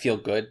it and I feel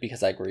good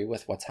because I agree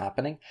with what's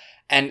happening.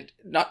 And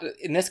not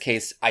in this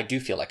case, I do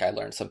feel like I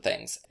learned some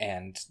things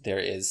and there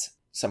is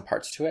some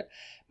parts to it.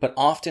 But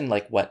often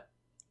like what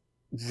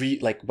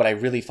I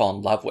really fall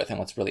in love with and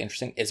what's really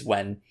interesting is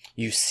when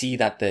you see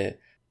that the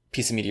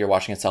piece of media you're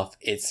watching itself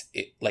is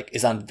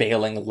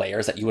unveiling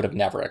layers that you would have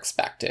never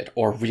expected,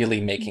 or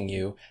really making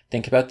you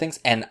think about things.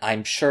 And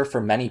I'm sure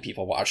for many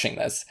people watching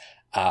this,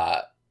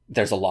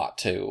 there's a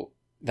lot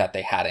that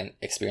they hadn't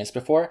experienced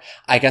before.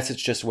 I guess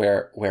it's just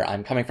where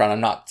I'm coming from.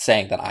 I'm not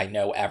saying that I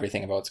know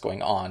everything about what's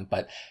going on,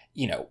 but,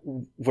 you know,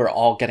 we're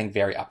all getting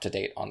very up to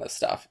date on this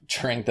stuff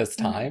during this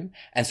time. Mm-hmm.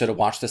 And so to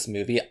watch this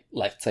movie,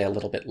 let's say a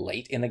little bit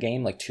late in the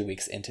game, like 2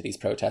 weeks into these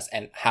protests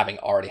and having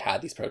already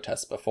had these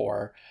protests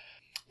before,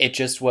 it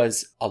just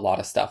was a lot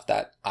of stuff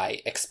that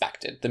I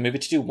expected the movie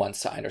to do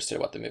once I understood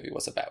what the movie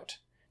was about.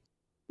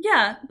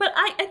 Yeah, but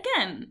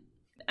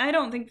I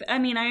don't think, I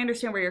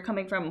understand where you're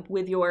coming from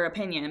with your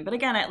opinion, but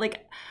again,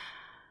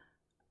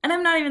 and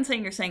I'm not even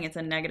saying you're saying it's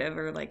a negative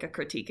or like a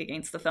critique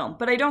against the film,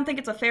 but I don't think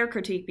it's a fair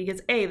critique because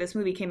this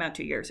movie came out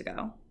 2 years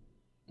ago,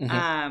 in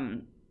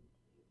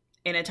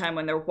a time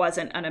when there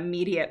wasn't an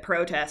immediate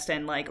protest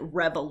and like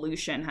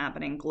revolution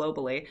happening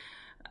globally.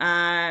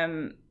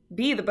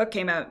 The book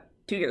came out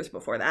 2 years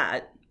before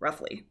that,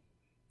 roughly.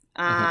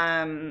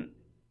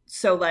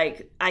 So,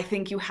 like, I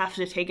think you have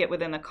to take it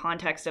within the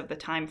context of the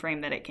time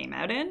frame that it came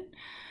out in.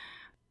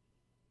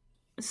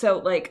 So,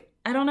 like,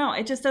 I don't know.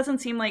 It just doesn't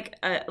seem like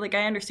I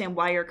understand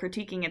why you're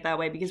critiquing it that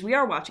way, because we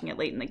are watching it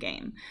late in the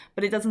game.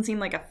 But it doesn't seem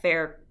like a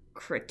fair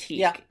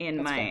critique,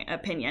 in my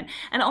opinion.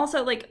 And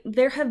also, like,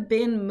 there have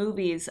been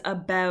movies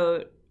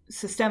about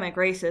systemic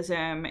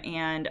racism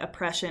and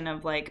oppression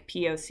of, like,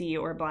 POC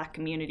or Black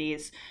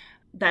communities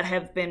that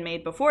have been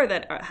made before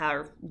that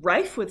are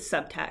rife with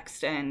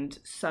subtext and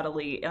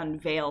subtly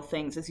unveil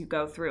things as you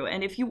go through.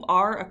 And if you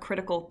are a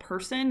critical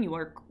person, you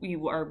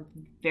are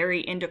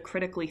very into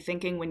critically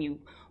thinking when you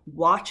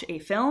watch a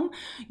film,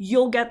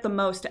 you'll get the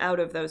most out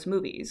of those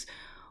movies.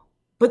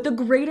 But the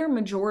greater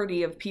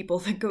majority of people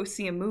that go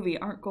see a movie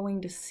aren't going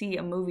to see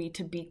a movie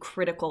to be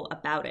critical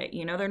about it.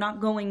 You know, they're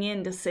not going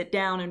in to sit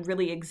down and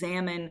really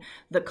examine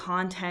the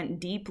content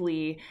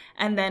deeply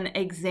and then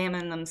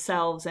examine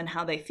themselves and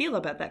how they feel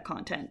about that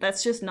content.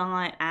 That's just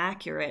not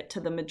accurate to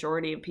the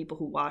majority of people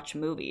who watch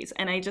movies.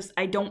 And I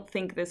don't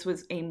think this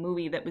was a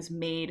movie that was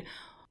made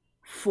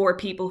for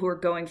people who are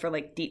going for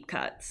like deep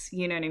cuts.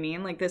 You know what I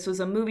mean? Like, this was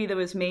a movie that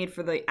was made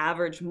for the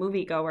average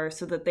moviegoer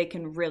so that they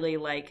can really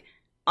like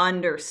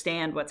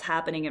understand what's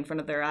happening in front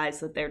of their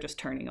eyes that they're just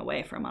turning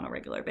away from on a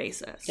regular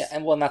basis. Yeah,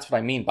 and that's what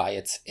I mean by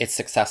it's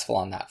successful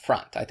on that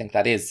front. I think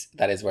that is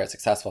where it's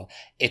successful.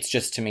 It's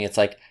just, to me, it's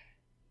like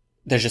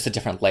there's just a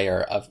different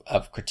layer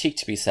of critique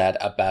to be said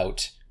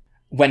about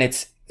when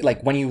it's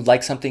like when you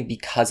like something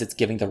because it's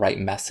giving the right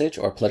message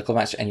or political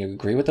message and you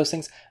agree with those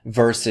things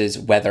versus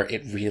whether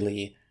it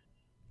really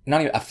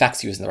not even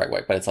affects you in the right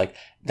way, but it's like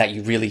that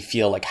you really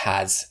feel like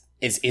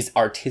is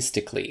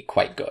artistically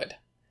quite good.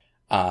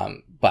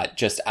 But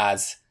just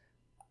as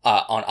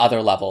on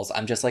other levels,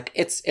 I'm just like,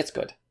 it's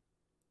good.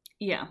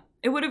 Yeah,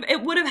 it would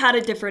have had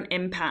a different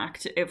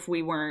impact if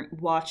we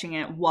weren't watching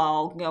it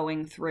while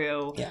going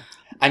through. Yeah,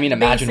 I mean,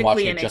 imagine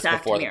watching it just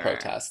before the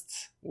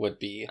protests would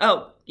be.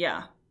 Oh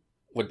yeah,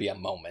 would be a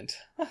moment.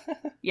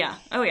 Yeah.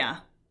 Oh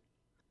yeah.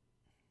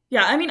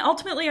 Yeah. I mean,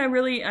 ultimately,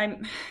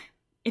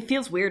 it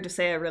feels weird to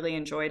say I really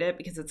enjoyed it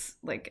because it's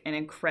like an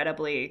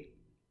incredibly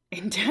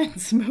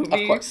intense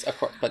movie, of course,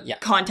 but yeah,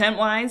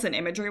 content-wise and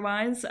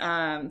imagery-wise.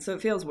 So it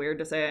feels weird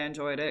to say I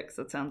enjoyed it because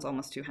it sounds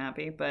almost too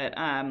happy. But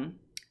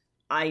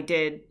I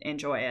did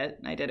enjoy it.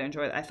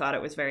 I thought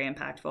it was very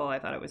impactful. I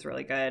thought it was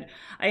really good.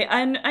 I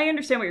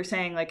understand what you're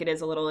saying. Like, it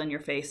is a little in your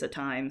face at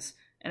times,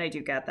 and I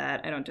do get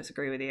that. I don't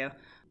disagree with you.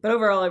 But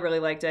overall, I really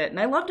liked it, and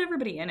I loved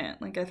everybody in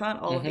it. Like, I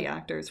thought all of the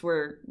actors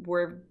were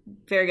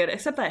very good,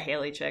 except that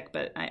Haley chick.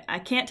 But I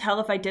can't tell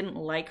if I didn't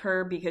like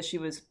her because she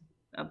was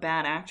a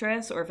bad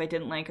actress or if I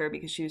didn't like her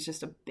because she was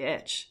just a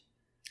bitch.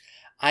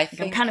 I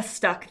think I'm kind of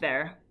stuck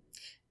there.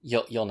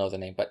 You'll know the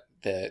name, but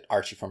the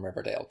Archie from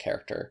Riverdale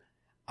character,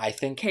 I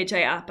think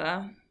KJ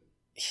Apa,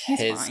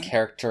 his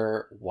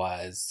character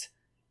was,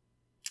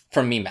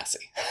 for me,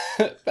 messy.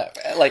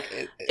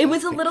 Like it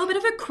was a little bit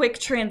of a quick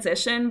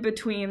transition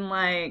between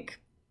like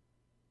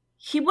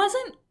he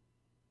wasn't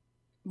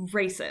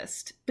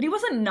racist, but he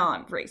wasn't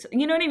not racist.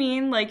 You know what I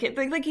mean? Like it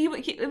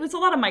was a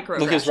lot of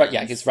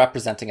microaggressions. He's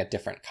representing a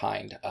different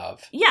kind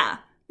of. Yeah,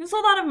 there's a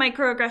lot of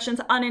microaggressions,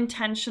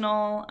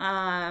 unintentional,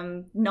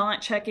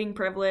 not checking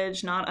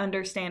privilege, not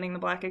understanding the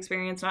Black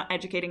experience, not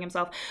educating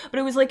himself. But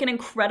it was like an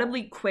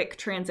incredibly quick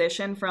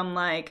transition from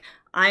like,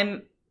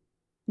 I'm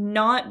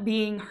not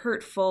being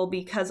hurtful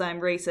because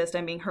I'm racist,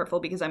 I'm being hurtful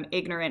because I'm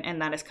ignorant and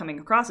that is coming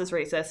across as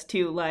racist,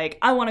 to like,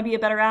 I want to be a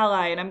better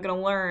ally and I'm going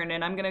to learn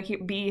and I'm going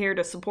to be here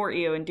to support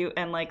you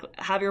and like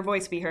have your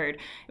voice be heard.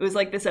 It was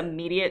like this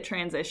immediate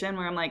transition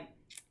where I'm like,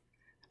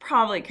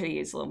 probably could have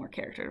used a little more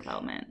character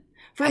development.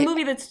 For a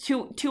movie that's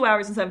 2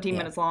 hours and 17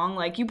 minutes long,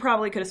 like you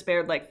probably could have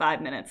spared like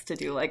 5 minutes to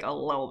do like a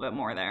little bit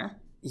more there.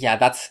 Yeah,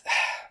 that's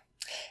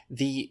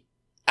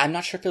I'm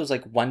not sure if it was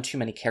like one too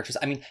many characters.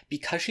 I mean,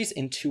 because she's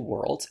in two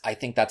worlds, I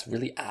think that's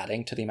really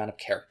adding to the amount of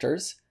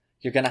characters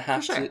you're going to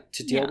have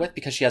to deal with,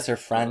 because she has her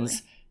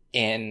friends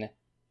in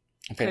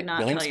could not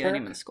tell you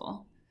any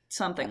school.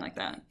 Something like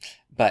that.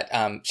 But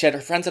she had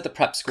her friends at the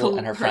prep school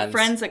and her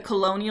friends at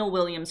Colonial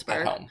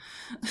Williamsburg. At home.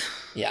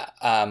 Yeah.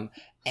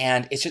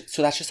 And it's just,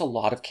 so that's just a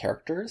lot of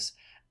characters.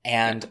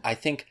 And I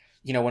think,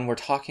 you know, when we're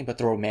talking about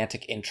the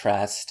romantic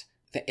interest,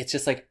 it's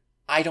just like,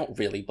 I don't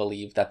really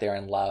believe that they're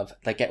in love.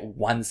 Like, get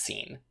one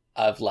scene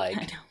of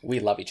like, we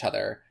love each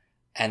other.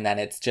 And then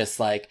it's just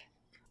like,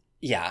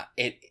 yeah,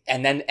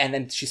 and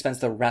then she spends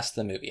the rest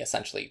of the movie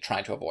essentially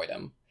trying to avoid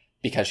him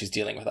because she's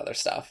dealing with other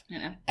stuff.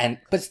 Yeah.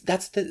 But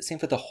that's the same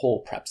for the whole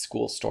prep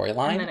school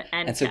storyline.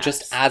 And so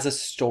just as a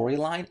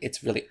storyline,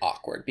 it's really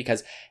awkward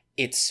because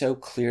it's so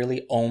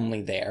clearly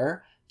only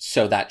there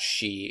so that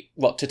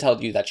to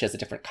tell you that she has a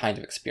different kind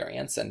of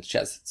experience and she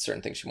has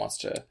certain things she wants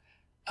to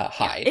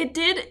hide.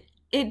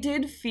 It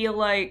did feel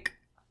like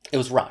it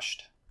was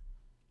rushed.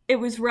 It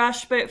was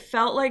rushed, but it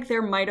felt like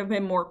there might have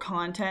been more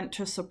content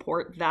to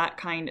support that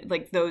kind,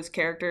 like those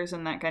characters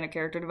and that kind of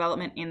character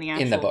development in the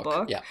actual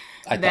book. Yeah,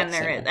 than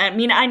there is. I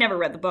mean, I never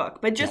read the book,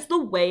 but just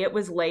the way it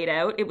was laid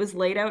out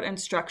and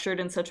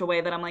structured in such a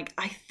way that I'm like,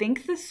 I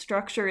think this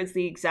structure is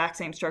the exact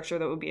same structure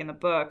that would be in the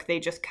book. They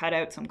just cut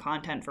out some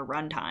content for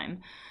runtime.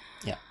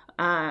 Yeah.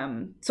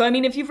 So I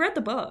mean, if you've read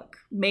the book,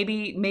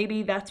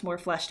 maybe that's more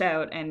fleshed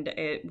out and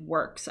it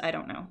works. I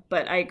don't know,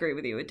 but I agree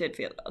with you. It did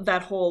feel,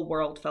 that whole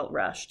world felt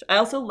rushed. I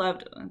also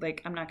loved,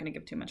 like, I'm not going to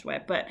give too much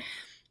away, but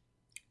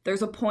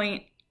there's a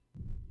point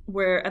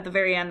where at the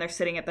very end they're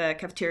sitting at the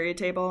cafeteria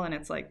table and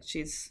it's like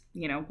she's,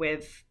 you know,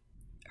 with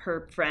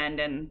her friend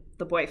and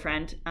the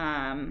boyfriend,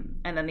 and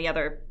then the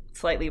other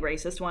slightly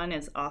racist one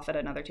is off at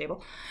another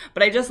table.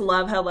 But I just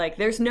love how, like,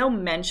 there's no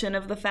mention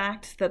of the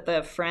fact that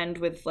the friend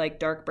with, like,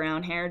 dark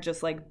brown hair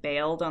just, like,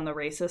 bailed on the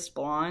racist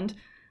blonde.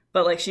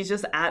 But, like, she's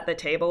just at the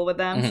table with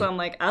them. Mm-hmm. So I'm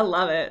like, I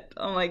love it.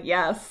 I'm like,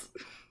 yes.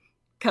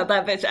 Cut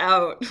that bitch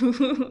out.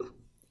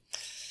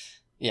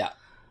 Yeah.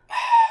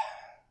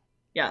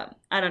 Yeah,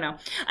 I don't know.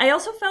 I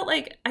also felt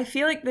like, I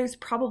feel like there's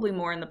probably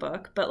more in the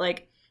book, but,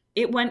 like,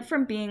 it went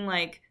from being,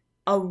 like,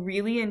 a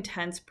really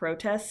intense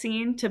protest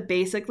scene to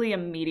basically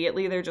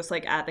immediately they're just,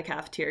 like, at the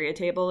cafeteria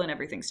table and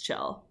everything's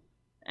chill.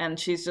 And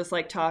she's just,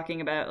 like,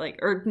 talking about, like,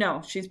 or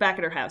no, she's back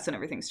at her house and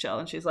everything's chill.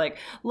 And she's like,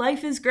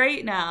 life is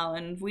great now.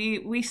 And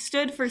we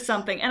stood for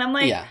something. And I'm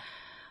like, yeah,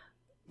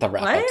 the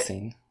wrap-up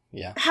scene.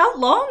 Yeah. How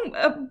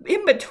long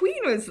in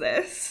between was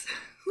this?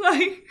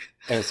 Like,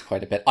 it was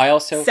quite a bit. I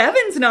also...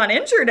 Seven's not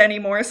injured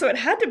anymore, so it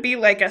had to be,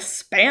 like, a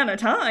span of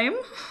time.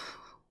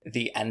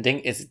 The ending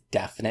is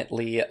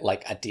definitely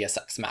like a Deus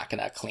Ex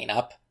Machina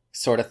cleanup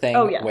sort of thing,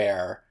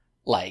 where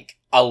like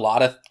a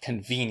lot of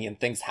convenient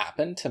things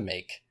happen to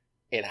make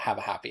it have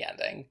a happy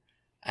ending.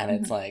 And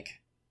it's like,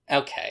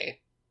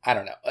 okay, I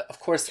don't know. Of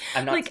course,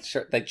 I'm not like,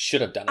 sure they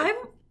should have done a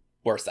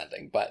worse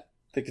ending, but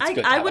I think it's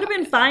good. I would have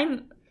been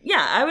fine.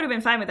 Yeah, I would have been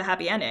fine with a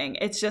happy ending.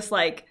 It's just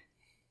like,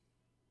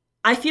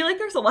 I feel like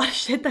there's a lot of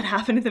shit that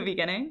happened at the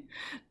beginning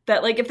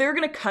that, like, if they were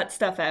going to cut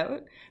stuff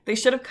out, they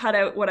should have cut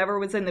out whatever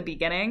was in the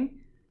beginning.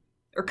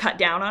 Or cut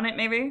down on it,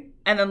 maybe.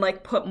 And then,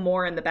 like, put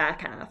more in the back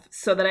half.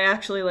 So that I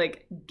actually,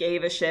 like,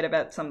 gave a shit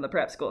about some of the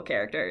prep school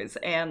characters.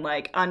 And,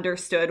 like,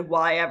 understood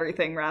why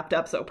everything wrapped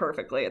up so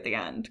perfectly at the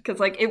end. Because,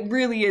 like, it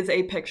really is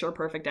a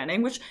picture-perfect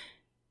ending. Which,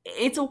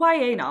 it's a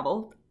YA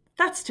novel.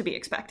 That's to be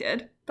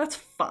expected. That's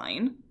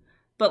fine.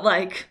 But,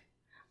 like,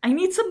 I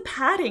need some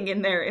padding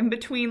in there. In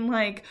between,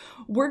 like,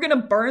 we're gonna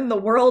burn the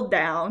world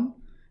down.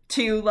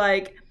 To,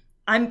 like...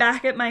 I'm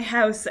back at my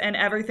house and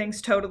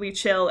everything's totally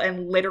chill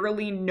and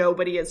literally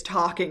nobody is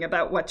talking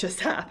about what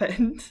just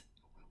happened.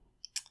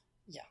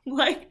 Yeah.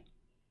 Like,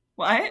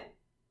 what?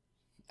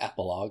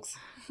 Epilogues.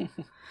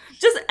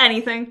 Just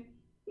anything.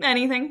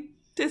 Anything.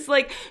 Just,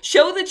 like,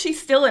 show that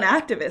she's still an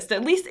activist.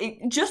 At least,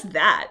 just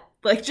that.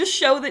 Like, just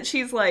show that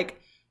she's,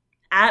 like,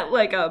 at,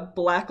 like, a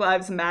Black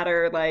Lives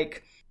Matter,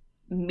 like,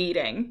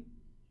 meeting.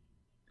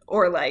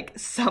 Or, like,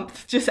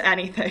 just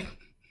anything.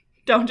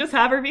 Don't just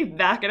have her be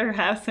back at her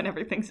house and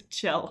everything's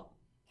chill.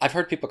 I've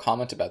heard people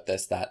comment about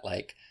this, that,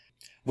 like,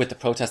 with the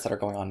protests that are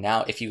going on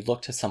now, if you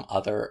look to some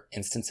other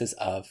instances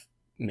of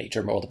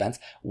major world events,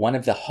 one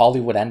of the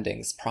Hollywood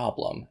endings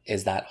problem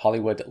is that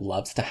Hollywood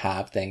loves to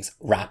have things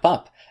wrap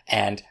up.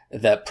 And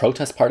the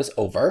protest part is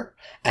over,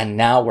 and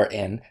now we're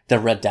in the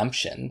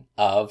redemption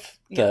of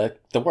the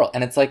world.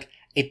 And it's like,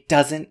 it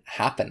doesn't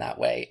happen that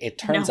way. It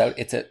turns out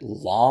it's a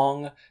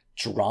long,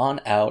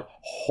 drawn-out,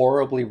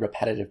 horribly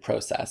repetitive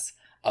process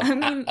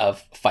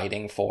of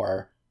fighting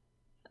for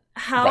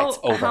rights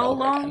over and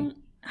over again.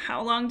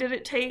 How long did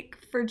it take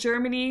for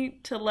Germany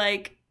to,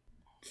 like,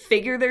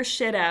 figure their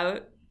shit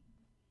out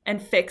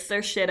and fix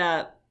their shit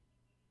up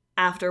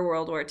after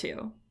World War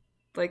II?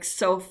 Like,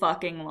 so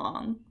fucking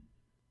long.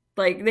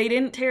 Like, they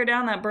didn't tear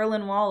down that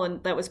Berlin Wall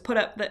and that was put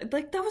up, that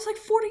was like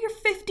 40 or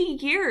 50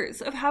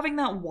 years of having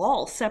that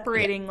wall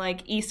separating,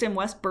 like, East and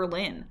West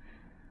Berlin.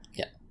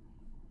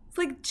 It's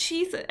like,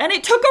 Jesus. And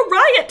it took a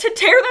riot to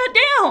tear that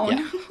down.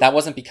 Yeah. That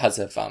wasn't because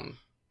of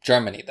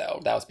Germany,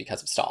 though. That was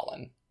because of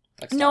Stalin.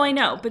 Like, no, I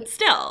know. But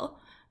still.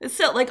 It's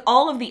still, like,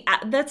 all of the...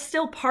 That's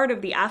still part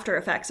of the after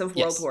effects of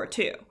World War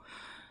II.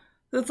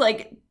 It's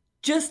like,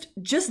 just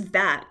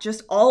that.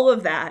 Just all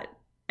of that.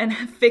 And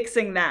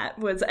fixing that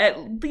was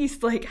at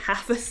least, like,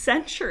 half a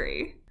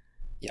century.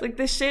 Yep. Like,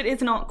 this shit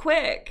is not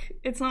quick.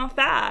 It's not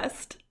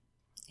fast.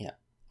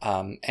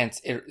 And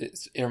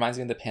it reminds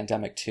me of the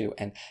pandemic too.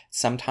 And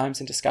sometimes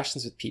in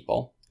discussions with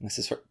people, and this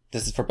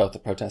is for both the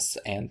protests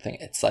and thing,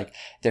 it's like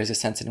there's a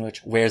sense in which,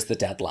 where's the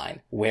deadline?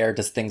 Where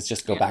does things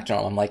just go back to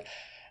normal? I'm like,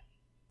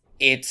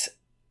 it's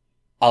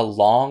a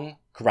long,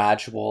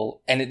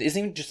 gradual, and it isn't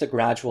even just a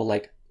gradual,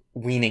 like,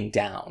 weaning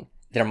down.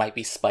 There might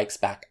be spikes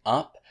back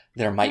up.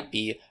 There might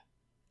be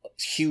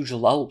huge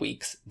lull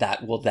weeks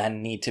that will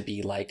then need to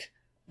be like,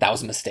 that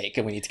was a mistake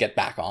and we need to get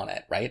back on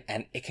it, right?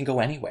 And it can go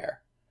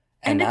anywhere.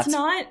 And it's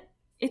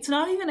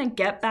not even a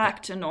get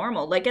back to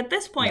normal. Like, at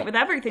this point, with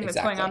everything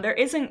that's going on,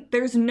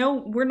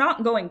 we're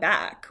not going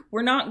back.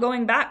 We're not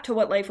going back to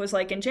what life was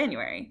like in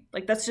January.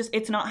 Like, that's just,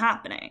 it's not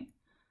happening.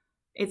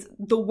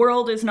 The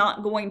world is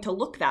not going to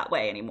look that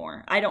way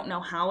anymore. I don't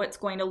know how it's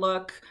going to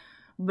look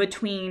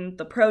between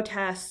the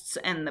protests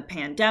and the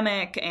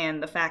pandemic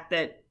and the fact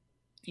that,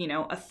 you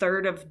know, a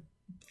third of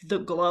the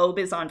globe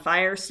is on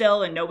fire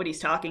still and nobody's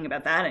talking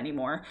about that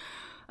anymore.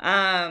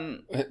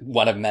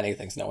 One of many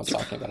things no one's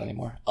talking about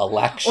anymore.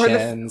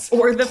 Elections,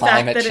 or the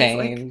climate fact that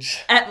change.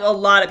 It's like, a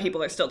lot of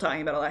people are still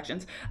talking about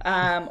elections.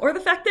 Or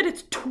the fact that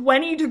it's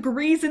 20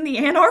 degrees in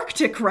the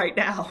Antarctic right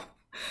now.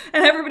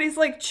 And everybody's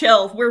like,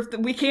 chill,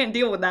 we can't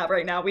deal with that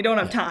right now. We don't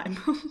have time.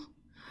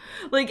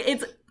 Like,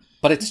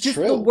 But it's just,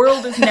 true. The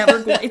world is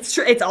never going... It's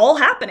true. It's all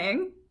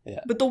happening.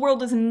 Yeah. But the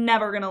world is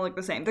never going to look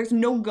the same. There's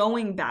no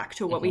going back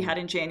to what we had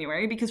in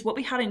January, because what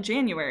we had in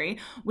January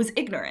was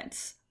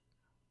ignorance.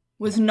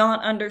 Was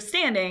not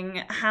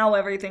understanding how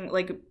everything,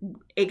 like,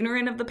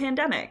 ignorant of the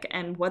pandemic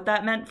and what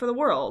that meant for the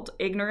world,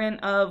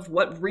 ignorant of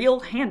what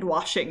real hand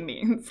washing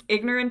means,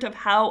 ignorant of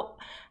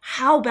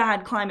how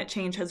bad climate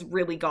change has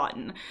really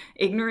gotten,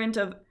 ignorant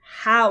of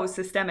how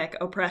systemic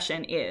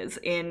oppression is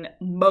in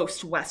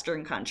most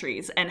Western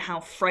countries and how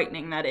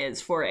frightening that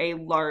is for a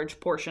large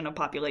portion of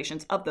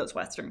populations of those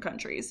Western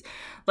countries.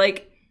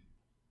 Like,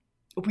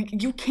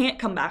 you can't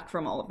come back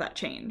from all of that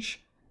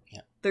change.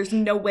 There's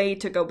no way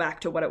to go back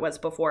to what it was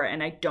before,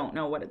 and I don't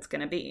know what it's going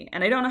to be.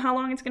 And I don't know how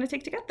long it's going to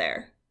take to get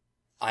there.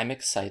 I'm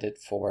excited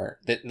for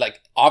that.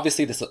 Like,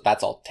 obviously,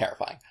 that's all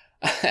terrifying.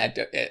 But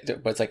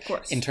it's like,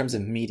 in terms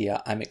of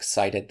media, I'm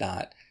excited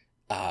that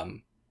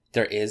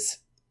there is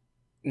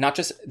not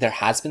just, there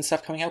has been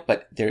stuff coming out,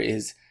 but there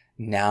is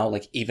now,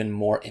 like, even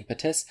more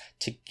impetus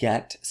to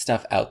get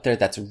stuff out there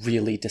that's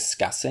really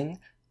discussing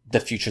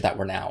the future that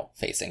we're now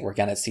facing. We're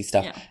going to see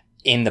stuff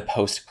in the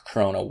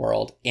post-corona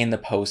world, in the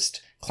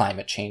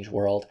post-climate change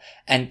world.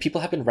 And people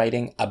have been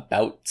writing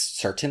about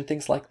certain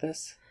things like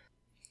this.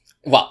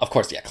 Well, of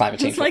course, climate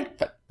change. It's like,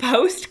 but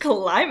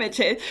post-climate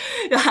change.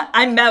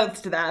 I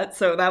mouthed that,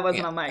 so that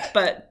wasn't on mic.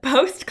 But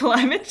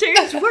post-climate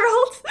change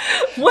world?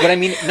 What I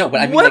mean,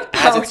 like,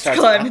 as it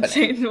starts happening,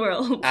 change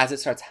world? As it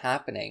starts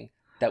happening,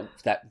 that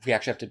we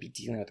actually have to be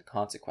dealing with the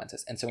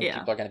consequences. And so when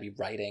people are going to be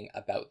writing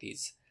about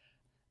these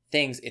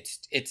things,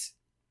 it's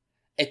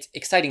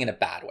exciting in a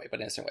bad way,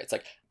 but in a certain way. It's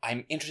like,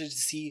 I'm interested to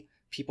see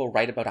people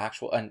write about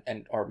actual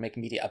and or make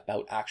media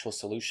about actual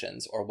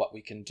solutions or what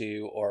we can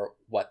do or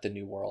what the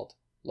new world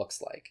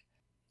looks like.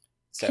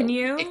 So can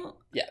you?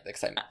 The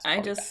excitement.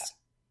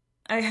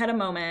 I had a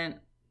moment,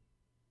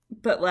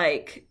 but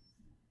like,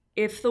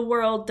 if the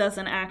world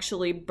doesn't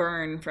actually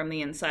burn from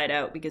the inside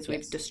out because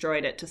we've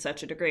destroyed it to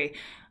such a degree,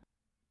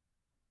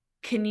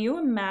 can you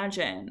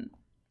imagine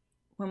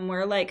when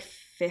we're like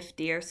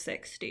 50 or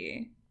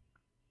 60?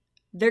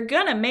 They're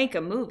gonna make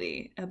a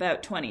movie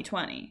about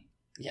 2020.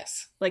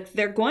 Yes. Like,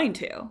 they're going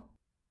to.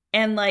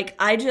 And, like,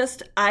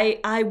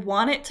 I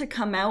want it to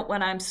come out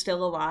when I'm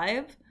still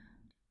alive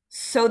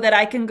so that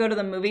I can go to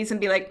the movies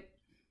and be like,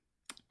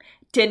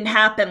 didn't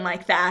happen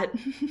like that.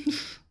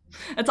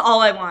 That's all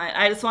I want.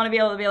 I just want to be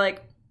able to be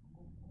like,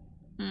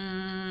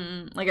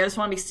 I just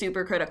want to be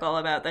super critical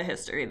about the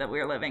history that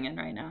we're living in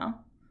right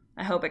now.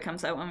 I hope it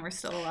comes out when we're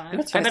still alive. I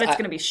bet it's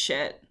going to be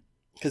shit.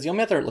 Because the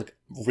only other, like,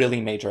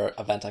 really major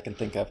event I can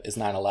think of is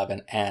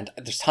 9/11, and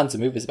there's tons of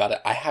movies about it.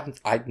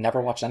 I've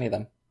never watched any of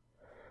them.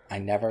 I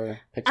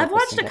never picked up. I've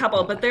watched a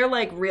couple, but they're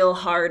like real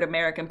hard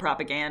American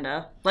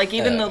propaganda. Like,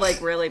 even the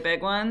like really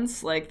big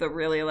ones, like the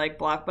really like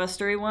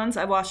blockbustery ones.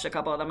 I watched a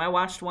couple of them. I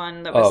watched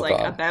one that was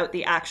about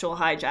the actual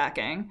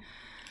hijacking.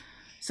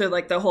 So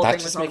like the whole thing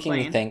was on the plane. That's just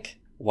making me think,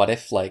 what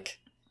if like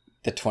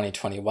the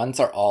 2020 ones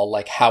are all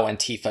like how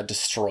Antifa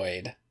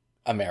destroyed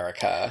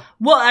America?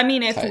 Well, I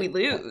mean, if we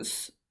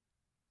lose,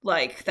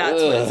 like,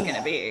 that's what it's going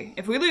to be.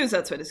 If we lose,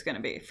 that's what it's going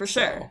to be. For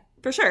sure.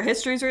 For sure.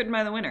 History's written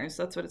by the winners.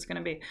 That's what it's going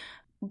to be.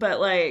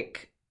 But,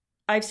 like,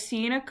 I've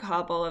seen a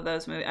couple of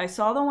those movies. I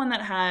saw the one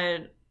that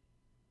had,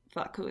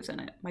 who was in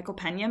it? Michael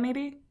Pena,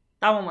 maybe?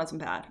 That one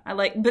wasn't bad. I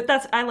like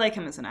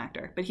him as an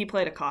actor. But he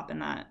played a cop in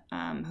that,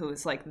 who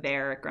was, like,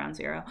 there at Ground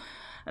Zero.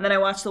 And then I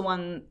watched the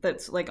one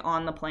that's, like,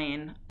 on the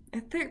plane.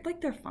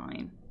 They're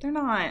fine. They're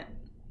not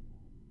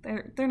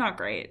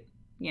great,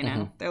 you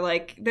know?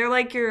 Mm-hmm. They're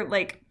like your,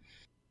 like,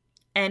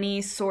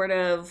 any sort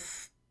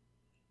of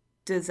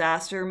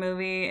disaster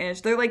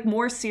movie-ish. They're like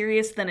more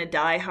serious than a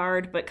Die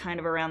Hard, but kind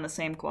of around the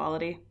same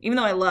quality. Even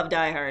though I love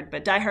Die Hard,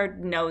 but Die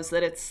Hard knows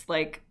that it's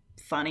like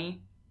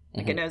funny.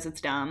 Like, it knows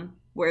it's dumb.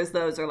 Whereas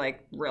those are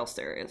like real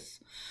serious.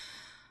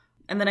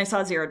 And then I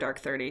saw Zero Dark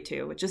 30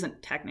 too, which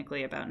isn't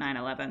technically about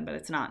 9/11, but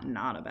it's not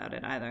about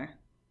it either.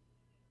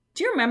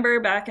 Do you remember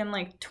back in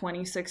like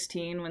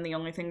 2016 when the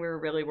only thing we were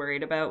really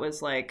worried about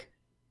was like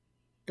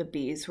the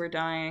bees were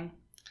dying?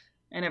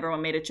 And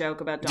everyone made a joke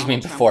about Donald Trump. You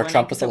mean before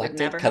Trump was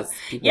elected? Because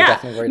people were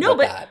definitely worried about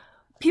that.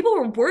 People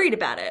were worried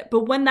about it.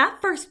 But when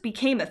that first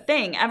became a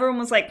thing, everyone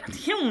was like,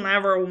 he'll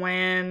never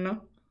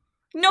win.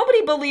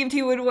 Nobody believed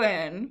he would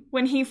win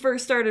when he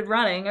first started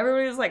running.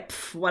 Everybody was like,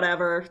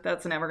 whatever.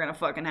 That's never going to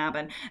fucking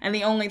happen. And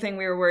the only thing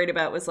we were worried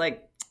about was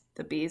like,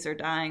 the bees are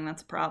dying.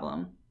 That's a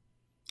problem.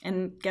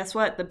 And guess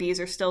what? The bees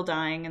are still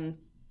dying, and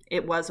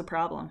it was a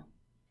problem.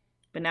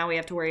 But now we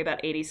have to worry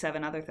about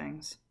 87 other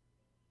things.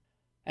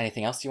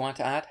 Anything else you want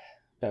to add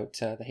about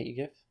The Hate U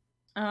Give?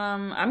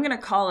 I'm going to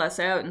call us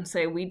out and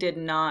say we did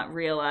not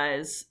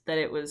realize that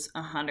it was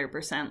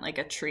 100% like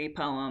a tree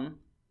poem,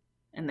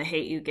 and The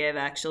Hate U Give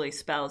actually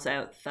spells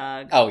out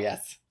thug. Oh,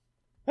 yes.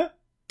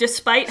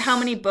 Despite how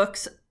many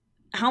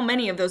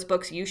of those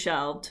books you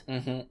shelved,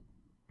 and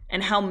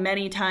how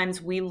many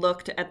times we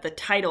looked at the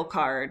title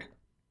card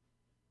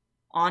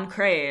on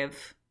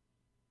Crave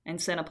and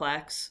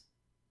Cineplex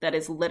that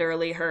is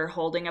literally her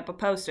holding up a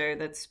poster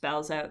that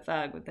spells out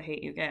thug with The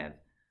Hate U Give.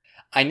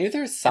 I knew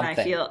there's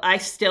something. And I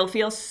still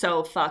feel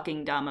so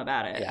fucking dumb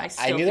about it. Yeah,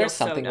 I knew there's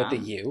something with the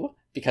U,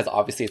 because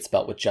obviously it's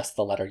spelled with just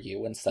the letter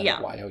U instead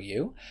of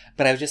Y-O-U.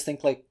 But I would just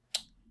think, like,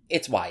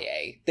 it's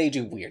YA. They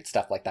do weird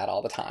stuff like that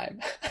all the time.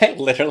 I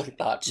literally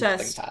thought nothing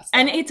past that.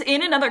 And it's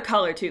in another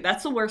color, too.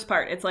 That's the worst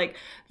part. It's like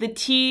the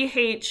T,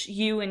 H,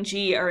 U, and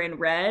G are in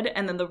red,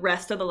 and then the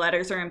rest of the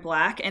letters are in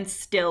black, and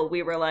still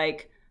we were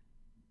like,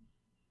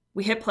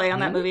 we hit play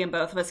on that movie, and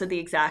both of us at the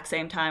exact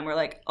same time. We're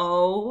like,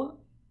 oh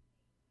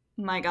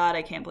my God,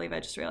 I can't believe I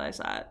just realized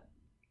that.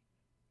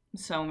 I'm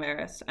so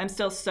embarrassed. I'm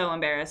still so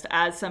embarrassed.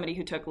 As somebody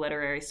who took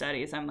literary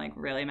studies, I'm like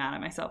really mad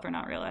at myself for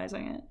not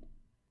realizing it.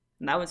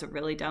 And that was a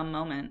really dumb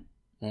moment.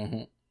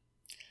 Mm-hmm.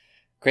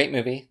 Great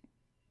movie.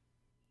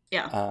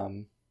 Yeah.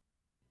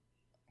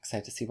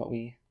 Excited to see what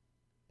we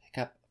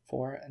pick up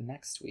for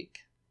next week.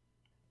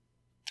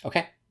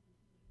 Okay.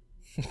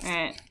 All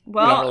right.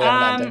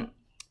 Well,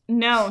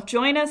 no,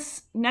 join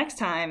us next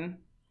time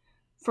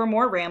for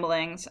more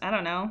ramblings. I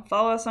don't know.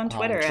 Follow us on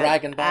Twitter.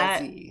 Dragon Ball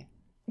Z.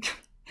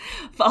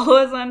 Follow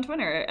us on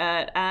Twitter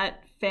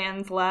at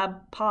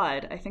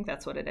FansLabPod. I think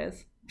that's what it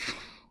is.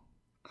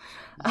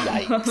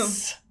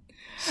 Yikes.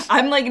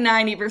 I'm like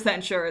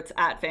 90% sure it's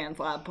at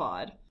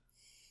FansLabPod.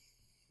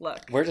 Look.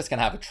 We're just going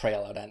to have a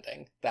trail out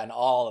ending. Then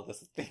all of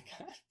this is being